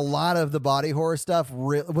 and then a lot of the body horror stuff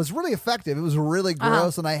was really effective. It was really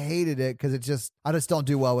gross, and I hated it because I just don't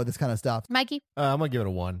do well with this kind of stuff. Mikey? I'm going to give it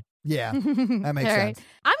a 1. Yeah, that makes All sense. right.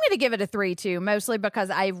 I'm going to give it a 3 too, mostly because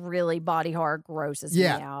body horror grosses me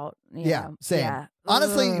out. you Yeah, know? same. Yeah.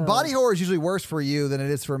 Honestly, Ugh. body horror is usually worse for you than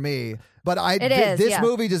it is for me. But is, this yeah.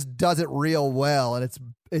 movie just does it real well, and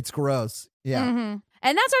it's gross. Yeah. Mhm.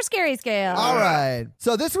 And that's our scary scale. All right.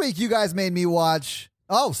 So this week you guys made me watch.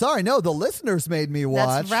 Oh, sorry, no, the listeners made me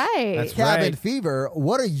watch. That's right. That's Cabin right. Fever.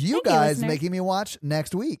 What are you Thank you, guys listeners. making me watch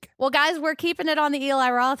next week? Well, guys, we're keeping it on the Eli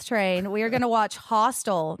Roth train. We are going to watch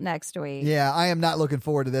Hostel next week. Yeah, I am not looking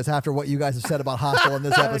forward to this after what you guys have said about Hostel in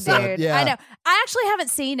this episode. Oh, dude. Yeah, I know. I actually haven't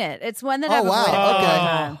seen it. It's one that Oh, I've wow. avoided all the Okay.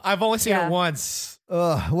 time. I've only seen Yeah. it once.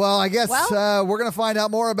 Well, I guess Well- we're going to find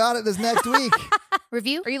out more about it this next week.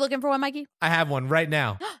 Review? Are you looking for one, Mikey? I have one right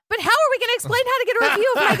now. But how are we going to explain how to get a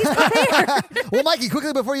review if Mikey's prepared? Well, Mikey,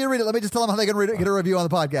 quickly before you read it, let me just tell them how they can get a review on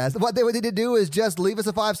the podcast. What they need to do is just leave us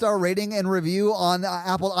a 5-star rating and review on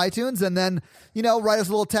Apple iTunes, and then, write us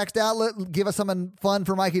a little text outlet, give us something fun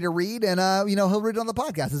for Mikey to read, and, he'll read it on the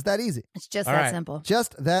podcast. It's that easy. It's just All that right. simple.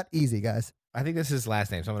 Just that easy, guys. I think this is his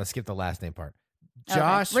last name, so I'm going to skip the last name part. Okay.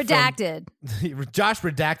 Josh Redacted. Josh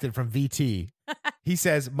Redacted from VT. He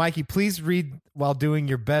says, Mikey, please read while doing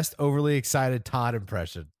your best overly excited Todd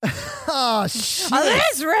impression. Oh, shit.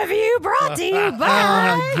 This review brought to you Oh, by...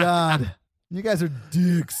 my God. You guys are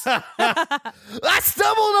dicks. I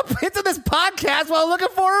stumbled up into this podcast while looking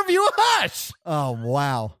for a review of Hush. Oh,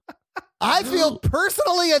 wow. I feel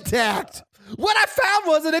personally attacked. What I found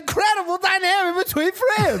was an incredible dynamic between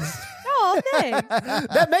friends Oh, thanks.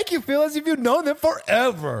 that make you feel as if you've known them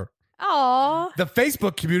forever. Aw. The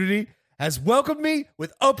Facebook community has welcomed me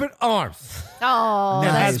with open arms. Oh,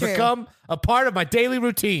 and Nice. has that's true. become a part of my daily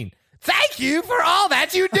routine. Thank you for all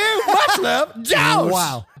that you do. Much love, Josh.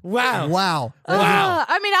 Wow. Wow. Wow. Wow.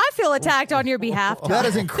 I mean, I feel attacked on your behalf, Todd. That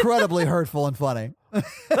is incredibly hurtful and funny. Yeah,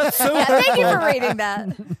 thank you for reading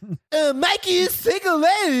that. Mikey is single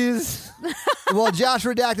ladies. Well, Josh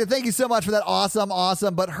Redacted, thank you so much for that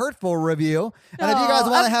awesome, but hurtful review. And if you guys Aw,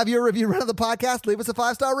 want to have your review read on the podcast, leave us a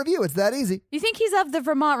 5-star review. It's that easy. You think he's of the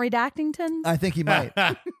Vermont Redactingtons? I think he might.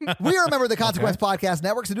 We are a member of the Consequence Podcast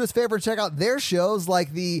Network, so do us a favor and check out their shows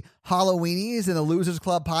like the Halloweenies and the Losers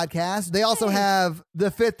Club podcast. They also have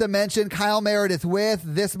The Fifth Dimension, Kyle Meredith with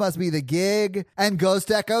This Must Be the Gig, and Ghost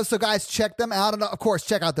Echo. So guys, check them out. And of course,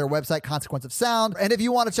 check out their website, Consequence of Sound. And if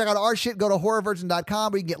you want to check out our shit, go to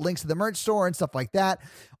horrorvirgin.com where you can get links to the merch store and stuff like that.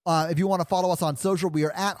 If you want to follow us on social, we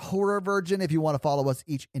are at Horror Virgin. If you want to follow us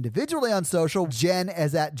each individually on social, Jen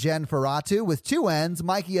is at Jen Ferratu with 2 N's.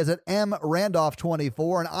 Mikey is at M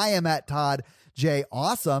Randolph24, and I am at Todd J.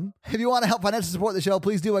 Awesome. If you want to help financially support the show,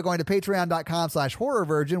 please do by going to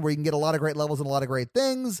patreon.com/horrorvirgin, where you can get a lot of great levels and a lot of great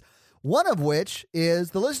things. One of which is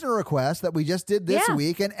the listener request that we just did this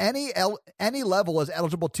week, and any level is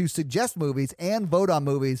eligible to suggest movies and vote on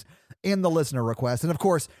movies in the listener request. And of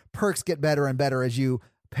course, perks get better and better as you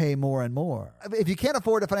pay more and more. If you can't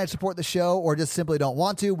afford to financially support the show or just simply don't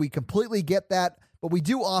want to, we completely get that. But we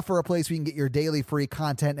do offer a place where you can get your daily free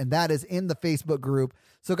content, and that is in the Facebook group.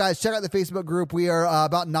 So, guys, check out the Facebook group. We are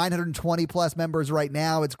about 920 plus members right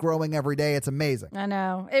now. It's growing every day. It's amazing. I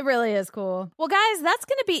know. It really is cool. Well, guys, that's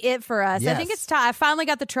going to be it for us. I think Yes. it's time. I finally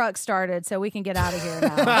got the truck started, so we can get out of here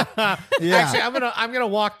now. Yeah. Actually, I'm gonna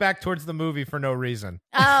walk back towards the movie for no reason.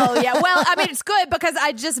 Oh, yeah. Well, I mean, it's good because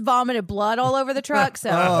I just vomited blood all over the truck.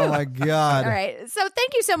 So, Oh, my God. all right. So,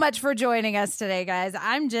 thank you so much for joining us today, guys.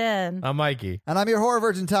 I'm Jen. I'm Mikey. And I'm your Horror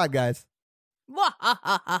Virgin Todd, guys.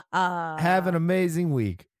 Have an amazing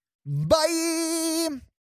week. Bye.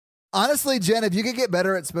 Honestly, Jen, if you could get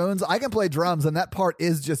better at spoons, I can play drums, and that part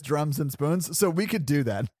is just drums and spoons, so we could do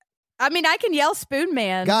that. I mean, I can yell Spoon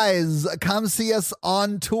Man. Guys, come see us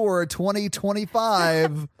on tour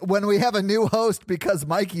 2025 when we have a new host because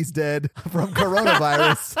Mikey's dead from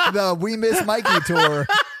coronavirus. The We Miss Mikey tour.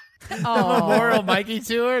 Aw. Memorial Mikey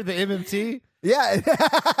tour, the MMT. Yeah.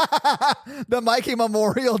 The Mikey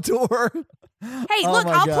Memorial Tour. Hey, Oh look,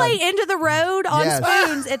 my I'll God. play Into the Road on Yes.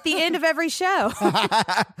 spoons at the end of every show.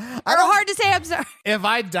 I Or don't- hard to say, I'm sorry. If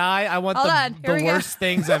I die, I want Hold on, here the we go. worst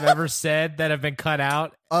things I've ever said that have been cut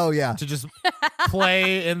out Oh yeah. to just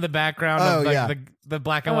play in the background Oh, of like, yeah. the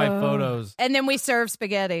black and white photos. And then we serve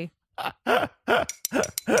spaghetti. Feel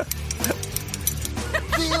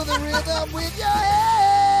the rhythm with your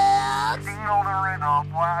hands. Feel the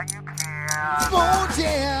rhythm while you can.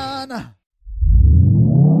 Spoon.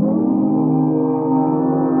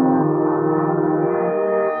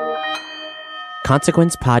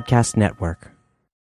 Consequence Podcast Network.